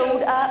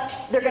showed up,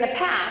 they're going to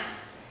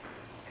pass.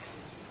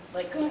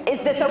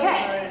 Is this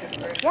okay?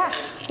 Yeah,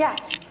 yeah.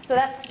 So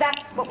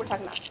that's what we're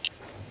talking about.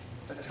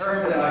 A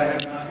term that I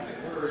have not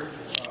heard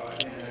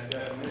in a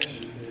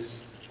definition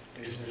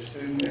is the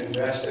student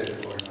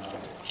invested or not?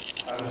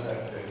 How does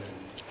that fit?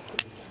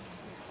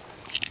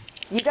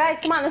 You guys,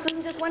 come on. This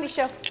isn't just Wendy's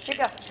show. Here you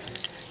go.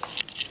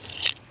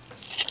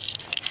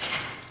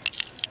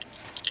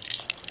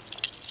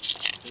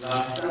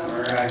 Last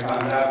summer, I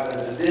found out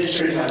that the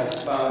district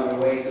has found a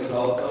way to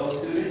help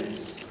those students.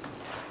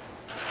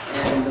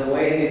 And the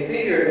way they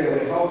figure they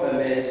would help them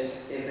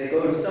is, if they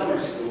go to summer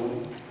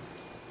school,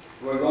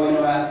 we're going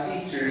to ask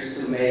teachers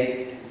to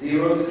make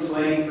 0 to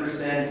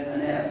 20%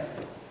 an F.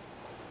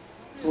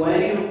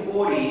 20 to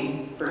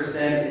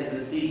 40% is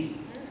a D.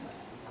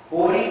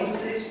 40 to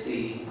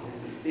 60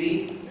 is a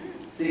C.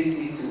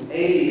 60 to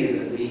 80 is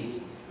a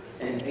B.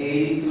 And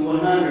 80 to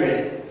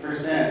 100%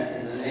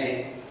 is an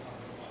A.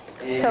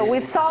 So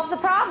we've solved the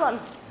problem.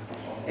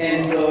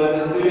 And so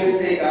if the students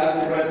take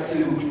Algebra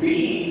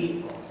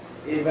 2B,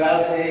 it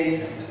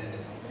validates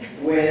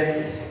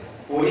with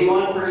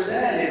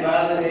 41%, it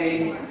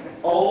validates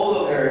all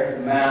of their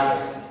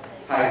math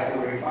high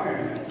school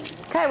requirements.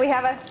 Okay, we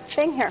have a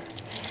thing here.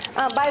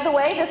 By the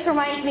way, this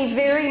reminds me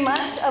very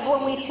much of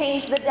when we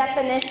changed the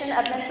definition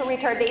of mental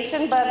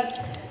retardation,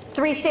 but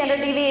 3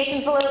 standard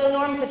deviations below the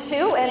norm to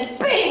 2, and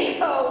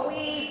bingo,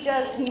 we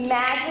just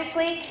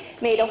magically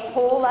made a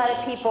whole lot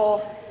of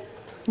people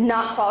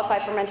not qualify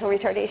for mental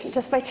retardation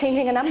just by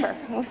changing a number.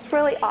 It was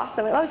really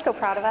awesome. I was so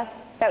proud of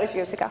us. That was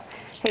years ago.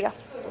 Here you go.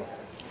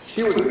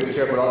 She was a good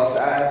share, but I'll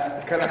just add,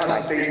 it's kind of how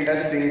the state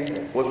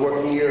testing was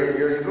working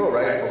years ago,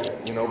 right?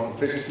 You know,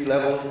 proficiency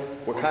levels,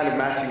 we're kind of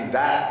matching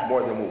that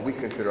more than what we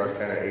consider our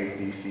standard A,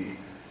 B, C,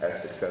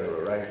 S, et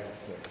cetera, right?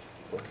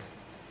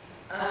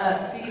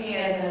 Speaking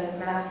as a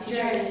math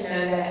teacher, I just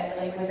know that,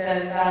 like, with the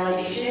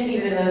validation,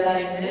 even though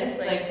that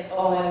exists, like,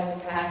 oh,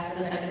 I've passed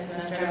the second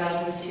semester of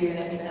Algebra 2,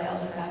 that means I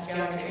also passed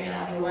Geometry and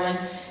Algebra 1,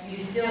 you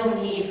still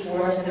need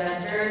 4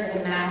 semesters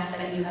of math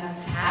that you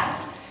have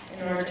passed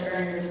in order to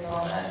earn your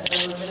diploma.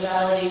 So the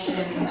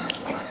validation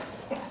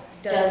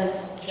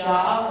does its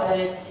job, but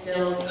it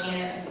still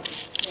can't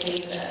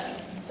save them.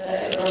 So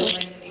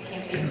it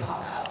can't be a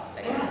cop-out,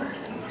 I guess.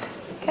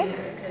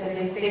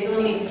 Because they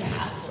still need to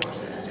pass 4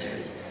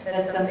 semesters.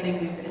 That's something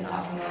we've been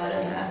talking about in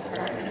the math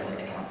department and with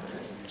the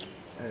counselors.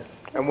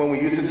 And when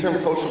we use the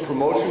term social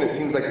promotion, it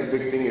seems like the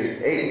big thing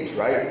is age,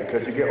 right?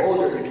 Because you get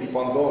older, you keep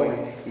on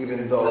going,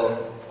 even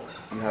though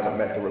you haven't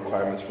met the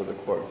requirements for the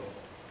course.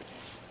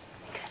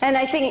 And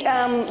I think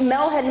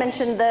Mel had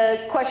mentioned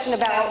the question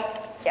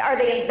about, are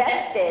they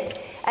invested?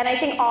 And I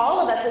think all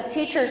of us as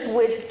teachers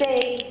would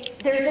say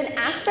there's an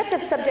aspect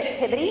of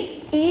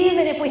subjectivity,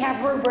 even if we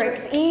have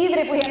rubrics, even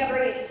if we have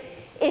grades.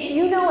 If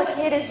you know a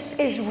kid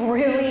is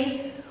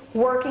really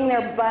working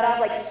their butt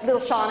off, like little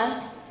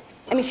Shauna,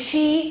 I mean,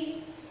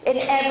 she, in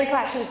every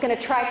class, she was going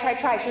to try.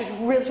 She was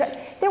really trying.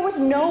 There was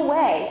no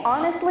way,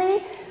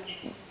 honestly,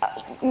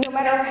 no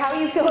matter how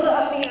you feel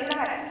about me or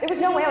not, there was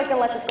no way I was going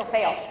to let this girl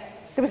fail.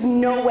 There was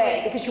no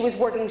way, because she was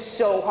working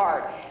so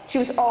hard. She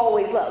was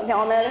always low. Now,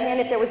 on the other hand,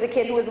 if there was a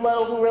kid who was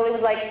low, who really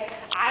was like,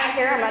 I don't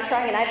care, I'm not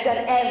trying, and I've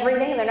done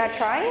everything, and they're not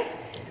trying,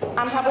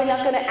 I'm probably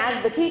not going to,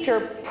 as the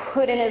teacher,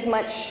 put in as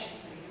much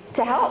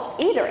to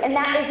help either. And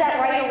is that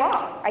right or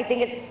wrong? I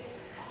think it's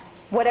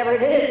whatever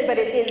it is, but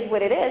it is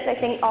what it is. I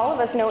think all of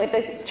us know if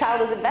the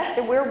child is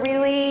invested,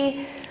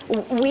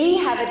 we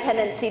have a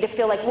tendency to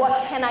feel like,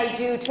 what can I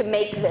do to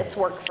make this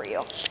work for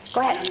you? Go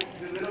ahead.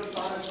 Did little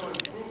Shauna show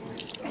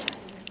improvement?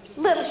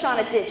 Little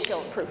Shauna did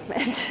show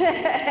improvement.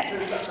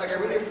 Like, I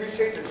really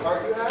appreciate the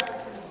chart you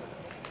had.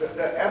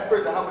 The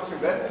effort, how much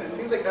invested, it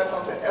seems like that's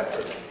on the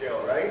effort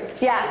scale, right?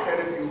 Yeah. But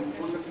then if you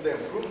move it to the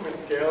improvement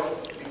scale,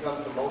 it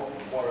becomes the most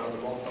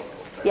helpful.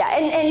 Yeah,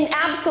 and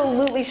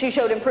absolutely she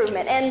showed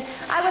improvement. And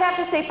I would have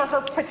to say for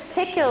her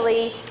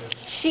particularly,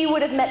 she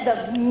would have met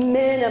the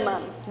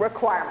minimum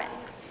requirement.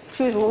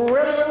 She was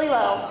really, really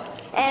low.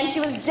 And she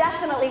was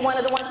definitely one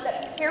of the ones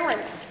that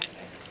parents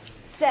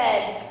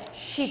said,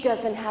 she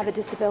doesn't have a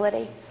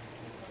disability.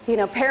 You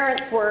know,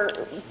 parents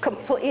were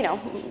complete, you know,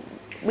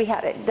 we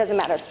had it. Doesn't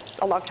matter, it's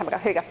a long time ago.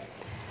 Here you go.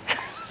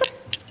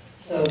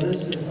 So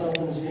this is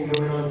something that's been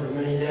going on for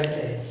many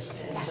decades.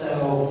 And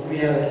so we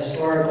have a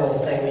historical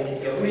thing we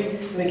can go.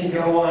 We can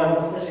go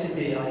on, this could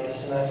be like a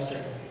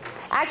semester.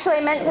 Actually,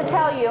 I meant to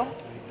tell you,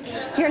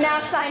 you're now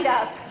signed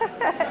up.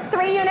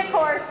 3-unit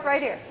course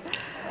right here.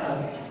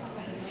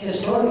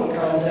 Historical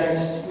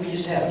context, we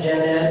used to have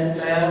gen ed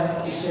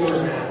math,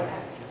 consumer math,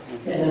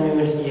 and then we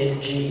went to the A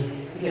to G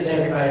because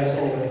everybody was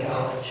going to go to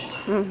college.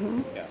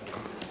 Mm-hmm.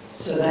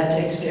 So that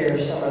takes care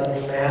of some of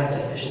the math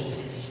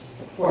deficiencies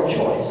for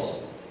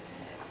choice.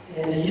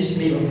 And it used to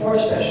be before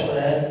special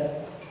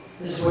ed,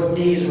 this is what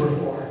D's were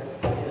for.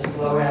 It was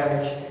below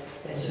average.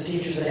 And so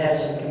teachers that had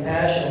some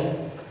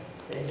compassion,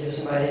 they'd give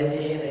somebody a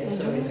D and they'd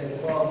still get their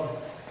diploma.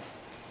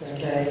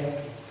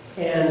 Okay?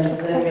 And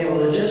then we have a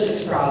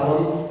logistics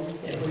problem.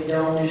 If we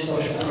don't do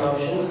social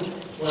promotion,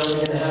 where are we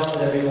going to house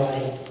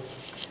everybody?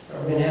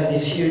 Are we going to have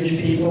these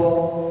huge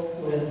people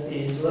with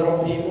these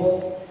little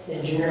people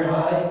in junior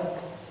high?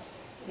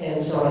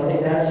 And so I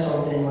think that's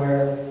something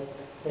where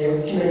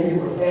too many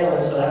people were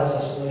failing, so that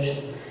was a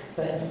solution.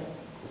 But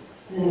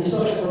in the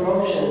social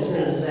promotion, it's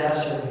been a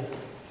disaster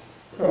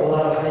from a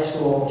lot of high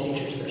school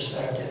teachers'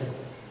 perspective.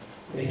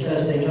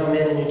 Because they come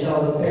in and you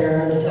tell the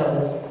parent, you tell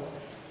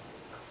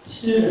the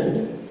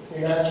student,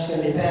 you're not just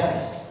going to be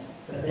passed.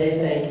 But they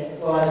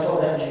think, well, I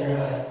told that in junior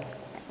high.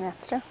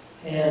 That's true.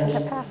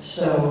 And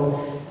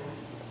so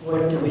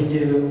what do we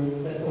do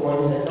with the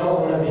ones that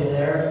don't want to be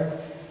there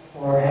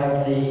or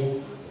have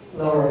the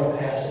lower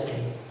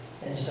capacity?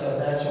 And so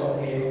that's what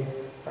we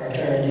are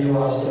trying to do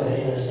while still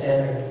hitting the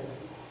standard.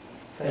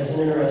 But it's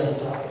an interesting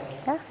topic.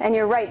 Yeah, and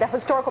you're right. The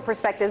historical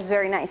perspective is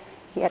very nice.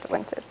 He had to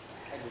win too.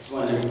 I just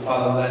wanted to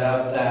follow that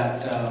up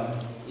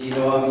that, you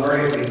know, I'm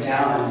very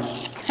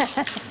challenged.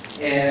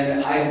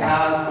 And I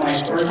passed my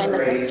first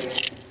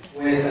grade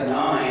with a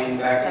 9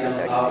 back in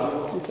El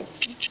Salvador.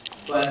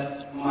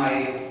 But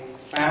my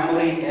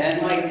family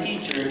and my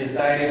teacher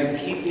decided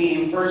to keep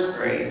me in first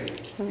grade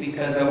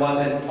because I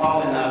wasn't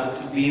tall enough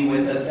to be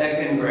with the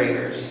second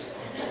graders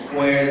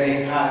where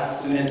they had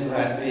students who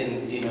had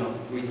been, you know,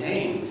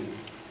 retained.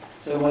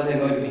 So it wasn't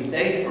going to be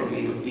safe for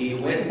me to be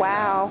with them.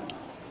 Wow.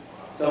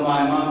 So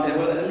my mom said,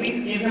 well, at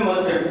least give him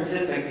a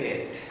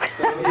certificate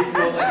so he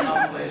feels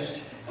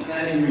accomplished. And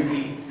I didn't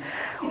repeat.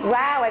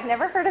 Wow, I've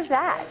never heard of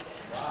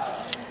that.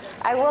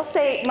 I will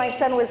say my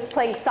son was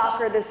playing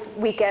soccer this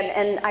weekend,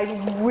 and I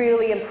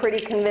really am pretty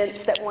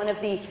convinced that one of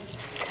the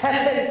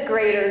 7th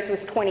graders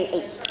was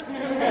 28. I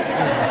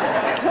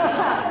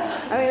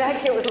mean, that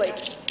kid was like,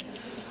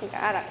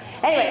 I don't know.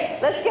 Anyway,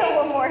 let's get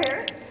one more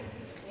here.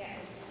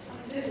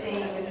 Just saying,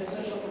 with the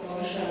social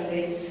promotion,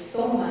 there's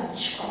so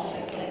much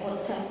complex, like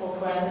what Temple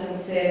Grandin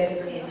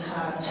said in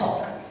her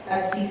talk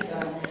at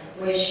CSUN,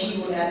 where she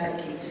would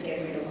advocate to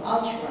get rid of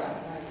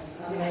algebra as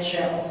a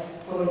measure of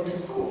going to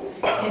school.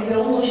 And we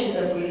all know she's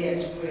a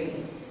brilliant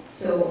brain.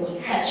 So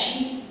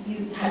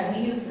had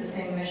we used the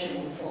same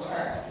measurement for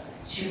her,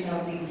 she would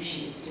not be who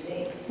she is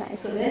today.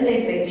 Nice. So then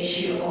there's the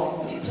issue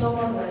of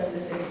diploma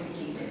versus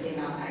certificated in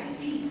our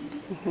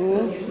IEPs.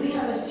 So if we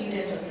have a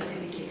student on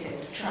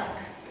certificated track,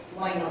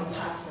 why not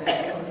pass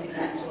that, because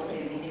that's what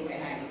they're meeting their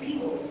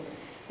IEP goals.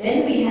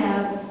 Then we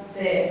have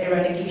the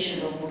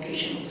eradication of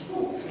vocational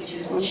schools, which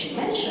is what she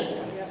mentioned,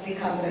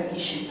 becomes an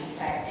issue in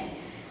society.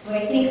 So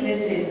I think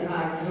this is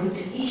a root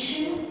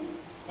issue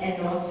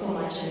and not so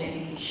much an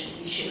education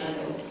issue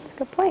alone. That's a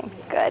good point.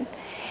 Good.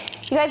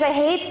 You guys, I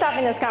hate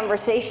stopping this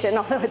conversation,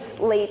 although it's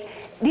late.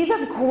 These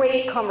are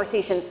great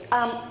conversations.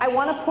 I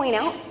want to point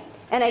out,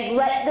 and I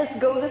let this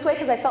go this way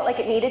because I felt like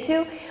it needed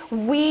to,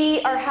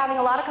 we are having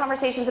a lot of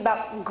conversations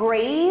about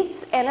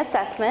grades and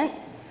assessment,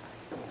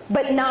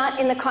 but not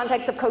in the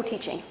context of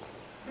co-teaching,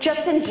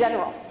 just in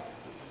general.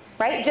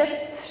 Right?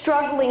 Just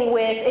struggling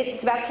with,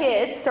 it's about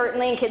kids,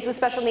 certainly, and kids with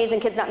special needs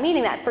and kids not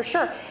meeting that, for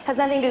sure, has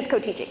nothing to do with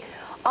co-teaching.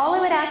 All I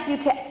would ask you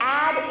to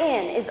add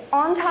in is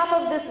on top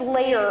of this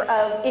layer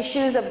of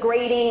issues of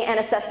grading and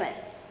assessment,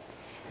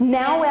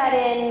 now add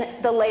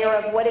in the layer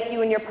of what if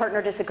you and your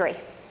partner disagree.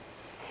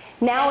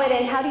 Now add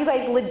in how do you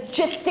guys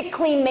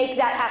logistically make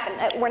that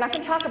happen. We're not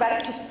going to talk about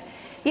it, just,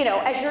 you know,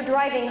 as you're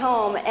driving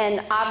home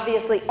and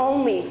obviously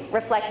only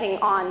reflecting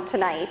on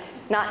tonight,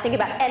 not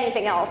thinking about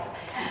anything else,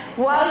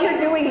 while you're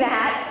doing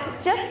that,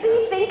 just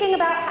be thinking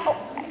about how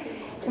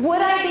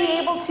would I be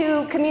able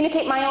to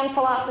communicate my own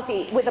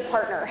philosophy with a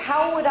partner?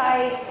 How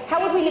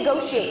would we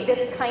negotiate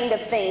this kind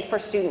of thing for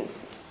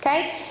students?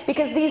 Okay?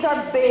 Because these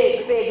are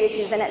big, big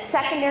issues, and at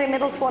secondary,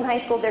 middle school, and high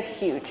school, they're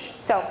huge.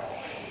 So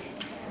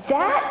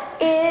that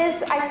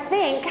is, I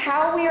think,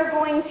 how we are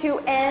going to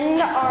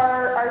end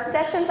our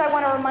sessions. I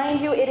want to remind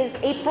you, it is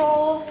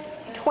April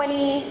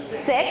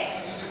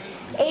 26th.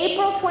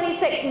 April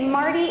 26th,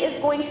 Marty is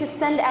going to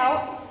send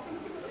out,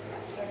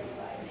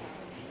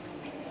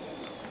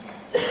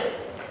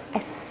 I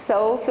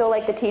so feel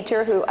like the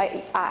teacher who,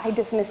 I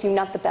dismiss you,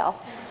 not the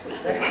bell.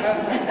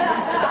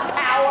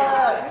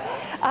 Power!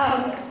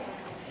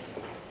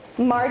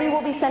 Marty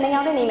will be sending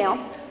out an email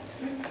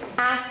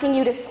asking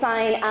you to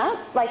sign up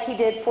like he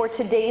did for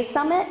today's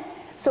summit.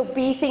 So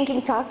be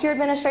thinking, talk to your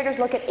administrators,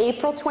 look at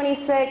April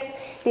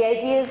 26th. The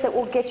idea is that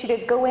we'll get you to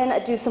go in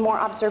and do some more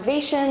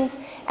observations,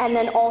 and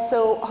then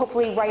also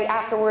hopefully right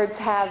afterwards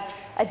have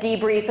a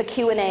debrief, a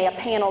Q&A, a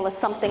panel, or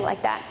something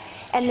like that.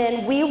 And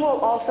then we will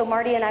also,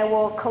 Marty and I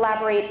will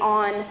collaborate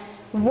on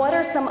what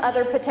are some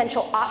other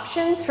potential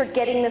options for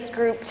getting this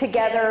group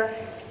together,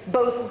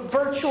 both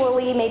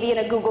virtually, maybe in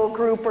a Google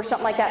group or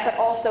something like that, but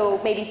also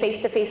maybe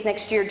face-to-face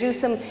next year. Do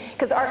some,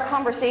 because our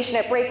conversation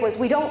at break was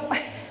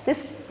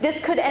this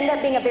could end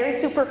up being a very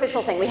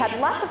superficial thing. We had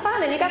lots of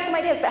fun and you got some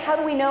ideas, but how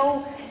do we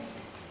know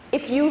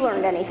if you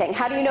learned anything?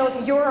 How do you know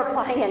if you're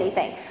applying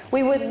anything?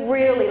 We would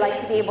really like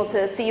to be able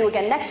to see you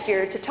again next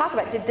year to talk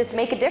about, did this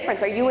make a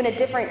difference? Are you in a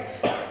different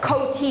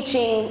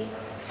co-teaching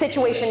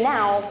situation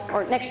now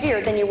or next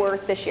year than you were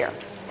this year?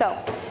 So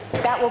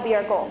that will be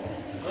our goal.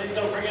 Please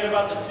don't forget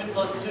about the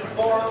 2+2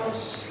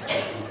 forums,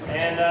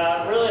 and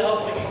really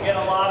hope we can get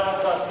a lot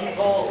of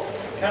people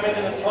coming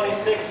to the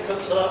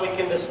 26th so that we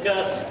can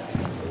discuss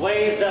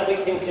ways that we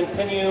can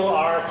continue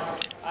our,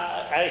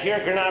 here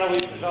at Granada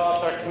we've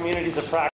developed our communities of practice.